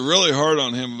guys are really hard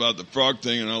on him about the frog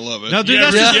thing, and I love it. No, dude,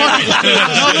 Yeah, that's yeah. just fucking.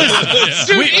 No,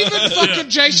 listen. Dude, even fucking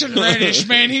Jason Reddish,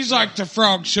 man, he's like the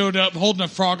frog showed up holding a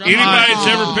frog. I'm Anybody like, that's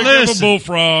ever "Aw." picked up a Listen.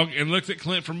 bullfrog and looked at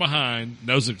Clint from behind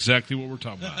knows exactly what we're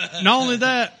talking about. Not only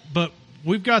that, but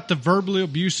we've got the verbally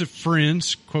abusive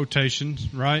friends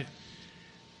quotations, right?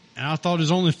 And I thought it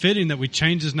was only fitting that we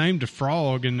change his name to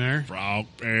Frog in there. Frog,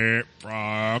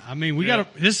 frog. I mean,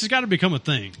 this has got to become a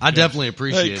thing. I definitely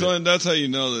appreciate Hey, it. Clint, that's how you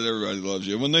know that everybody loves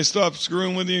you. When they stop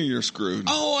screwing with you, you're screwed.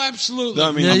 Oh, absolutely.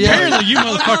 I mean, Yeah, yeah. Apparently, you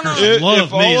motherfuckers If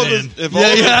love all me. of Then. the, if all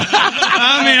of the-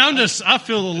 I mean, I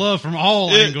feel the love from all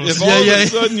angles. if all of a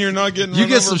sudden you're not getting You run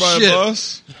get over some by shit. a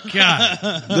bus,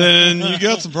 God, then you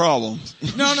got some problems.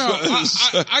 No,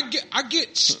 I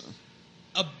get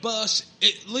a bus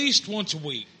at least once a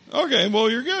week. Okay, well,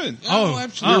 you're good. Oh,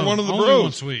 absolutely. You're one of the only bros.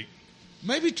 once a week.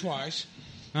 Maybe twice.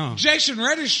 Oh, Jason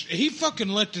Reddish, he fucking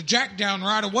let the jack down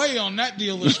right away on that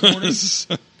deal this morning.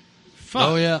 fuck.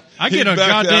 Oh, yeah. I get a He'd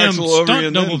back the goddamn axle over you stunt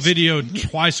and double then- video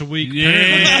twice a week.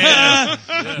 Yeah.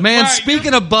 Man, Right.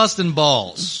 speaking of busting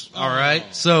balls, all right?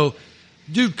 So,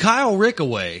 dude, Kyle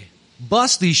Rickaway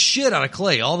busts the shit out of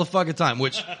Clay all the fucking time,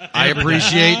 which I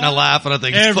appreciate and I laugh and I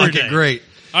think it's Every fucking day. great.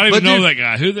 I don't But even know dude, that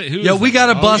guy. Who Yeah, is we that?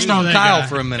 got to bust you know on that Kyle guy.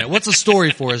 for a minute. What's the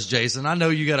story for us, Jason? I know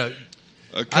you got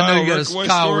a Kyle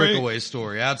Rickaway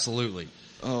story. Absolutely.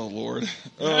 Oh, Lord.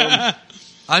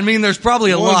 I mean, there's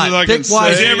probably a Ones lot. that I can Pick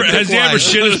wise. say. Has he ever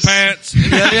shit his pants?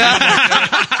 Yeah,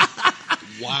 yeah.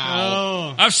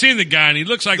 Oh, I've seen the guy, and he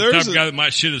looks like the There's type of a- guy that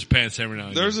might shit his pants every now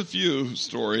and then. There's a few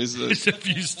stories that, Just a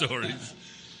few stories.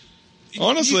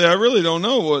 honestly, I really don't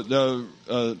know what,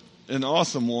 an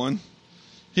awesome one.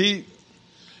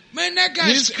 Man, that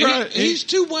guy's he's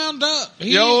too wound up.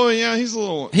 He's a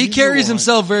little. He he's carries a little-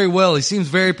 himself very well. He seems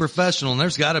very professional, and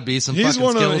there's got to be some He's fucking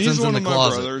one of skeletons in the my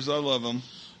closet. brothers. I love him.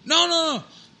 No.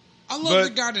 I love But the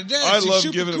guy to death. I He's love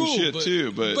super giving him cool, shit,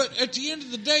 too, but- at the end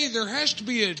of the day, there has to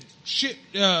be a shit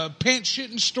pants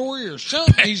shitting story or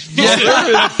something. He's Yeah, there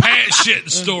is. Pants shitting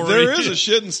story. There is a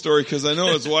shitting story because I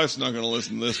know his wife's not going to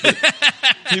listen to this. But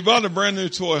he bought a brand new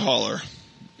toy hauler,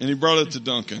 and he brought it to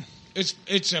Duncan. It's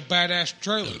a badass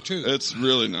trailer too. It's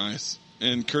really nice.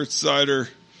 And Kurt Sider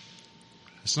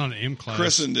it's not an M class.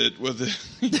 christened it with it.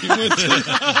 He went to,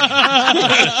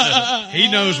 He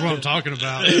knows what I'm talking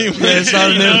about. Yeah, it's not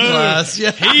an M class.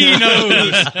 Yeah. He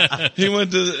knows. he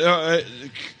went to.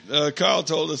 Kyle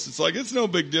told us it's like it's no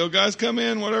big deal, guys. Come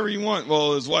in, whatever you want.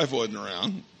 Well, his wife wasn't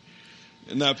around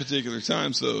in that particular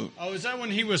time, so Oh, is that when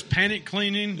he was panic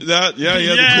cleaning? that he had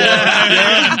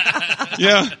the cloth.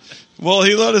 Yeah. Well,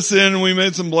 he let us in, and we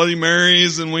made some Bloody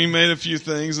Marys, and we made a few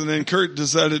things, and then Kurt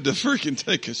decided to freaking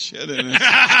take a shit in it.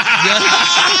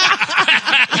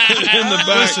 In the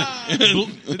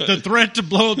back. The threat to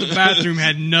blow up the bathroom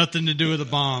had nothing to do with the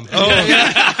bomb. I'm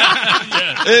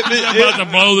about to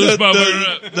blow this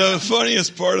motherfucker up. The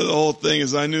funniest part of the whole thing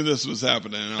is I knew this was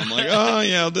happening. And I'm like, oh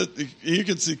yeah, you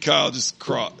could see Kyle just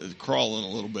crawling a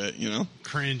little bit, you know?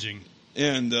 Cringing.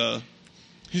 And,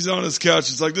 he's on his couch.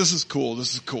 He's like, this is cool.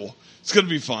 This is cool. It's going to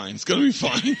be fine. It's going to be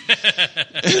fine.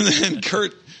 And then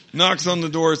Kurt knocks on the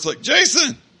door. It's like,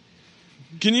 Jason,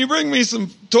 can you bring me some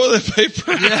toilet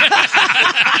paper?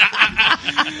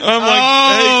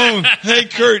 I'm like, hey,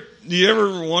 Kurt, do you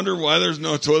ever wonder why there's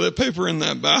no toilet paper in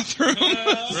that bathroom?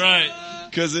 Right.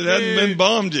 Because it hadn't been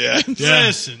bombed yet.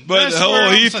 Listen, But that's where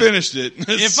I'm he saying, finished it.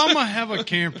 If I'm gonna have a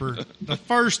camper, the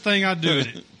first thing I do in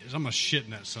it is I'm gonna shit in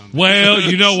that son. Well,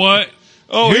 you know what?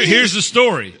 Oh, Here's the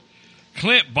story.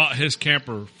 Clint bought his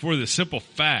camper for the simple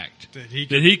fact That he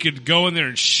that he could go in there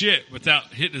and shit without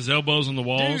hitting his elbows on the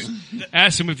walls.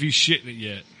 Ask him if he's shitting it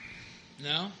yet.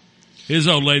 No. His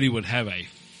old lady would have a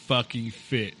fucking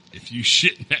fit if you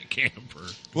shit in that camper.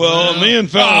 well, me and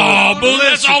Oh, Fallon, but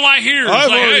that's all I hear. It's I've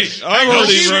like, already- hey, I've go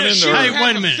already shit. run into her. Hey, Have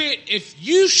wait a minute. fit if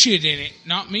you shit in it,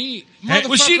 not me. Hey,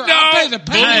 Well, she Motherfucker, I'll pay no the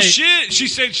penalty. bullshit. She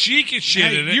said she could shit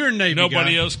Hey, in it. you're a Navy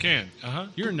Nobody guy. else can. Uh-huh.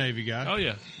 You're a Navy guy. Oh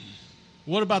yeah,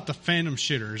 What about the phantom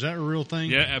shitter? Is that a real thing?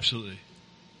 yeah, absolutely.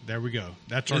 There we go.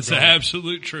 That's our It's goal. the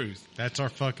absolute truth. That's our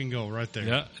fucking goal right there.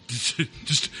 Yeah.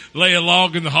 Just lay a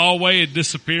log in the hallway and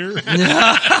disappear.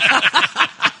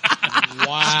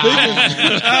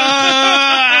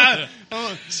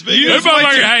 Speaking You of, wait till,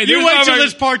 hey, you there's wait till motherfuckers-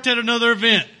 this parked at another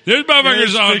event. There's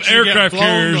motherfuckers Yeah, on fixing to get aircraft blown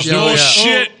carriers the doing fuck up.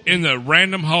 shit in the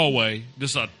random hallway.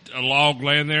 Just a log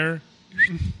laying there,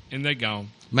 and they gone.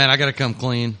 Man, I gotta come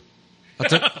clean.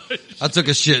 I took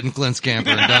a shit in Clint's camper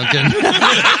in Duncan.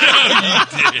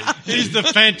 He's the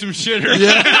phantom shitter.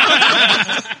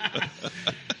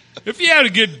 If you had a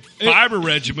good fiber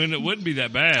regimen, it wouldn't be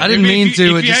that bad. I didn't mean to.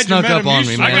 if it you just had your snuck up on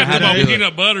me, Metamucil, man. I got had them to on do it.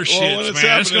 peanut butter well, shits, when it's man.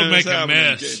 That's happening, gonna make it's a happening,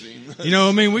 mess. Casey. You know,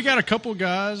 I mean, we got a couple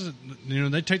guys,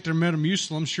 they take their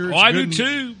Metamucil. I'm sure it's Oh, I do good.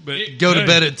 too. But Go to hey,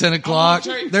 bed at 10 o'clock.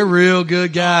 tell you- They're real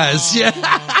good guys. Yeah.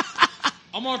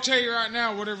 I'm gonna tell you right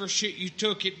now, whatever shit you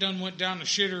took, it done went down the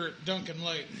shitter at Duncan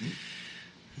Lake.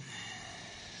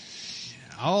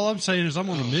 All I'm saying is I'm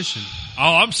on a mission.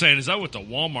 All I'm saying is I went to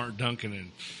Walmart, Dunkin',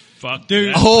 and fuck Dude.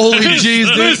 that. Holy jeez,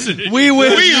 dude. Listen, we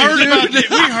went. We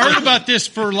heard about this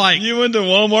for like, You went to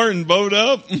Walmart and bowed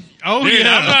up? Dude,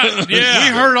 yeah. I'm not-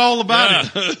 yeah. We heard all about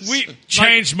it. We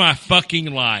changed my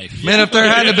fucking life. Man, if there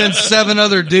hadn't been 7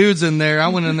 other dudes in there, I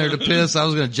went in there to piss. I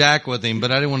was going to jack with him,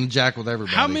 but I didn't want to jack with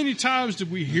everybody. How many times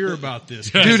did we hear about this?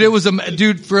 Dude, it was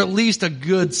dude for at least a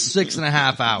good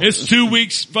 6.5 hours. It's 2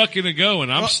 weeks fucking ago,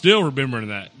 and I'm still remembering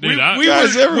that. Dude,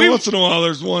 Guys, every once in a while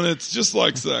there's one that's just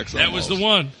like sex. that was the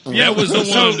almost. one. That was the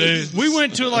So one, dude. we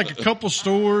went to like a couple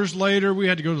stores later. We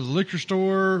had to go to the liquor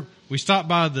store. We stopped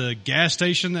by the gas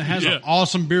station that has Yeah. an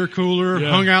awesome beer cooler. Yeah.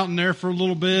 Hung out in there for a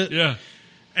little bit. Yeah.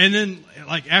 And then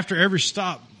like after every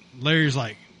stop, Larry's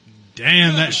like,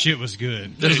 damn, that shit was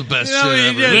good. That was the best You know,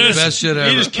 shit he ever. just- The best shit He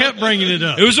ever. just kept bringing it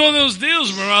up. It was one of those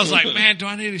deals where I was like, man, do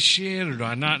I need a shit or do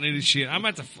I not need a shit? I'm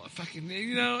at the fucking,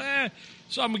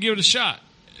 so I'm going to give it a shot.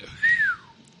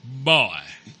 Boy.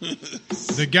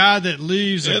 The guy that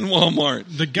leaves In Walmart.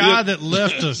 the guy that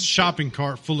left a shopping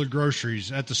cart full of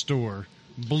groceries at the store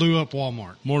blew up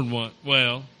Walmart. More than one.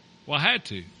 Well, I had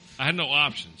to. I had no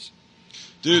options.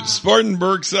 Dude,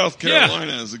 Spartanburg, South Yeah.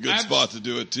 Carolina is a good spot to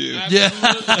do it too. Yeah.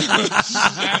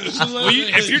 Absolutely. Well,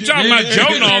 if you're talking about Joe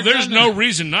Nall, there's no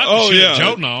reason not to Oh, shit yeah.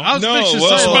 Joe Nall. I was No, fixing to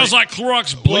well- say, It like, smells like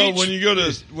Clorox bleach. Well,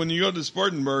 when you go to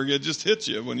Spartanburg, it just hits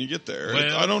you when you get there.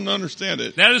 Well, I don't understand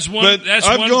it. that is one. But That's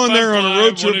I've one gone fun there on a fly,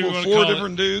 road trip whatever you with wanna 4 call it.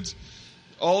 different dudes.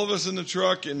 All of us in the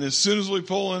truck, and as soon as we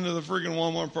pull into the freaking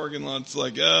Walmart parking lot, it's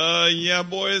like, yeah,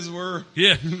 boys, we're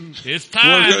Yeah, it's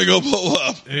time. gonna go blow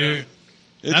up. Dude,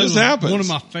 It that just was happens. one of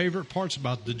my favorite parts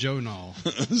about the Joe Nall.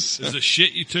 Is the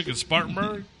shit you took in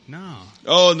Spartanburg? No.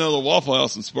 Oh no, the Waffle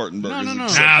House in Spartanburg. No, is no, no.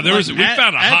 exceptional. Nah, there was. Like, We at-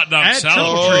 found a hot dog at salad.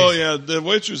 Triple Oh Trees. yeah, the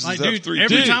waitresses Like, have dude, 3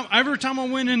 every teeth. time I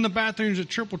went in the bathrooms at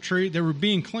Triple Tree, they were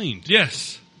being cleaned.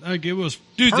 Yes. Like, it was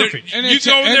Dude, there- perfect. And you it's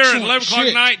go in there at excellent 11 o'clock at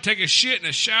shit. night, take a shit in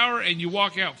a shower, and you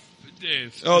walk out.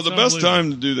 It's the best unbelievable.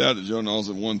 time to do that at Joe Nall's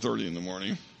at 1:30 in the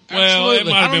morning. Well, it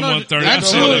Absolutely. might have I been don't know. 1:30.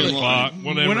 Absolutely. 11 o'clock,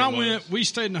 whatever. when I it was. went, we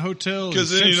stayed in a hotel in Because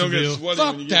then you don't get Simpsonville, sweaty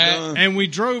Fuck when you get that. done. and we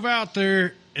drove out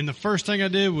there, and the first thing I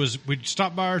did was we'd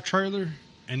stop by our trailer,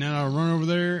 and then I'd run over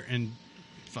there and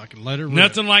fucking let it rip.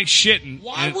 Nothing like shitting,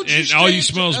 Why and, would you and stay all you at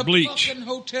smell is a bleach. fucking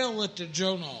hotel at the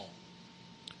Joe Nall?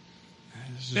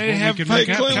 This is They what we have could Hey, fucking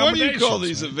make Clint, why do you call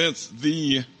accommodations, these events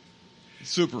the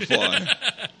Superfly?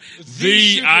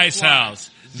 The Ice Superfly. House.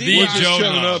 The Which is Joe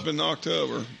coming Nall. up in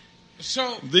October.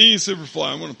 So The Superfly.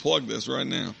 I'm going to plug this right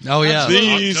now. Oh yeah.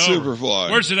 The October.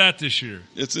 Superfly. Where's it at this year?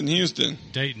 It's in Houston.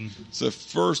 Dayton. It's the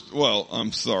first. Well,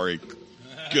 I'm sorry.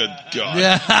 Good God.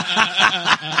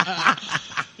 Yeah.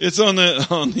 It's on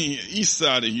the east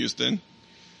side of Houston.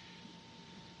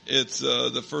 It's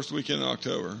the first weekend in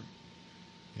October.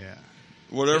 Yeah.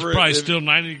 Whatever. It's probably it, still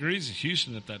 90 degrees in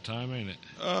Houston at that time, ain't it?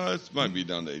 it might be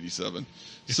down to 87.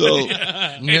 So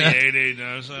 88,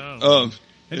 89, so I don't know. It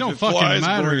if don't it fucking flies,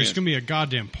 matter. bring It's it. going to be a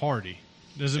goddamn party.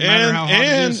 Does it matter how hot it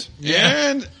and is?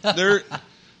 and there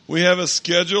we have a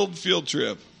scheduled field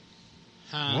trip.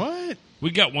 What? We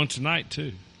got one tonight,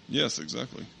 too. Yes,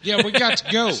 exactly. yeah, we got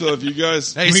to go. So if you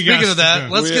guys, Hey, We speaking got of that,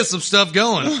 to let's go. get some stuff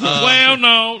going. Well,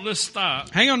 no, let's stop.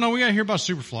 Hang on, no, we got to hear about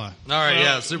Superfly. all right, well,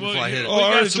 yeah, Superfly well, hit it. oh, we I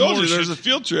got already some told more you there's shit. a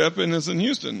field trip and it's in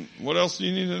Houston. What else do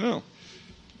you need to know?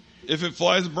 If it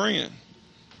flies, bring it.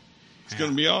 It's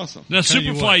going to be awesome. Now, Tell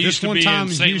you what, Superfly this used to one be time in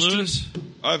in St. Houston- Louis.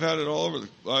 I've had it all over.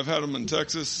 I've had them in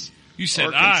Texas. You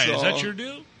said Arkansas. Is that your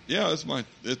deal? Yeah,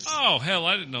 it's Oh, hell,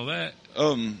 I didn't know that.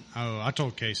 Oh, I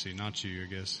told Casey, not you, I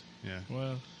guess. Yeah.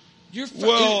 Well, You're fucking,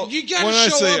 Well, you got when to I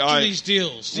show say up to I- these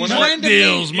deals. when These I- random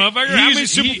deals, motherfucker. How many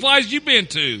He's- he- Superflies you been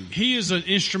to? He is an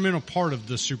instrumental part of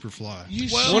the Superfly. You when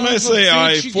son I of a say bitch,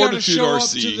 I, you gotta Fortitude show up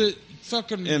RC. to the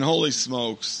fucking And Holy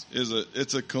Smokes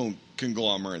it's a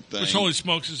conglomerate thing. Which Holy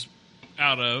Smokes is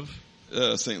out of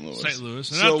St. Louis. St. Louis.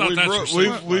 And So I thought we've, that's ro-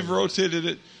 where St. we've rotated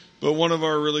it, but one of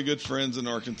our really good friends in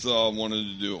Arkansas wanted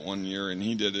to do it one year, and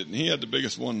he did it, and he had the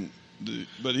biggest one,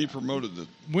 but he promoted the.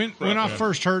 When I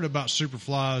first heard about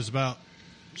Superfly, it was about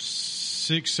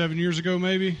 6-7 years ago,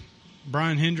 maybe.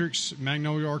 Brian Hendricks,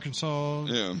 Magnolia, Arkansas.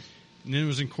 Yeah. And then it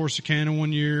was in Corsicana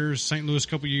 1 year, St. Louis a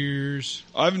couple years.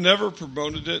 I've never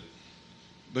promoted it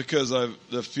because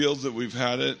the fields that we've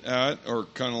had it at are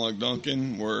kind of like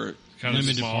Duncan, where kind of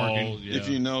limited small. parking. Yeah. if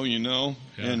you know, you know,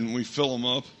 Yeah. and we fill them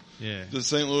up. Yeah. The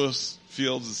St. Louis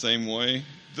field's the same way.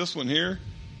 This one here,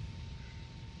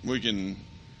 we can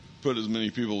put as many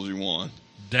people as you want.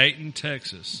 Dayton,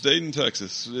 Texas. Dayton,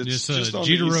 Texas. It's It's just on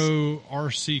the east. Jetero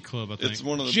RC Club, I think. It's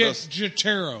one of the best.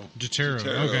 Jetero. Jetero.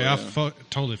 Jetero, Okay, yeah. I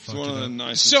totally It's fucked one it of the up.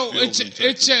 nicest. So fields in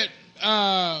it's Texas.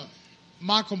 at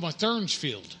Michael Mathern's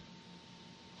field.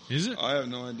 Is it? I have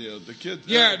no idea. The kids.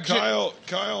 Yeah,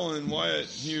 Kyle and Wyatt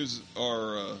Hughes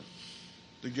are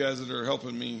the guys that are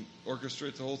helping me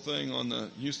orchestrate the whole thing on the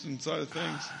Houston side of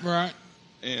things. Right.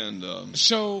 And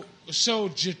So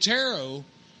Jetero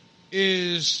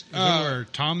is Is that where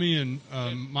Tommy and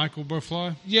Michael both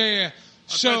fly? yeah.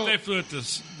 I So thought they flew at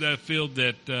that field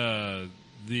that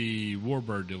the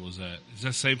Warbird deal was at. Is that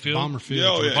the same field? Bomber Field. yeah,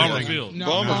 oh, yeah, Bomber yeah. Field. No,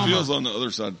 Bomber Bomber. Field's on the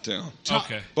other side of town.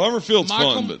 Okay. Bomber Field's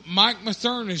fun, but Mike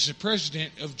Mathern is the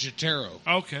president of Jetero,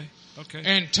 Okay.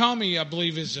 and Tommy, I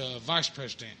believe, is vice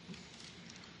president.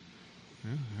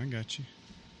 Yeah, I got you.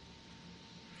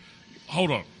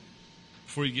 Hold on.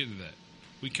 Before you get into that,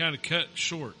 we kind of cut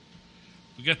short.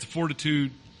 We got the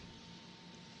Fortitude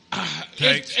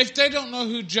tanks. If they don't know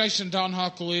who Jason Don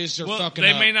Huckle is, they're Well, fucking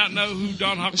they up. may not know who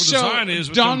Don Huckle So, Design is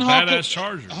with Don them Huckle- badass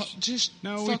Chargers. Just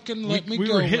No, fucking we let me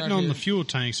go. were hitting right on here. the fuel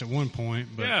tanks at one point,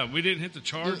 but Yeah, we didn't hit the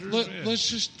Chargers. Yeah. Let's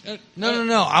just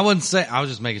No. I wouldn't say. I was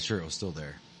just making sure it was still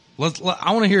there.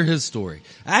 I want to hear his story.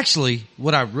 Actually,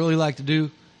 what I really like to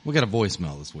do, we got a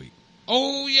voicemail this week.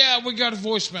 Oh yeah, we got a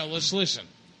voicemail. Let's listen.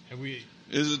 have we?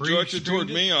 is it directed toward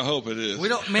me? I hope it is. We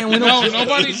don't, man. We No, don't.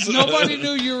 nobody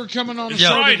knew you were coming on the Yeah,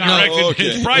 show Probably tonight. directed, okay.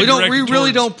 it's probably We don't. We directed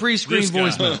really towards don't pre-screen this guy.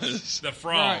 voicemails. The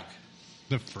frog. Right.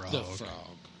 The frog. The frog.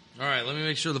 All right, let me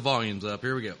make sure the volume's up.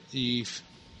 Here we go. Eve.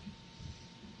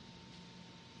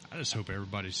 I just hope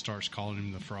everybody starts calling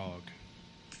him the frog.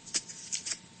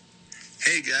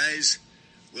 Hey guys,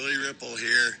 Willie Ripple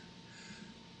here.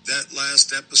 That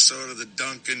last episode of the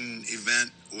Duncan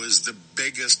event was the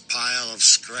biggest pile of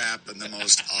scrap and the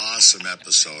most awesome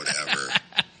episode ever.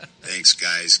 Thanks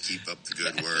guys, keep up the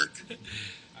good work.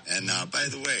 And by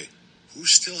the way, who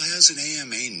still has an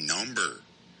AMA number?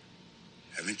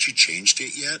 Haven't you changed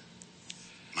it yet?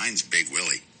 Mine's Big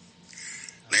Willie.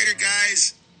 Later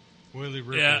guys. Willie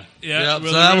Ripple. Yeah, yeah. Yep,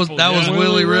 Willie so that Ripple, was yeah.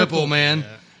 Willie Ripple, man.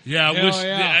 Yeah, I Hell wish.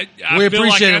 yeah. I We feel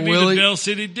appreciate like it, I Willie. needed Bell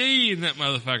City D in that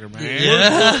motherfucker, man.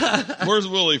 Yeah, Where's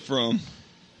Willie from?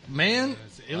 man.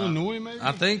 Is it Illinois, maybe?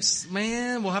 I think,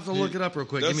 man. We'll have to look it up real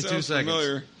quick. That Give me 2 sounds seconds.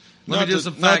 familiar. Let Not me do to-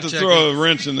 some not fact to checking. throw a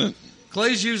wrench in it.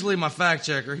 Clay's usually my fact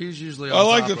checker. He's usually. On I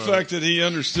like top the of fact it. that he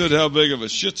understood how big of a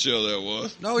shit show that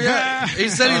was. Oh yeah, he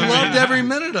said he loved every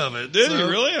minute of it. Did he so-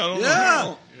 really? I don't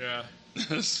Yeah. Yeah.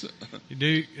 know.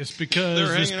 Dude, it's because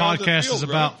They're this hanging out at the podcast field, is bro.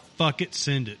 about fuck it,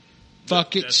 send it.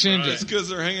 Fuck it, That's send right. It's it. because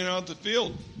they're hanging out at the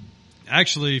field.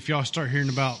 Actually, if y'all start hearing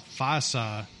about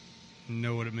FISI, you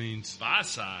know what it means.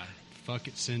 Phi-Sci. Fuck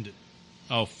it, send it.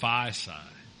 Oh, Phi-Sci.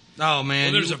 Oh man,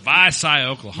 Well, there's you, a Phi-Sci,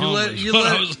 Oklahoma. you let is you what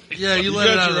I let was like. yeah you You let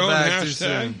it got out of your the own bag too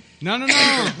hashtag? soon. No.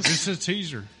 This is a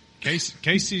teaser.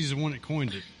 Casey's the one that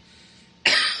coined it.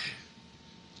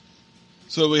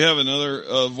 So we have another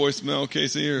voicemail,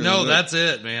 Casey? Or No, is that- that's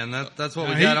it, man. That's what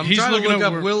we He- got. I'm he's trying to looking look up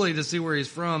up where- Willie to see where he's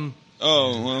from.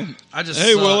 Oh, well. I just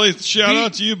Hey, suck. Willie, shout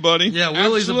out to you, buddy. Yeah,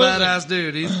 Willie's Absolutely. a badass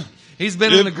dude. He's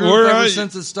been If in the group we're ever out-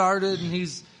 since it started, and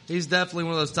he's definitely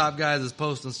one of those top guys that's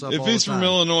posting stuff. If all he's the time. from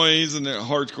Illinois, he's a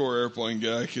hardcore airplane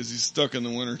guy because he's stuck in the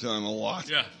wintertime a lot.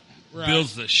 Yeah. Right.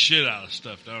 Builds the shit out of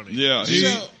stuff, don't he? Yeah, Dude,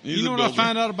 he's you know a what I builder.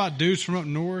 found out about dudes from up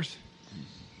north?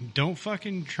 Don't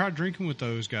fucking try drinking with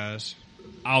those guys.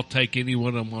 I'll take any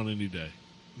one of them on any day.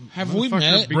 Have we Motherfucker,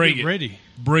 met? be Bring it. ready.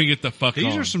 Bring it the fuck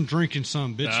These on. are some drinking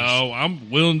son bitches. No, I'm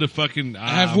willing to fucking.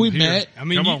 Have I'm we here. met? I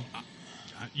mean, Come you, on.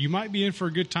 you might be in for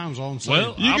a good time. Is all I'm saying.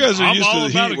 Well, You I'm- guys are I'm used to all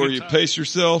the about heat a where good you time. pace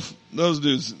yourself. Those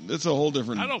dudes, it's a whole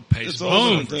different. I don't pace It's a my whole own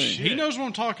different thing. shit. he knows what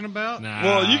I'm talking about. Nah.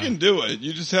 Well, you can do it.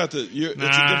 You just have to. It's a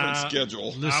Nah. different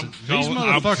schedule. Listen, I'm these calling,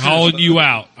 I'm motherfuckers. calling you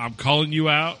out. I'm calling you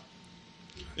out.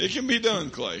 It can be done,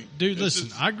 Clay. Dude, It's listen,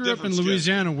 just I grew up in different schedule.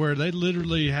 Louisiana where they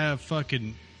literally have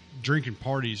fucking drinking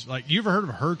parties. Like, you ever heard of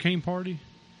a hurricane party?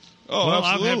 Oh, Well,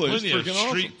 I've had absolutely. plenty of It's freaking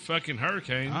street awesome. fucking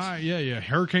hurricanes. Yeah.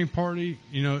 Hurricane party.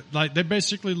 You know, like they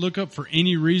basically look up for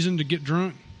any reason to get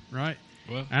drunk, right?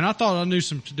 Well, And I thought I knew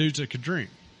some dudes that could drink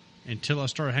until I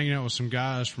started hanging out with some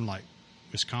guys from like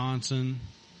Wisconsin,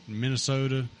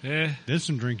 Minnesota. yeah, Then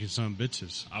some drinking some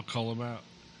bitches. I'll call them out.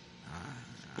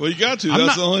 Well, you got to. I'm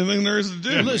That's not- the only thing there is to do.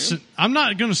 man. Listen, I'm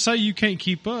not going to say you can't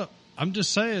keep up. I'm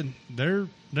just saying they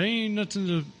ain't nothing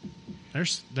to.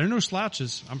 They're no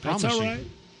slouches. I promise That's all you. right.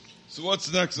 So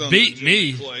what's next on Beat the me.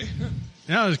 agenda, Clay?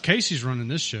 Yeah, Casey's running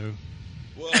this show.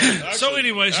 Well, actually, So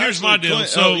anyways, here's my deal. Clint,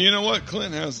 So- you know what?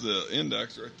 Clint has the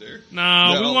index right there.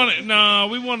 No,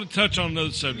 we want to touch on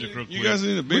another subject real quick. You guys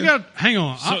need a beer. We got hang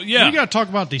on. So, yeah. we got to talk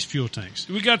about these fuel tanks.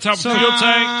 We got to talk So- about fuel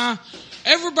tanks.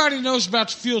 Everybody knows about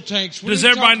the fuel tanks. We Does need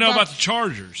to everybody talk know about the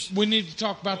Chargers? We need to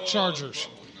talk about the Chargers.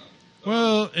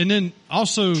 Well, and then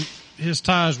also his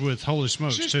ties with Holy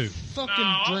Smokes Just too. fucking No,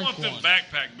 I drink want them one.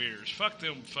 backpack beers. Fuck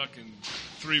them fucking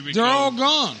 3 week. They're all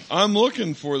gone. I'm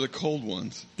looking for the cold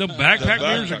ones. The backpack The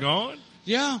beers backpack. are gone.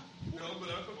 Yeah. No, but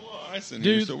I put a lot of ice in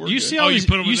here, Dude, so we're you good. see all you these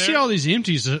put 'em in you see there? all these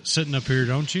empties sitting up here,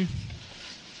 don't you?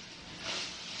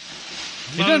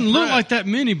 It not doesn't look impressed. like that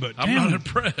many, but I'm damn. not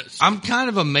impressed. I'm kind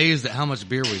of amazed at how much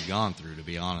beer we've gone through, to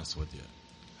be honest with you.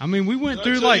 I mean, we went Did I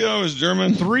through tell like you I was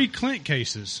German. 3 Clint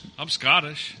cases, I'm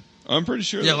Scottish. I'm pretty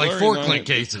sure. Yeah, that like Larry 4 and I Clint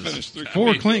had cases. finished 3 4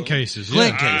 cases. Clint cases.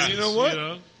 Clint Yeah. cases. You know what? You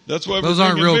know, That's why Those we're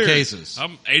aren't drinking real beer. cases.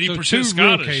 I'm So 80% 2 real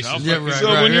Scottish. cases. I'll Yeah, fucking- right,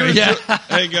 So when you're, yeah.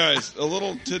 hey guys, a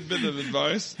little tidbit of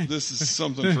advice. This is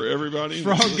something for everybody.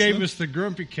 Frog that's gave listening. us the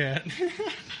grumpy cat.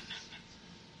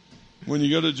 When you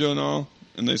go to Jonah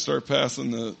and they start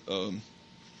passing the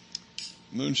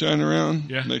moonshine around,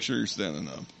 Yeah. make sure you're standing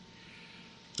up.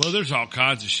 Well, there's all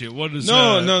kinds of shit. What is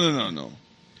No.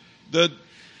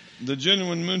 The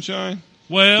genuine moonshine.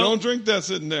 Well, Don't drink that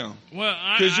sitting down well,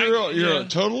 because you're yeah,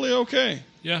 totally okay.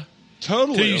 yeah.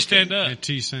 Totally. Till you okay. stand up. And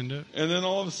T send up. And then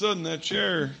all of a sudden that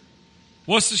chair.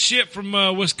 What's the shit from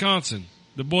Wisconsin?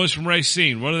 The boys from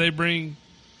Racine. What do they bring?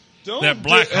 Don't That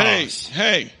Black hey, Hoss.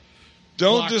 hey,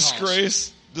 don't Black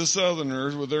disgrace the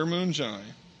Southerners with their moonshine.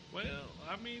 Well,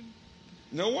 I mean,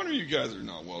 No wonder you guys are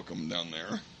not welcome down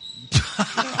there.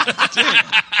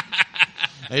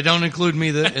 Hey, don't include me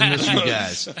in this, you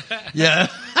guys. Yeah.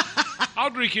 I'll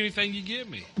drink anything you give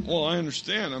me. Well, I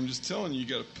understand. I'm just telling you, you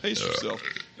got to pace yourself.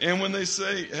 And when they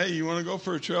say, "Hey, you want to go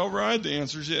for a trail ride?" the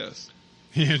answer is yes.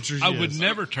 The answer is I yes. would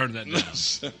never turn that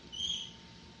down.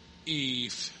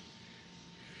 Eve.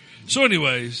 So,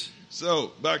 anyways,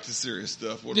 So back to serious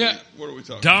stuff. What Yeah. are we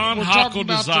talking Don about? Hockle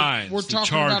about Designs. we're the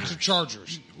talking about Chargers. the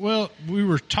Chargers. Well, we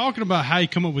were talking about how you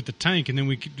come up with the tank, and then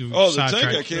we could do Oh, the tank!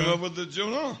 sidetrack. I came up with the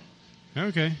Jonah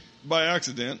Okay. by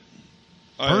accident.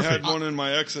 I Perfect. had one in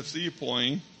my XFC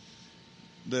plane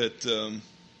that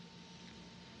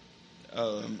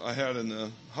I had in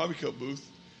the Hobby Cup booth,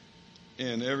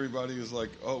 and everybody was like,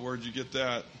 "Oh, where'd you get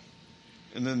that?"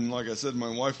 And then, like I said, my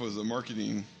wife was a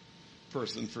marketing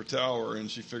person for Tower, and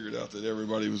she figured out that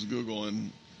everybody was Googling,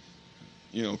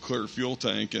 clear fuel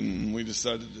tank, and we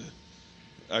decided to.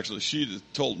 Actually, she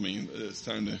just told me that it's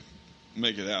time to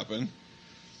make it happen.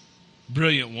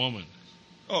 Brilliant woman.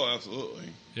 Oh, absolutely.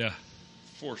 Yeah.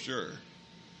 For sure.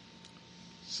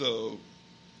 So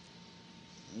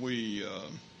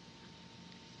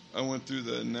I went through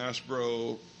the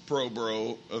NASBro Pro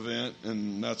Bro event,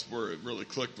 and that's where it really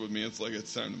clicked with me. It's like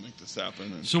it's time to make this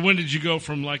happen. And So when did you go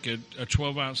from like a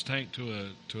 12-ounce tank to a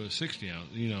 60-ounce?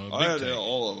 A big I had tank?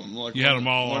 all of them. Like You had them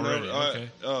all already, okay.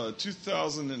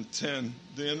 2010,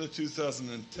 the end of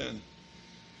 2010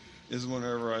 is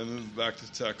whenever I moved back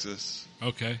to Texas.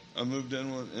 Okay. I moved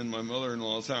in my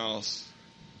mother-in-law's house.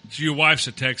 So your wife's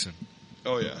a Texan,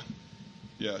 Oh yeah,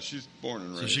 yeah. She's born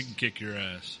and so raised. she can kick your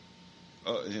ass.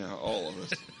 Yeah, all of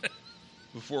us.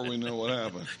 Before we know what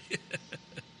happened.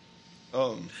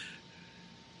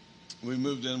 We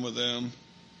moved in with them,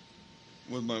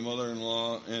 with my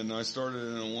mother-in-law, and I started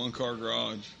in a one-car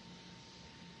garage.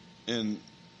 And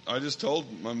I just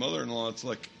told my mother-in-law, it's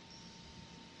like,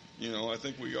 I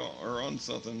think we are on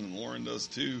something, and Lauren does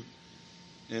too.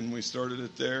 And we started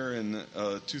it there in the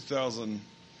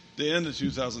end of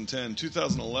 2010.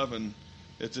 2011,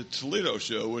 at the Toledo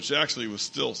show, which actually was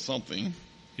still something.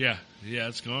 Yeah,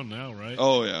 it's gone now, right?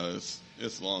 Oh yeah,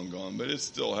 it's long gone, but it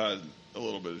still had a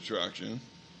little bit of traction.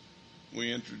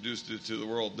 We introduced it to the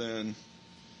world then.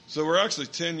 So we're actually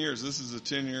 10 years. This is a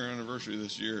 10-year anniversary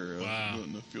this year of Wow.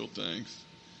 doing the fuel tanks.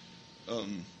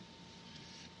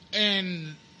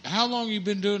 And how long you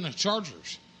been doing the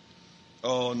Chargers?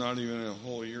 Oh, not even a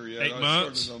whole year yet. 8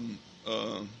 months?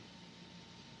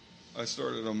 I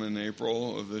started them in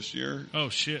April of this year. Oh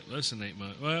shit, less than 8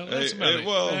 months. Well, Hey, that's about hey, it.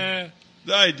 well,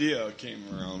 The idea came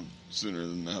around sooner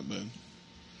than that, but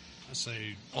I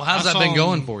say. Well, how's I that been saw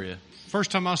going him- for you?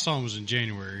 First time I saw him was in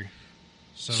January.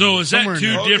 So is that somewhere in two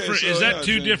there. Okay, different? so Is that yeah,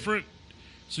 two then- different?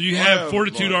 So you I have a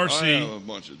Fortitude bunch- RC, I have a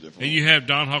bunch of different. and you have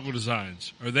Don Huckle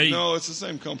Designs. Are they? No, it's the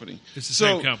same company. It's the So,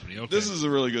 same company. Okay. This is a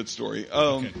really good story.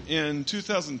 Okay. In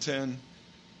 2010,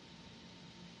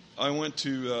 I went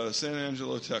to San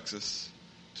Angelo, Texas,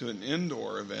 to an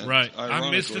indoor event. right. I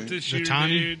missed it ironically. this The year,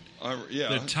 Tiny? dude.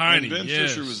 Yeah, The Tiny, And Ben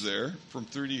yes. Fisher was there from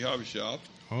 3D Hobby Shop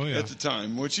Oh, yeah. at the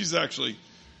time, which he's actually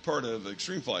part of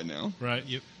Extreme Fly now. Right.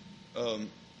 Yep.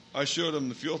 I showed him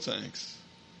the fuel tanks,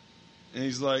 and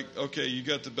he's like, "Okay, you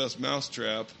got the best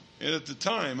mousetrap." And at the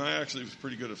time, I actually was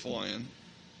pretty good at flying.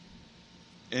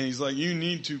 And he's like, "You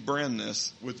need to brand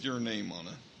this with your name on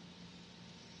it."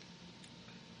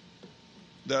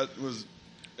 That was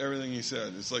everything he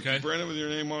said. It's like, Okay. you brand it with your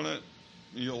name on it,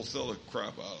 you'll sell the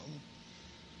crap out of them.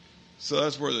 So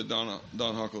that's where the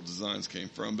Don Huckle Designs came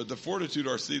from. But the Fortitude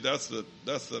RC,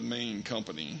 that's the main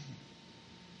company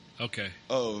Okay.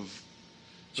 of.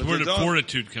 So but where the did Don-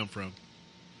 Fortitude come from?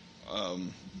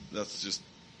 That's just,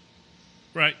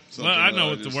 Right. Something Well, I that know I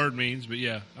what the just- word means, but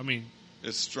yeah, I mean,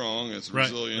 it's strong, it's right,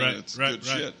 resilient, right, it's right, good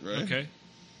right. shit, right? Okay.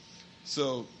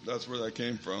 So that's where that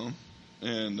came from.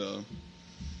 And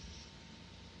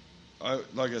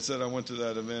like I said, I went to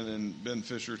that event, and Ben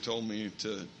Fisher told me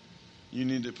you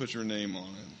need to put your name on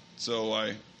it. So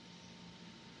I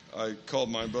called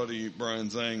my buddy Brian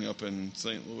Zhang up in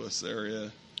St. Louis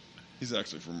area. He's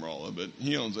actually from Rolla, but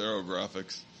he owns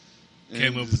Aerographics. And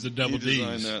Came up with the he double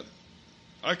designed Ds. that.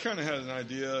 I kind of had an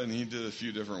idea, and he did a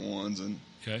few different ones, and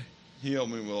Okay. he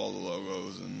helped me with all the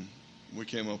logos, and we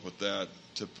came up with that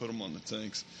to put them on the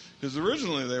tanks. Because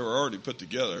originally they were already put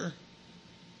together.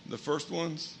 The first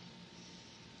ones,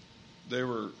 they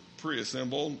were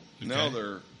pre-assembled. Now Okay.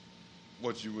 they're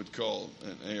what you would call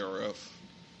an ARF,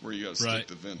 where you got to Right. stick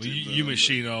the vent Well, tubes in you them,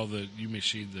 machine all the but,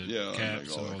 I caps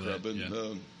make all and all that crap. that. But,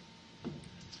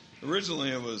 Yeah. originally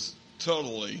it was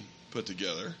totally put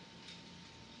together,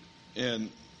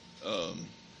 and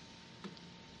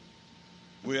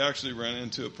we actually ran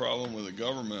into a problem with the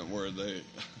government where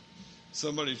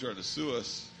somebody tried to sue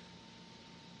us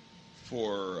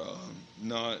for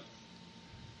not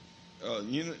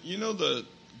you know the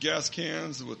gas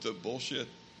cans with the bullshit.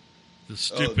 The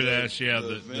stupid the- ass, yeah, the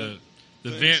the vent the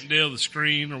things. vent deal, the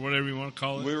screen or whatever you want to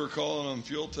call it. We were calling them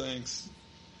fuel tanks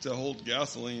to hold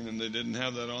gasoline, and they didn't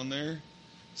have that on there,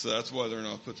 so that's why they're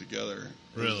not put together.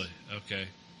 Really? Okay.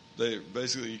 They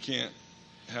basically, you can't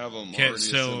have them Can't already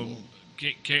sell assembled. them.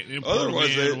 Can't import them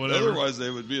Otherwise, in or whatever. otherwise they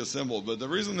would be assembled. But the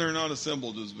reason they're not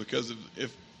assembled is because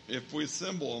if we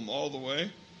assemble them all the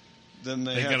way, then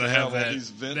they have gotta to have all that, these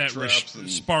vent that traps and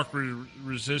spark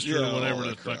resistor Yeah, or whatever all the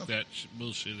that fuck crap. that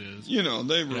bullshit is.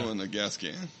 they ruin the gas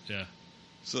can. Yeah.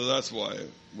 So that's why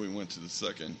we went to the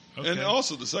second. Okay. And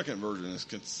also the second version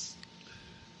is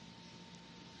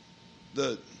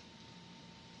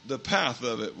the path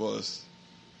of it was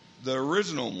the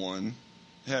original one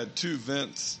had two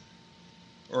vents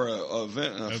or a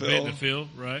vent and A a vent fill to fill,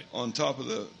 right? on top of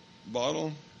the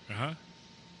bottle, Uh huh.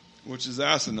 which is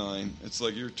asinine. It's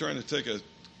like you're trying to take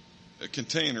a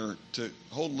container to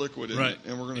hold liquid in Right. it,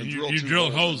 and we're going to And drill you're two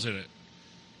drilling holes holes in it.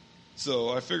 So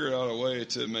I figured out a way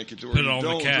to make it to where Put it you on the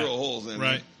don't cap. drill holes in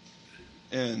Right.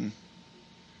 it. And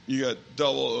you got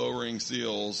double O-ring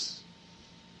seals,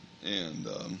 and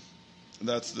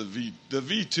that's the V. The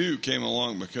V2 came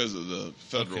along because of the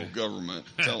federal Okay. government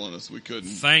telling us we couldn't.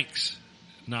 Thanks,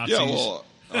 Nazis. Yeah, well,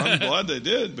 I'm glad they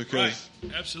did because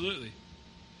right. Absolutely.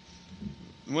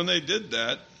 when they did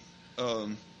that,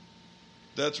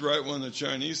 that's right when the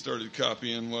Chinese started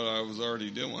copying what I was already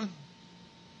doing.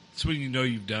 That's when you know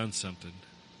you've done something.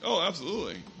 Oh,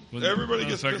 absolutely. When Everybody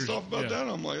gets motherfuckers- pissed off about yeah. that.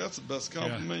 I'm like, that's the best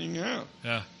compliment you can have.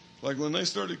 Yeah. Like when they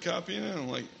started copying it, I'm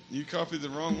like, you copied the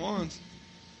wrong ones.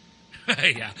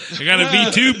 Yeah. I got a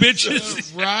V2,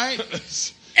 bitches. Right?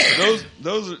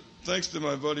 Those are thanks to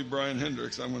my buddy Brian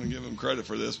Hendricks. I'm going to give him credit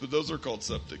for this, but those are called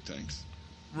septic tanks.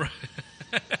 Right.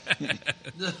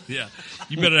 Yeah.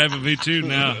 You better have a V2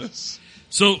 now.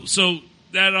 So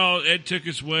that all it took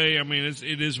its way. I mean,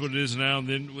 it is what it is now. And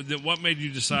then what made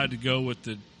you decide to go with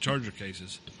the Charger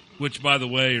cases, which, by the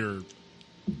way, are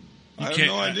I have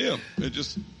no idea. It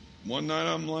just one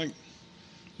night I'm like,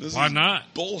 this Why is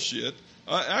not? bullshit.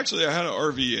 I had an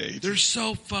RV8. They're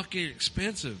so fucking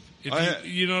expensive. I-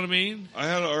 You know what I mean? I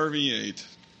had an RV8.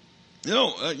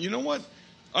 You know what?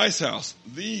 Ice House,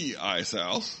 the Ice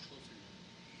House.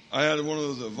 I had one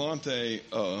of those Avante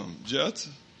jets.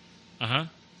 Uh huh.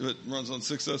 It runs on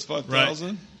 6S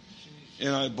 5000.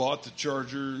 And I bought the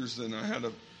chargers and I had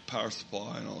a power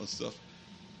supply and all this stuff.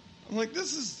 I'm like,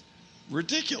 this is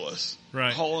ridiculous.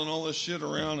 Right. Hauling all this shit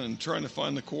around and trying to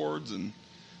find the cords and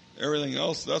everything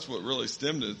else. That's what really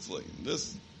stemmed it. It's like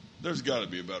there's got to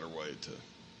be a better way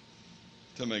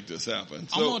to make this happen.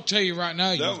 So, I'm going to tell you right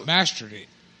now, you've mastered it.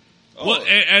 Well, at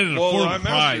an I affordable mastered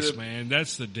price, it. man.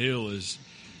 That's the deal. Is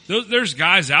there's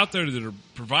guys out there that are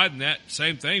providing that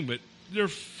same thing, but they're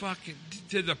fucking.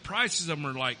 The prices of them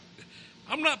are like,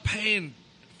 I'm not paying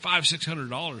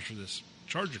 $500-$600 for this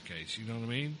charger case. You know what I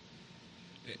mean?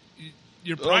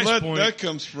 Your price point that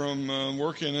comes from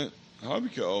working at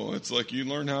Hobbyco. It's like you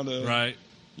learn how to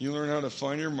You learn how to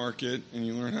find your market, and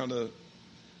you learn how to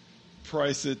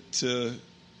price it to.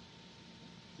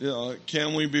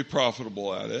 Can we be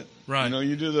profitable at it? Right.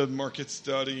 You do the market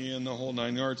study and the whole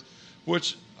 9 yards,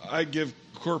 which I give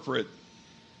corporate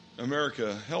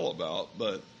America hell about,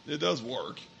 but it does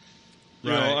work.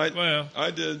 Right.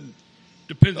 I did.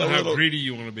 Depends on how greedy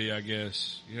you want to be, I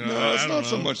guess. No, it's not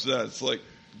so much that. It's like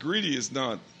greedy is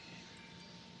not.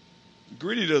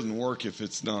 Greedy doesn't work if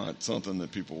it's not something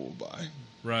that people will buy.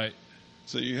 Right.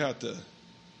 So you have to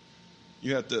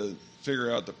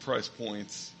figure out the price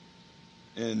points,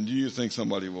 and do you think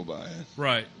somebody will buy it?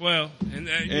 Right. Well, and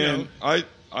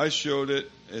I showed it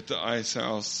at the Ice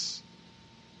House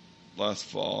last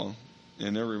fall,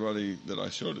 and everybody that I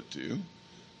showed it to,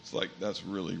 it's like, that's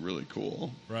really, really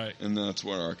cool. Right. And that's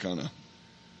where I kind of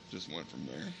just went from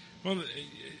there. Well,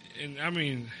 and I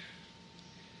mean,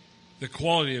 the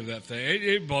quality of that thing,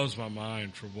 it blows my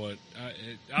mind for what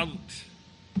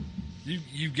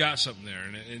you got something there,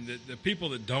 and the people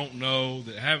that don't know,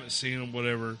 that haven't seen them,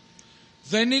 whatever,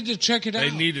 they need to check it out.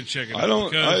 They need to check it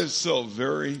out. I sell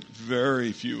very,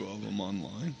 very few of them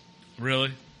online.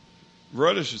 Really?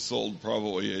 Reddish has sold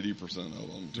probably 80% of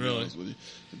them, to be really? honest with you.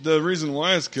 The reason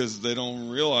why is because they don't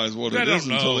realize what it is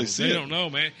until they see it. They don't know,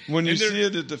 man. When you see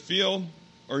it at the field,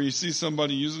 or you see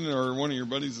somebody using it, or one of your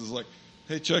buddies is like,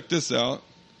 hey, check this out.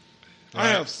 Right. I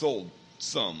have sold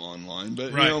some online,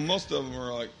 but most of them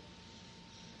are like,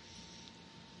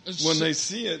 when they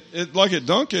see it, like at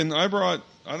Duncan, I brought,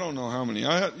 I don't know how many.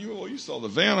 You saw the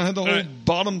van. I had the whole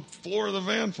bottom floor of the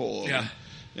van full of them.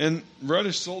 And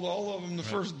Reddish sold all of them the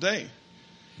first day.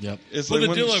 Yep. It's well, like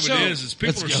the deal of it is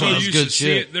people are so used to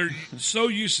seeing it. They're so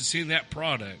used to seeing that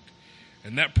product,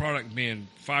 and that product being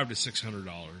 $500 to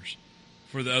 $600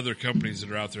 for the other companies that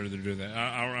are out there that are doing that.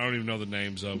 I don't even know the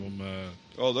names of them.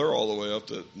 They're all the way up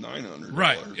to $900.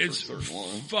 Right. It's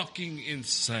fucking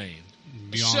insane.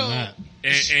 Beyond that.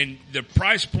 And the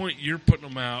price point you're putting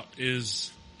them out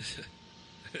is...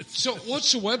 So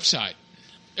what's the website?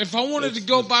 If I wanted to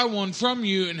go buy one from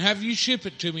you and have you ship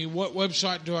it to me, what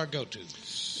website do I go to?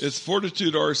 It's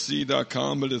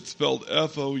fortitudrc.com, but it's spelled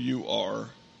FOURTITUDE.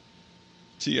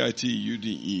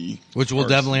 Which we'll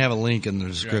definitely have a link in the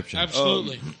description. Yeah,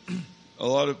 absolutely. A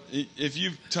lot of, if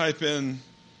you type in,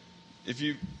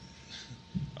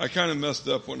 I kind of messed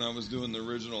up when I was doing the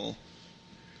original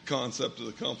concept of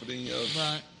the company of,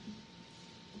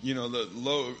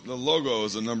 the logo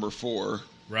is a number 4.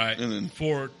 Right. And then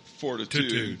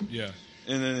Fortitude. Yeah.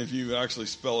 And then if you actually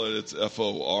spell it, it's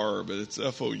FOR, but it's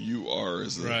FOUR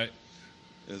as a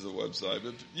website.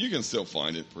 But you can still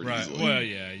find it pretty easily. Well,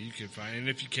 yeah, you can find it. And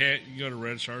if you can't, you can go to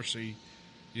Reddish RC,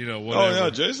 whatever. Oh, yeah,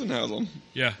 Jason has them.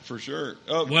 Yeah. For sure.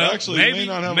 Well, actually, maybe, he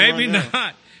may not have maybe them right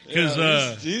not.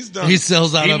 Because he's done. He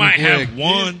sells out he of them might quick. have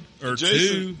one or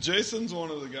two. Jason's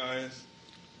one of the guys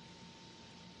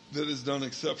that has done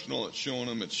exceptional at showing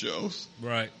them at shows.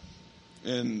 Right.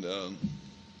 And,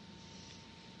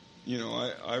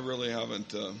 I really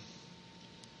haven't.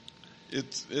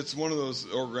 It's one of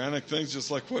those organic things, just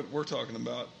like what we're talking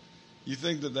about. You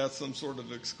think that that's some sort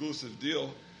of exclusive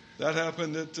deal. That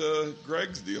happened at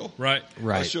Greg's deal. Right.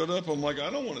 I showed up. I'm like, I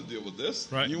don't want to deal with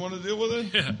this. Right. You want to deal with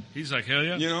it? Yeah. He's like, hell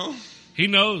yeah. He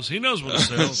knows what it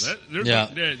sells. They're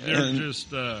just.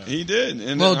 He did.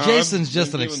 And Jason's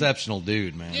just an exceptional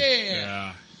dude, man.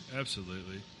 Yeah,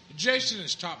 absolutely. Jason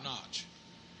is top notch.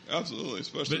 Absolutely,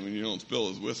 especially when you don't spill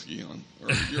his whiskey on,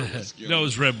 or your whiskey. No, it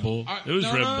was Red Bull. It was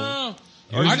Red Bull.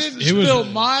 I didn't spill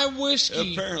my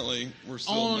whiskey. Apparently, we're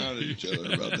still mad at each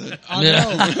other about that. I know.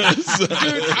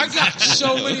 Dude, I got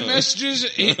so many messages.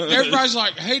 Everybody's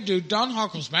like, hey, dude, Don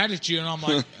Hockle's mad at you. And I'm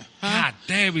like, God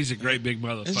damn, he's a great big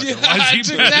motherfucker. Yeah, that's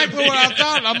exactly what I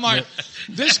thought. I'm like,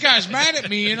 this guy's mad at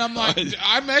me. And I'm like,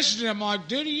 I messaged him. I'm like,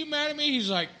 dude, are you mad at me? He's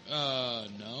like,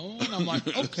 no. And I'm like,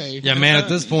 okay. Yeah, man, at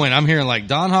this point, I'm hearing like,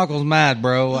 Don Hockle's mad,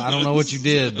 bro. I don't know what you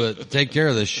did, but take care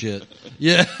of this shit.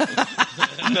 Yeah.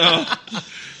 No,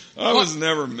 I was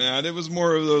never mad. It was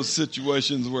more of those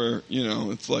situations where,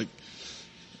 it's like,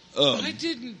 I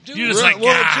didn't do You it. just like,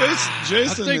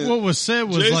 Jason. I think what was said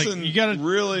was Jason like you got to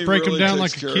really, break really them down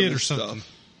takes like care a of kid or his something.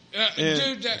 stuff.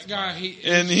 Dude, that guy,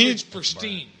 it's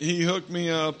pristine. He hooked me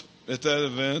up at that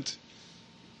event,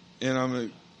 and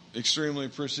I'm extremely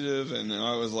appreciative. And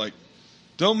I was like,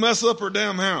 "Don't mess up her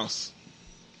damn house."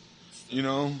 You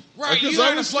know, Right, Because you I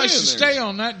had a was place to staying there. stay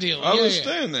on that deal. I was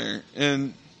staying there,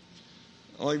 and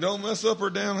I'm like, "Don't mess up her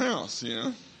damn house," you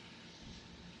know.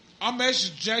 I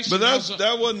messaged Jason. But I was like,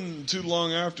 that wasn't too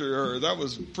long after, or that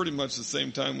was pretty much the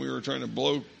same time we were trying to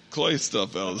blow clay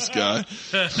stuff out of the sky.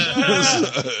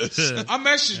 I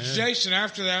messaged Jason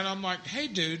after that. I'm like, "Hey,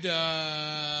 dude."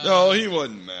 No, he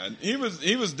wasn't mad. He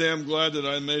was damn glad that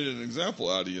I made an example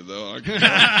out of you, though.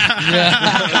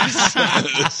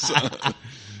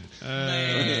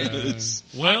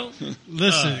 Well,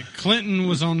 Listen, Clinton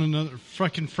was on another.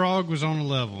 Fucking Frog was on a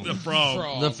level. the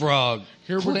frog. The frog.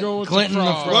 Here we go with Clinton the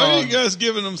the frog. frog. Why are you guys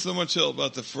giving him so much hell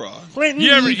about the frog?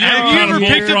 You ever Have you ever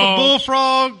picked up a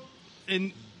bullfrog? bullfrog?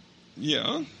 And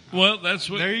Yeah. Well, that's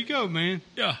what. there you go, man.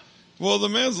 Yeah. Well, the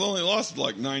man's only lost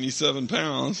like 97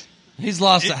 pounds. He's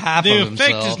lost a half The of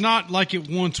effect himself. is not like it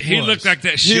once was. He looked like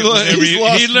that shit. lo- whenever he's he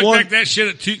lost looked one- like that shit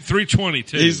at 320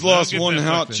 too. He's lost I'll get one that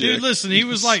hot fucker. chick. Dude, listen, he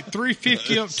was like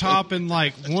 350 up top and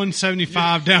like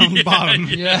 175 down the bottom.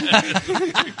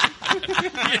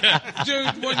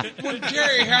 Dude, when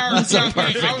Kerry Howard got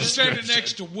me, I was standing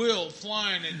next to Will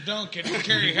flying and dunking, and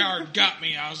Kerry Howard got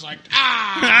me. I was like,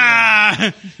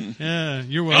 Ah! Yeah,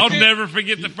 you're I'll welcome. never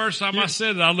forget the first time I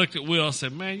said it. I looked at Will. I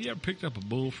said, "Man, you ever picked up a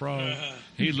bullfrog?"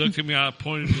 He looked at me. I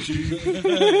pointed at you.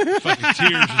 Fucking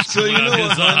tears was So coming out of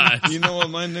his eyes. you know what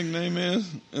my nickname is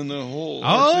in the whole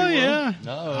Oh, RC yeah.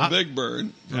 world? Big Bird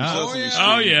from Yeah. Sesame Oh, yeah. Street.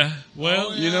 Oh yeah. Well,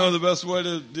 Oh, You know the best way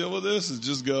to deal with this is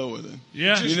just go with it.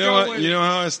 yeah. Just You know go what? with You it. know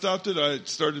how I stopped it? I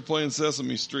started playing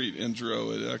Sesame Street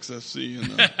intro at XFC,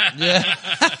 and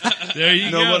There you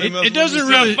Nobody go. must- It doesn't It's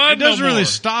really, not fun it doesn't no really more.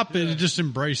 stop it. It just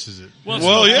embraces it. Well,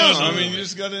 well, it's yeah. not I fun. mean, you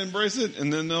just got to embrace it,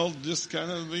 and then they'll just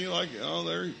kind of be like, "Oh,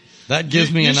 there." That gives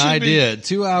You- me you an should be- idea.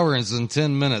 2 hours and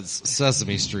 10 minutes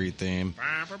Sesame Street theme.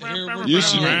 You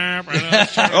should-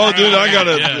 Oh, dude,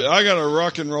 I got a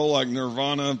rock and roll like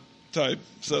Nirvana type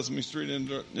Sesame Street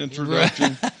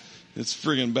introduction. It's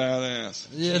friggin' badass.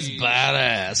 It's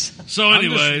badass. So, I'm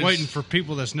anyways, just waiting for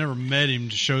people that's never met him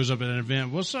to shows up at an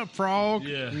event. What's up, Frog?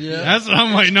 Yeah. That's what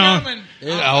I'm waiting on. coming.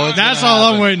 That's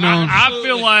all I'm waiting on. I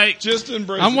feel like Just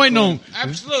embrace I'm it. waiting on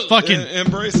Absolutely. fucking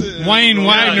Embrace it. and Wayne embrace it.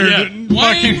 Wagner. yeah. to Wayne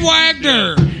fucking-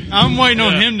 Wagner. I'm waiting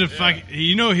on Yeah. him to fucking.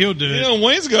 You know he'll do You it. know,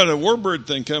 Wayne's got a Warbird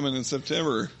thing coming in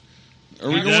September. Are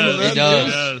we he going to does. that He deal?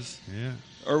 does. does. Yeah.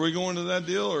 Are we going to that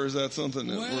deal, or is that something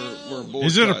that we're boycotting?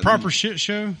 Is it a proper shit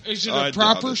show? Is it I a doubt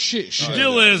proper it. shit show?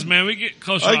 Still is, man. We get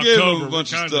closer I to gave October. him a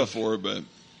bunch of stuff for it, but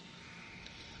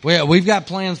Well, we've got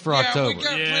plans for Yeah, October. we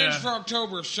got Yeah. plans for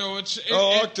October, so it's.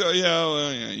 October. Yeah,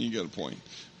 well, yeah, you got a point.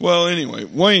 Well, anyway,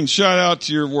 Wayne, shout out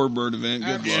to your Warbird event.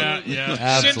 Good luck. Yeah.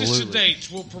 Send us the Absolutely. dates.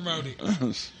 We'll promote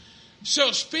it.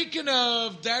 So speaking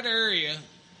of that area,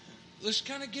 let's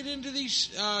kind of get into these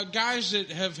guys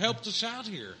that have helped us out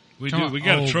here. We do. We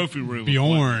got Oh, a trophy room.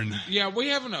 Bjorn. Yeah, we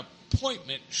have an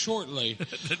appointment shortly.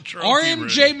 The trophy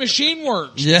RMJ room. Machine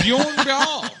Works. Yeah. Bjorn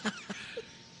Dahl.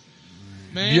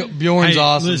 Man, Bjorn's Hey,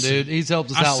 awesome, listen, dude. He's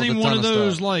helped us I out with seen a one ton of of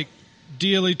those stuff. like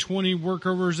DLE 20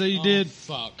 workovers that he oh, did.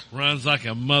 fuck. Runs like a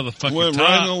motherfucking Went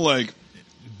right in the top. lake.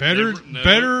 Better, No.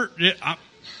 better. Yeah,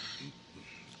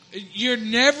 You're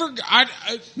never.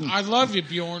 I love you,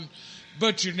 Bjorn,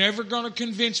 but you're never going to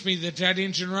convince me that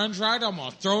engine runs right. I'm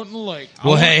going to throw it in the lake.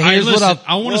 Well, hey, here's what listen,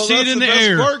 I'll... I want to see it in the best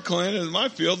air. part, Clint. In my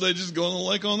field, they just go in the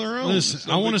lake on their own. Listen, It's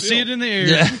no I want to big see deal. it in the air,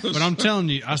 Yeah. but I'm telling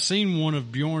you, I seen one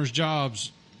of Bjorn's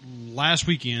jobs last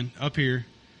weekend up here.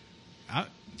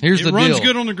 Here's It the runs deal.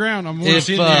 good on the ground. I'm going to If,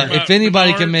 see it in the air. if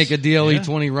anybody Menards, can make a DLE yeah.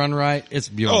 20 run right, it's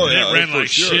Bjorn. Oh, yeah. It ran for like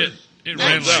sure. shit. It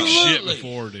ran like shit Absolutely.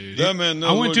 before, dude. That man knows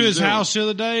I went what to he's his doing. house the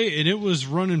other day, and it was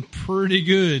running pretty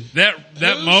good. That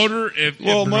Who's- motor, if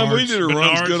Well, if man, we Bernard's- did a runs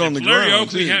Bernard's- good on the if Larry ground,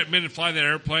 Oakley too. hadn't been to fly that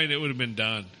airplane, it would have been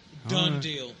done. Done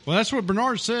deal. Well, that's what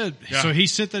Bernard said. Yeah. So he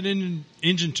sent that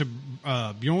engine to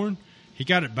Bjorn. He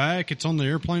got it back. It's on the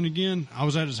airplane again. I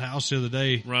was at his house the other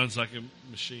day. Runs like a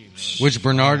machine. Huh? Which,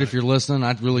 Bernard, if you're listening,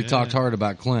 I really Yeah. talked hard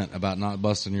about Clint about not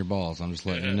busting your balls. I'm just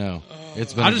letting you know.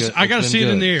 It's been I a good, got to it's see been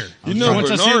it in good. the air. You know, Once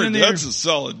I see it in Bernard, the air, that's a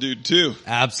solid dude, too.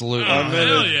 Absolutely. Oh, I met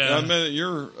hell at, yeah. I met at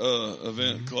your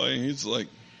event, Clay. He's like,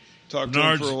 talked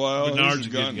Bernard's- to him for a while. Bernard's He's a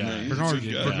good gotten guy. there. He's a Bernard's,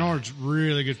 good guy. Bernard's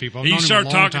really good people. I've He known him a started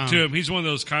long talking time. to him. He's one of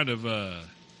those kind of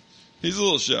He's a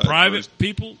little shy. private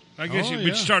people. I guess Oh, you, but yeah.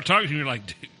 you start talking to him, you're like,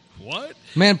 dude, what?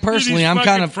 Man, personally, Dude, I'm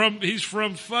kind of he's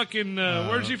from fucking,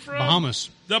 where's he from? Bahamas.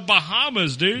 The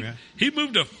Bahamas, dude. Yeah. He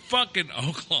moved to fucking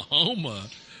Oklahoma.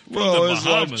 From Well, the his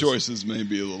life Bahamas. choices may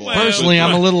be a little. Well, personally,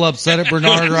 I'm a little upset at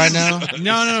Bernard right now.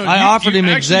 No. I offered him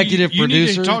executive you need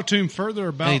producer. to talk to him further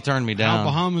about And he turned me down. how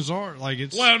Bahamas are. Like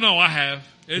it's Well, no, I have.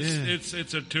 Yeah. It's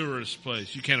a tourist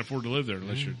place. You can't afford to live there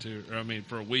unless you're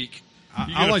for a week. You I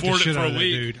can like the afford it shit for out a of that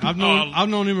week. dude. I've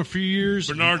known him a few years.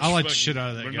 Bernard's I like the fucking- shit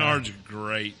out of that Bernard's guy.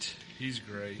 great. He's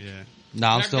great. Yeah. No,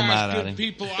 I'm That still guy's mad good at him.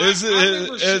 People. Is I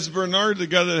remember is Bernard the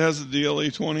guy that has the DLE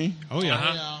 20? Oh yeah.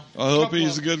 Uh-huh. I hope Couple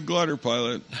he's a of- good glider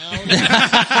pilot.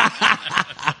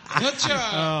 Let's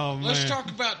Oh, let's man. talk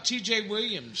about T.J.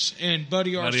 Williams and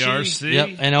Buddy RC. Buddy RC. Yep,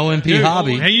 and OMP Dude,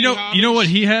 hobby. Hey, you know what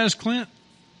he has, Clint?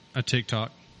 A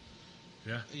TikTok.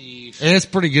 Yeah, And it's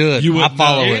pretty good. You I wouldn't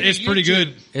follow know. it. It's pretty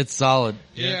good. It's solid.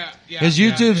 yeah. His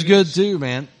YouTube's it good is. too,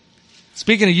 man.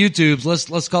 Speaking of YouTubes,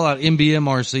 let's call out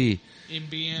MBMRC.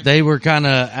 NBN. They were kind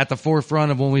of at the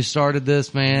forefront of when we started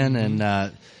this, man.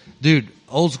 And dude,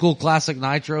 old school classic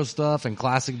nitro stuff and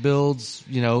classic builds,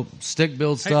 stick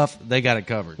build stuff. They got it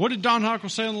covered. What did Don Huckle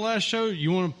say on the last show?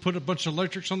 You want to put a bunch of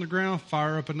electrics on the ground,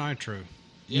 fire up a nitro.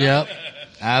 Yep,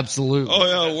 absolutely. Oh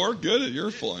yeah, we're good at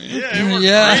your flying.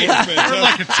 Yeah.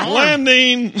 Fantastic.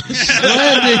 Landing.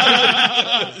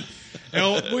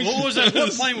 What was that?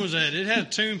 What plane was that? It had a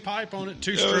tuned pipe on it,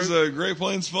 two It stroke. was a Great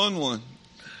Plains fun one.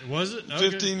 Was it? Okay.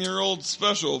 15-year-old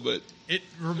special, but It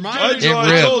I reminded told-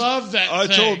 me. ripped. I love that I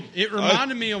thing. told It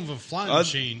reminded me of a flying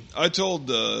machine. I told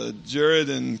Jared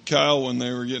and Kyle when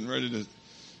they were getting ready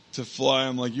to fly,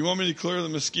 I'm like, you want me to clear the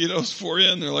mosquitoes for you?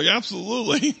 And they're like,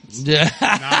 absolutely. Yeah.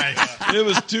 Nice. It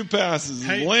was 2 passes,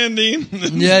 Hey. landing.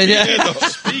 Yeah, yeah.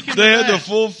 Speaking They of had that, the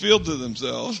full field to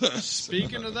themselves.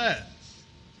 speaking of that,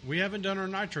 we haven't done our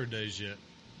nitro days yet.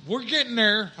 We're getting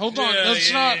there. Hold on. Yeah, Let's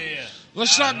yeah, not. yeah, yeah.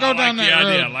 Let's not I go like down the that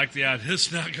idea. road. I like the idea.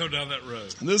 Let's not go down that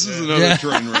road. This is another Yeah.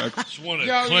 train wreck. It's one of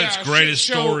Yeah, Clint's yeah, greatest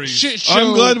shit show- stories. Shit show,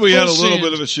 I'm glad we had a full little send.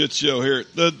 bit of a shit show here.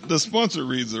 The sponsor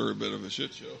reads are a bit of a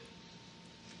shit show.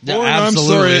 Yeah, Born, I'm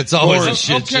absolutely. sorry. It's always Born. a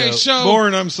shit Okay, show. so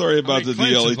Born, I'm sorry about mean, the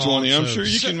Clint's DLE 20. involved, I'm so- sure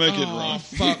you can make it Oh, wrong.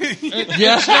 fuck.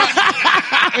 Yeah.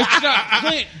 It's not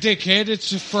Clint, dickhead.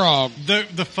 It's a frog.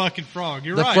 The fucking frog.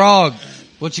 You're The right. frog.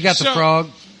 What you got, the So- frog?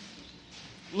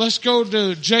 Let's go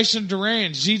to Jason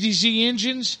Duran. ZDZ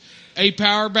engines,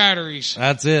 A-Power batteries.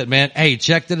 That's it, man. Hey,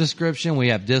 check the description. We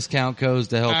have discount codes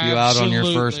to help you out on your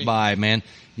Absolutely. first buy, man.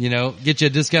 Get you a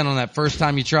discount on that first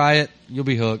time you try it. You'll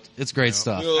be hooked. It's great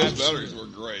stuff. You know, those batteries were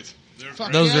great.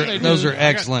 Fuck Those yeah, are they those do. are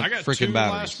excellent I got freaking two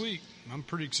batteries. last week. I'm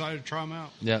pretty excited to try them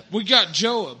out. Yep. We got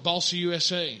Joe at Balsa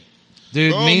USA.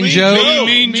 Dude, Oh, Mean Mean Joe. Joe.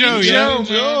 Mean Joe, Mean yeah. Joe,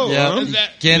 Joe, man. Yeah.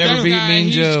 That- Can't ever that beat guy, Mean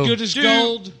he's Joe. good as Dude.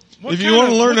 gold. What If you kind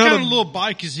wanna of- learn what how kind to- of little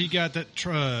bike has he got that?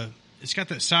 It's got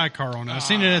that sidecar on it. I've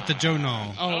seen it at the Joe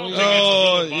Knoll. Oh, yeah.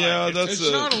 Oh, yeah, that's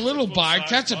It's not a little bike.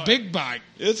 That's a bike. big bike.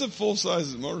 it's a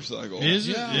full-size motorcycle. Is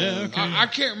it? Yeah. Okay. I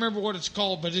can't remember what it's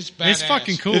called, but it's badass. It's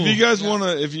fucking cool. If you guys want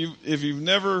to, if you've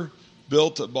never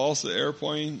built a balsa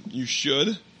airplane, you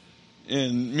should.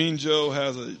 And Mean Joe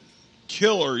has a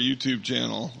killer YouTube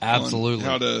channel. Absolutely. On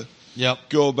how to Yep.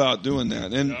 go about doing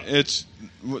that. And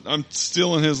I'm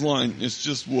stealing his line. It's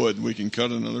just wood. We can cut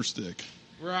another stick.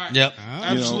 Right. Yep. You know,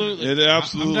 Absolutely. it I'm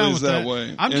absolutely down is with that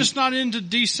way. I'm And just not into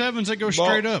D7s that go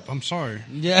straight up. I'm sorry.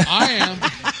 Yeah. I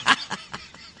am.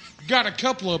 Got a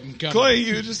couple of them coming. Clay,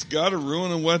 you just got to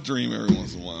ruin a wet dream every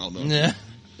once in a while, don't you? Yeah.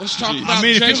 Let's talk Jeez. about I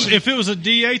mean, Jason. if it was a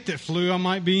D8 that flew, I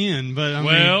might be in. But I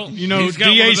Well, mean, you know, he's got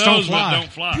one of D8s don't those, but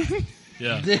fly. don't fly.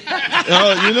 Yeah.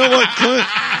 You know what,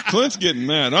 Clint's getting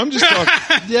mad. I'm just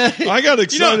talking. Yeah. I got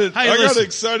excited. hey, I got listen.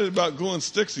 excited about gluing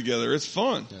sticks together. It's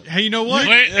fun. Hey, you know what?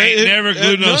 Clint ain't never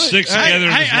glued no sticks Hey, together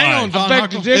in his hang on, life. Don beg to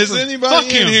Huckle. differ. Has anybody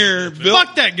Fuck in him. here built?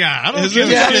 Fuck that guy. I don't Has give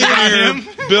a anybody shit about in him.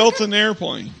 here built an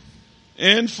airplane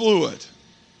and flew it?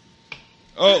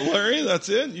 Oh, Larry, that's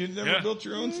it. You never Yeah. built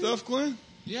your own stuff, Clint?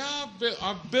 Yeah,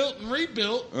 I've built and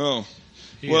rebuilt. Oh,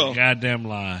 He well, a goddamn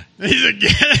lie. He's a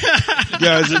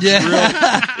guys, it's Yeah.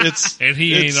 real. It's And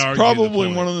he ain't it's arguing probably the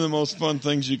point. one of the most fun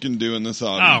things you can do in this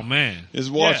hobby. Oh man. is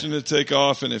watching it take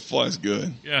off and it flies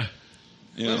good. Yeah.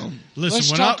 You know. Listen, Let's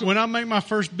when talk- when I make my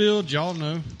first build, y'all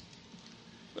know.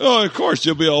 Oh, of course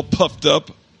you'll be all puffed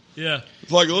up. Yeah.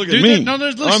 It's like, look at Dude, me. no,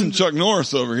 listen- I'm Chuck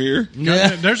Norris over here.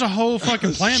 Yeah. There's a whole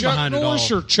fucking plan Chuck behind Norris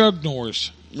it all. or Chug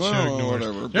Norris? Well,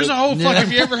 whatever. There's But- a whole Yeah. fucking.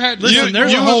 Have you ever had? Listen,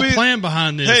 there's you a would whole be- plan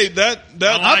behind this. Hey, that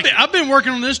I've been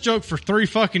working on this joke for 3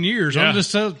 fucking years. Yeah. I'm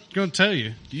just going to tell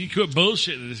you. You quit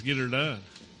bullshitting and just get her done.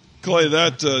 Clay,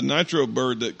 that nitro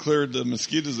bird that cleared the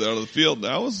mosquitoes out of the field,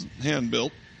 that was hand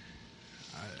built.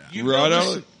 You Right built out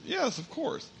this- of yes, of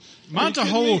course. Mine's a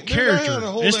kidding whole me? Dude, I had character.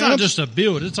 a whole It's not amp- just a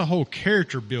build. It's a whole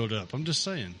character build up. I'm just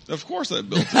saying. Of course I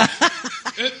built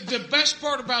it. The best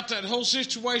part about that whole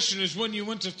situation is when you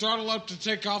went to throttle up to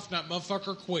take off and that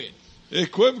motherfucker quit.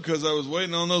 It quit because I was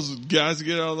waiting on those guys to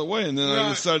get out of the way, and then I Right.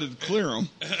 decided to clear them.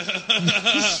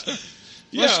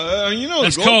 Yeah, you know,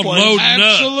 That's the gold called planes- loading up.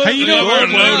 Absolutely. Hey, you know what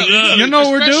we're loading up. You know what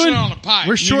we're Especially doing? on a pipe.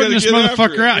 We're shorting gotta this get after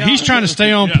motherfucker it. out. He's trying to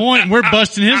stay on point, and we're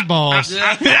busting his balls.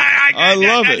 I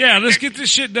love it. Yeah, let's get this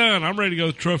shit done. I'm ready to go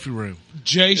to the trophy room.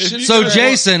 Jason. If you So guys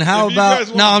Jason, want- how if you guys about?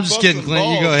 want No, I'm to just bust kidding, some Clint.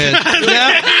 You go balls, ahead.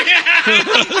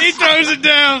 He throws it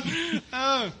down.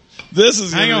 This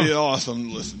is Hang going to on. be awesome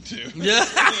to listen to. Yeah.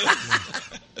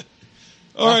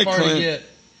 All right, How far to Clint. get?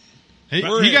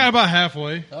 He got about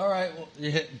halfway. All right. Well,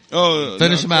 you hit. Oh,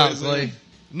 Finish no, him out, Clay's Clay. in.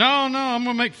 No, I'm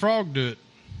gonna make Frog do it.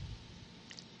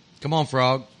 Come on,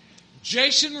 Frog.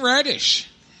 Jason Reddish.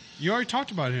 You already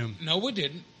talked about him. No, we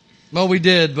didn't. Well, we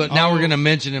did, but now Oh. we're going to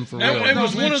mention him for No, real. It no.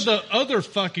 was one of the other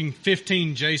fucking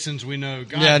 15 Jasons we know.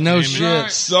 God Yeah, no damn it. shit.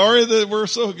 Right. Sorry that we're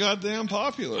so goddamn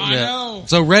popular. I know.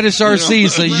 So Reddish RC, You know.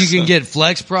 so you can get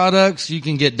Flex products, you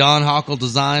can get Don Hockle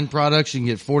design products, you can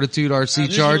get Fortitude RC You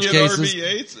charge can get cases.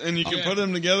 RV8s, and you can Yeah. put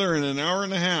them together in an hour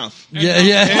and a half. Yeah,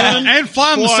 yeah. And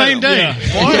fly them the Fly same them. day.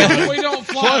 Yeah. Fly We don't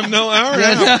Fly fly. them, no, hour and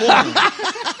a half. Fly 'em.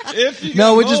 If you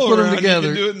No, got we just Mo put 'em around, together.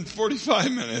 You can do it in 45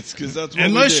 minutes because that's what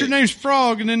Unless we your did. name's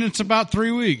Frog, and then it's about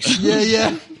 3 weeks. Yeah,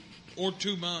 yeah. Or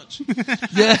 2 months.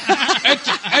 Yeah.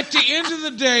 At the end of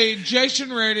the day,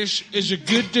 Jason Reddish is a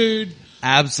good dude.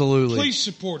 Absolutely. Please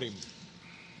support him.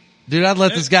 Dude, I'd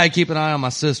let this guy keep an eye on my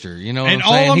sister. You know what And I'm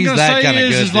all saying? I'm He's gonna that say kind of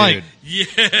is, good is like, dude.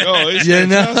 Yeah, Oh, he's You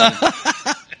know?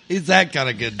 fantastic. He's that kind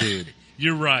of good dude.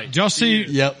 you're right. did y'all see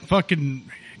Yep. fucking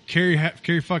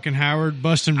Kerry fucking Howard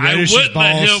busting I Reddish's wouldn't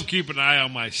let him balls? keep an eye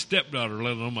on my stepdaughter,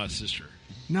 let alone my sister.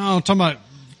 No, I'm talking about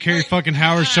Kerry fucking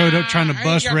Howard showed up trying to I ain't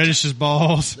bust got- Reddish's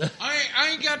balls.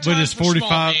 I ain't got But time it's for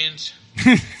 45. small hands.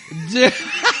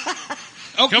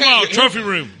 Okay, Come on, trophy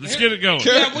room. Let's get it going.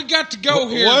 Yeah, we got to go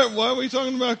here. Why are we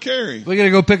talking about Carrie? We gotta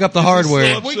go pick up the hardware.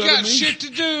 still We upset got at me? shit to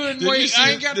do, and Did you we see-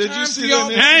 I ain't got did you time see for that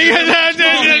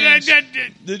y'all.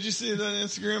 next- Did you see that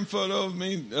Instagram photo of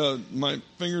me? My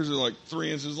fingers are like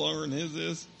 3 inches longer than his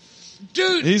is.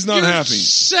 Dude, He's not you're happy.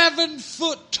 7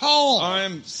 foot tall.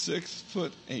 I'm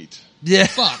 6'8". Yeah.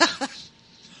 Fuck.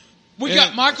 We Yeah.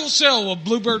 got Michael Sell with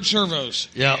Bluebird Servos.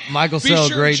 Yeah, Michael Be Sell,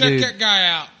 sure great to check dude. that guy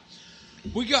out.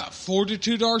 We got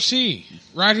Fortitude RC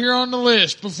right here on the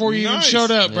list before you even Nice. showed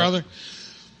up, Yeah. brother.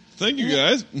 Thank you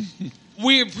guys.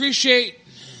 We appreciate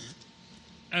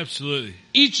Absolutely.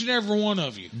 each and every one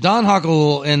of you. Don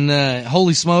Hockle and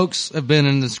Holy Smokes have been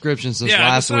in the description since Yeah,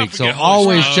 last let's not week, so forget Holy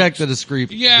always Smokes. check the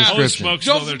Yeah. Holy description. Smokes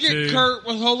Don't on there, forget too. Kurt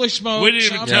with Holy Smokes. We didn't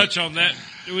even I'm- touch on that.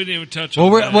 We didn't even touch Well,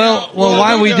 on we're, that. well, Well,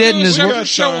 why we got- didn't is we we're, got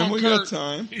show time. on We Kurt. got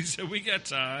time. He said we got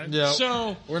time. yeah,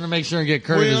 So, we're gonna make sure and get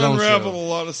Kurt We his own unraveled a show.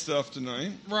 lot of stuff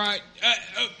tonight. right.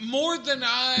 More than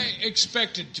I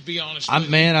expected, to be honest with you.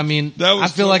 Man, I mean, That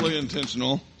was I feel totally like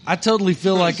intentional. I totally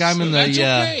feel like I'm in the, That's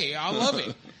okay. I love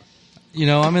it. you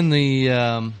know, I'm in the, you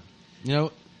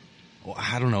know, well,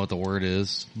 I don't know what the word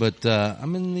is, but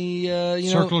I'm in the, you know,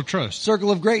 Circle of Trust.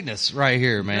 circle of greatness right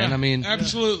here, man. Yeah, I mean,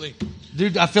 absolutely.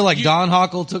 dude, I feel like Don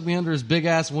Hockle took me under his big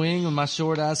ass wing with my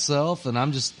short ass self, and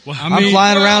I'm just, I I'm mean-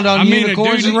 flying around on I mean,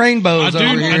 unicorns and rainbows over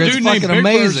here. It's named fucking Big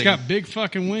Bird's amazing. got big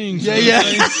fucking wings. Yeah, yeah.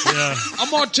 Yeah.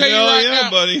 I'm going to tell you Hell right yeah, now.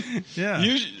 buddy.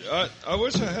 Yeah. I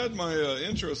wish I had my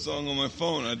intro song on my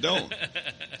phone. I don't.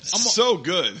 So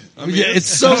good. I mean, Yeah, it's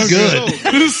so good.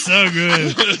 It's so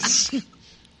good.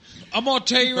 I'm going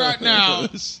to tell you right now,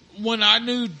 when I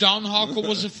knew Don Hockle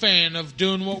was a fan of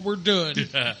doing what we're doing,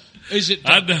 is it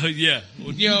I Duncan? know, yeah.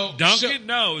 Well, Yo, Duncan?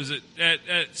 No, is it at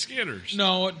Skinner's?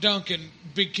 No, at Duncan.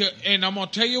 Because, and I'm going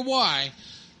to tell you why.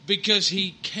 Because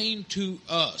he came to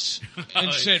us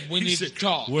and said, we He need said, to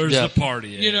talk. Where's Yeah. the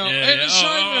party at? You know, and it's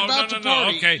not even about the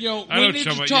party. Okay. You know, I we what need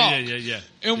you're to talking about. talk. Yeah.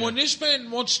 And when this man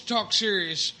wants to talk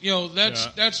serious, you know,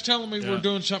 that's telling me Yeah. we're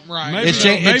doing something right. Maybe, It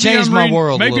cha- maybe changed I'm my reading-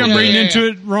 world a Maybe little I'm bit. reading Yeah. into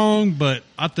it wrong, but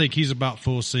I think he's about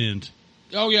full send.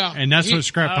 Oh, yeah. And that's He- what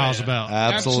Scrap Pile's yeah. about.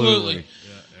 Absolutely.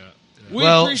 We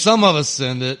Well, appreciate- some of us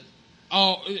send it.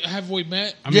 Oh, have we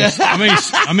met? I mean,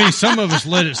 I mean, some of us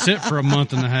let it sit for a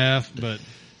month and a half, but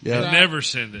Yeah. Right. Never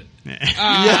send it.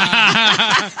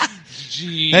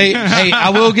 Gee. Hey, I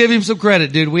will give him some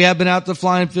credit, dude. We have been out to the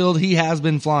flying field. He has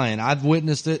been flying. I've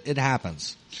witnessed it. It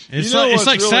happens. it's You know like, it's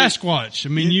like what's really- Sasquatch. I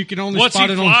mean, you can only What's he spot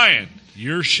it on. flying?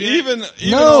 Your shit? Even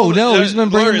No, all the- no, he's been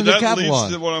bringing Larry, them to that Capelon.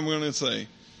 leads to what I'm going to say.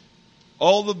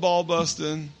 All the ball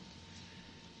busting,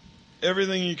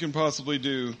 everything you can possibly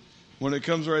do, when it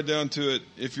comes right down to it,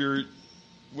 if you're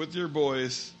with your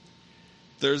boys,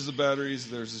 There's the batteries.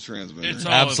 There's the transmitter. It's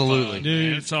all Absolutely. in fun, Dude.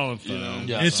 man. It's all in fun. You know.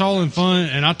 Yeah. It's all in fun,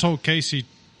 and I told Casey,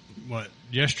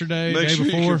 yesterday, Make day sure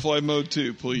you before, can fly mode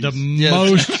 2, please. the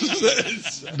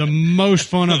most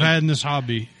fun I've had in this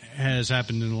hobby has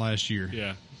happened in the last year.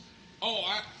 Yeah. Oh,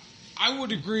 I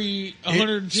would agree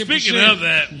 110%. Speaking of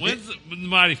that, when's the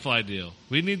Mighty Fly deal?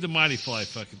 We need the Mighty Fly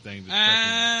fucking thing.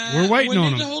 We're waiting on We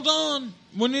need to them. hold on.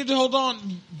 We need to hold on.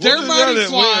 We'll Their do Mighty that.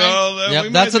 Fly. Yep, We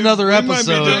that's might do- another we might be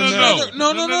episode. doing that.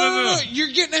 No. You're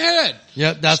getting ahead.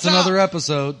 Yep, that's Stop. another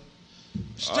episode.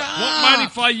 Stop. What Mighty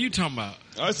Fly you talking about?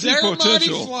 I see Their Mighty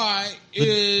potential. Fly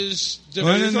is No,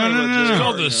 no, You're talking no, about no, It's no.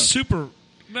 called the Yeah. Super.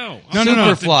 No, No, no,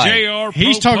 no. Superfly.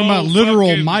 He's talking about literal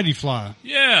fucking- Mighty Fly.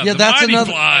 Yeah, Yeah, the that's Mighty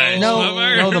another. Fly.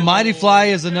 No, the Mighty Fly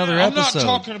is another I'm not episode.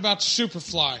 talking about the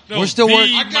Superfly. No, We're still the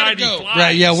working- I gotta Mighty go. Flies.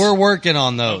 Right? Yeah, we're working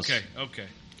on those. Okay.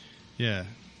 Yeah.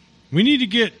 We need to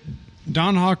get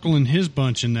Don Hockle and his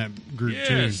bunch in that group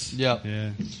Yes. too. Yep. Yeah.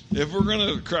 If we're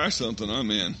gonna crash something, I'm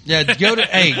in. Yeah,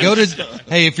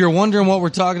 hey, if you're wondering what we're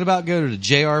talking about, go to the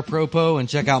JR Propo and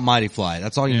check out Mighty Fly.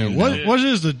 That's all you need to know. What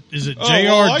is the? Is it Oh, JR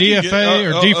well, I can DFA get-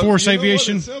 or you D know Force what?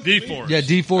 Aviation? It sounds to D-Force. me- Yeah,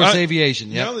 D-Force I-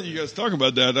 Aviation. Now Yeah. that you guys talk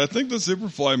about that, I think the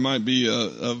Superfly might be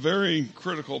a very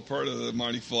critical part of the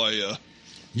Mighty Fly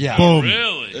Yeah. Boom.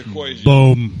 Really? equation.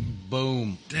 Boom.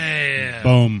 Boom. Damn.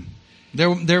 Boom.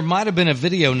 There might have been a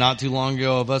video not too long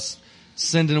ago of us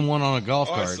sending one on a golf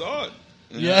Oh, I cart. saw it.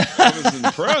 Yeah. I was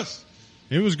impressed.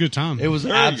 It was a good time. It was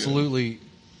Very absolutely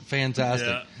fantastic.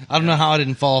 Yeah. I don't know how I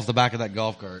didn't fall off the back of that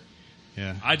golf cart.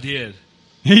 Yeah. I did.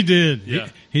 He did. Yeah.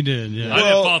 He did. Yeah. I Well,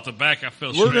 didn't fall at the back. I fell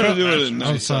We're straight going to do it up. at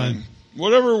night Outside. time.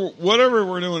 Whatever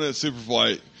we're doing at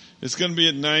Superflight, it's going to be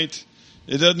at night.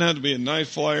 It doesn't have to be a night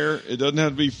flyer. It doesn't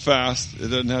have to be fast. It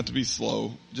doesn't have to be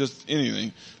slow. Just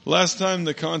anything. Last time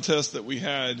the contest that we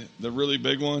had, the really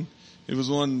big one, it was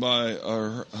won by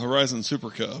our Horizon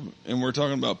Super Cub, and we're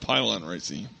talking about pylon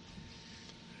racing.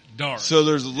 Dark. So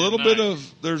there's a little At bit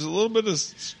night. of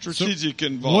strategic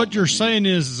involvement. What you're saying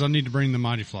is I need to bring the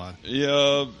Mighty Fly.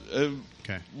 Yeah.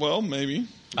 Okay. Well, maybe.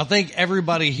 I think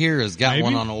everybody here has got Maybe?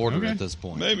 one on order Okay. at this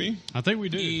point. Maybe. I think we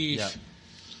do. Yeah.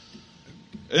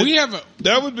 We have a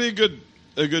That would be a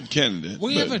good candidate.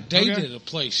 we but- have a date Okay. at a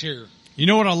place here. You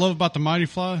know what I love about the Mighty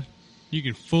Fly? You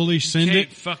can fully send Can't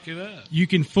it. fuck it up. You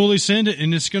can fully send it,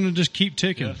 and it's going to just keep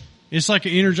ticking. Yeah. It's like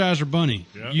an Energizer bunny.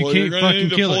 Yeah. You Well, you're can't going to fucking need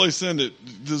to kill fully it. send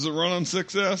it. Does it run on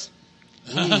 6S?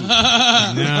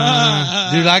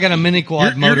 Nah. Dude, I got a mini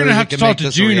quad You're motor going to have that to can talk make to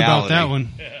this June a about reality. that one.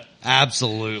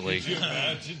 Absolutely.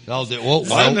 I'll do,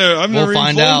 we'll I've never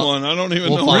find even out. flown one. I don't even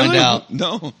We'll know. find Really? out.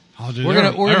 No. Oh, dude, We're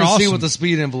they're gonna see awesome. what the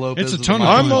speed envelope It's is. a of ton the of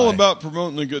Mighty I'm fun. all Fly. about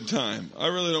promoting a good time. I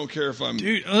really don't care if I'm.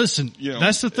 Dude, listen. You know,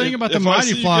 that's the thing if- about the if I Mighty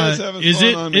see you Fly guys having is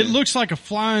fun, I'm it in. looks like a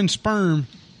flying sperm,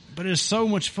 but it's so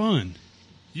much fun.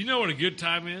 You know what a good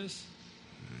time is?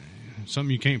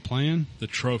 Something you can't plan. The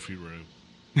trophy room.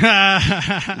 We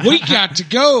got to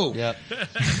go. Yep.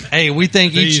 Hey, we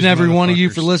thank each These and every one of you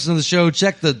motherfuckers. for listening to the show.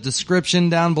 Check the description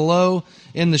down below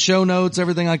in the show notes,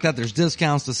 everything like that. There's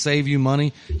discounts to save you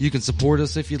money. You can support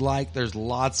us if you'd like. There's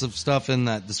lots of stuff in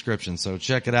that description. So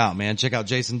check it out, man. Check out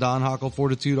Jason Don Hockle,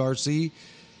 Fortitude RC,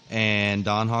 and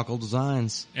Don Hockle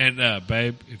Designs. And,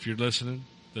 babe, if you're listening,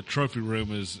 the trophy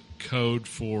room is code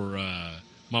for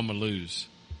Mama Lou's.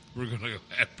 We're going to go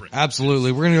have breakfast.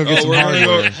 Absolutely. We're going to go get Oh, some we're gonna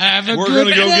hardware. go. Have a We're good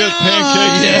gonna go get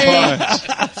pancakes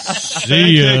and pie. See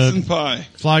ya. Pancakes and pie.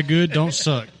 Fly good, don't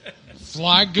suck.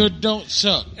 Fly good, don't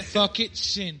suck. Fuck it,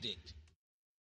 send it.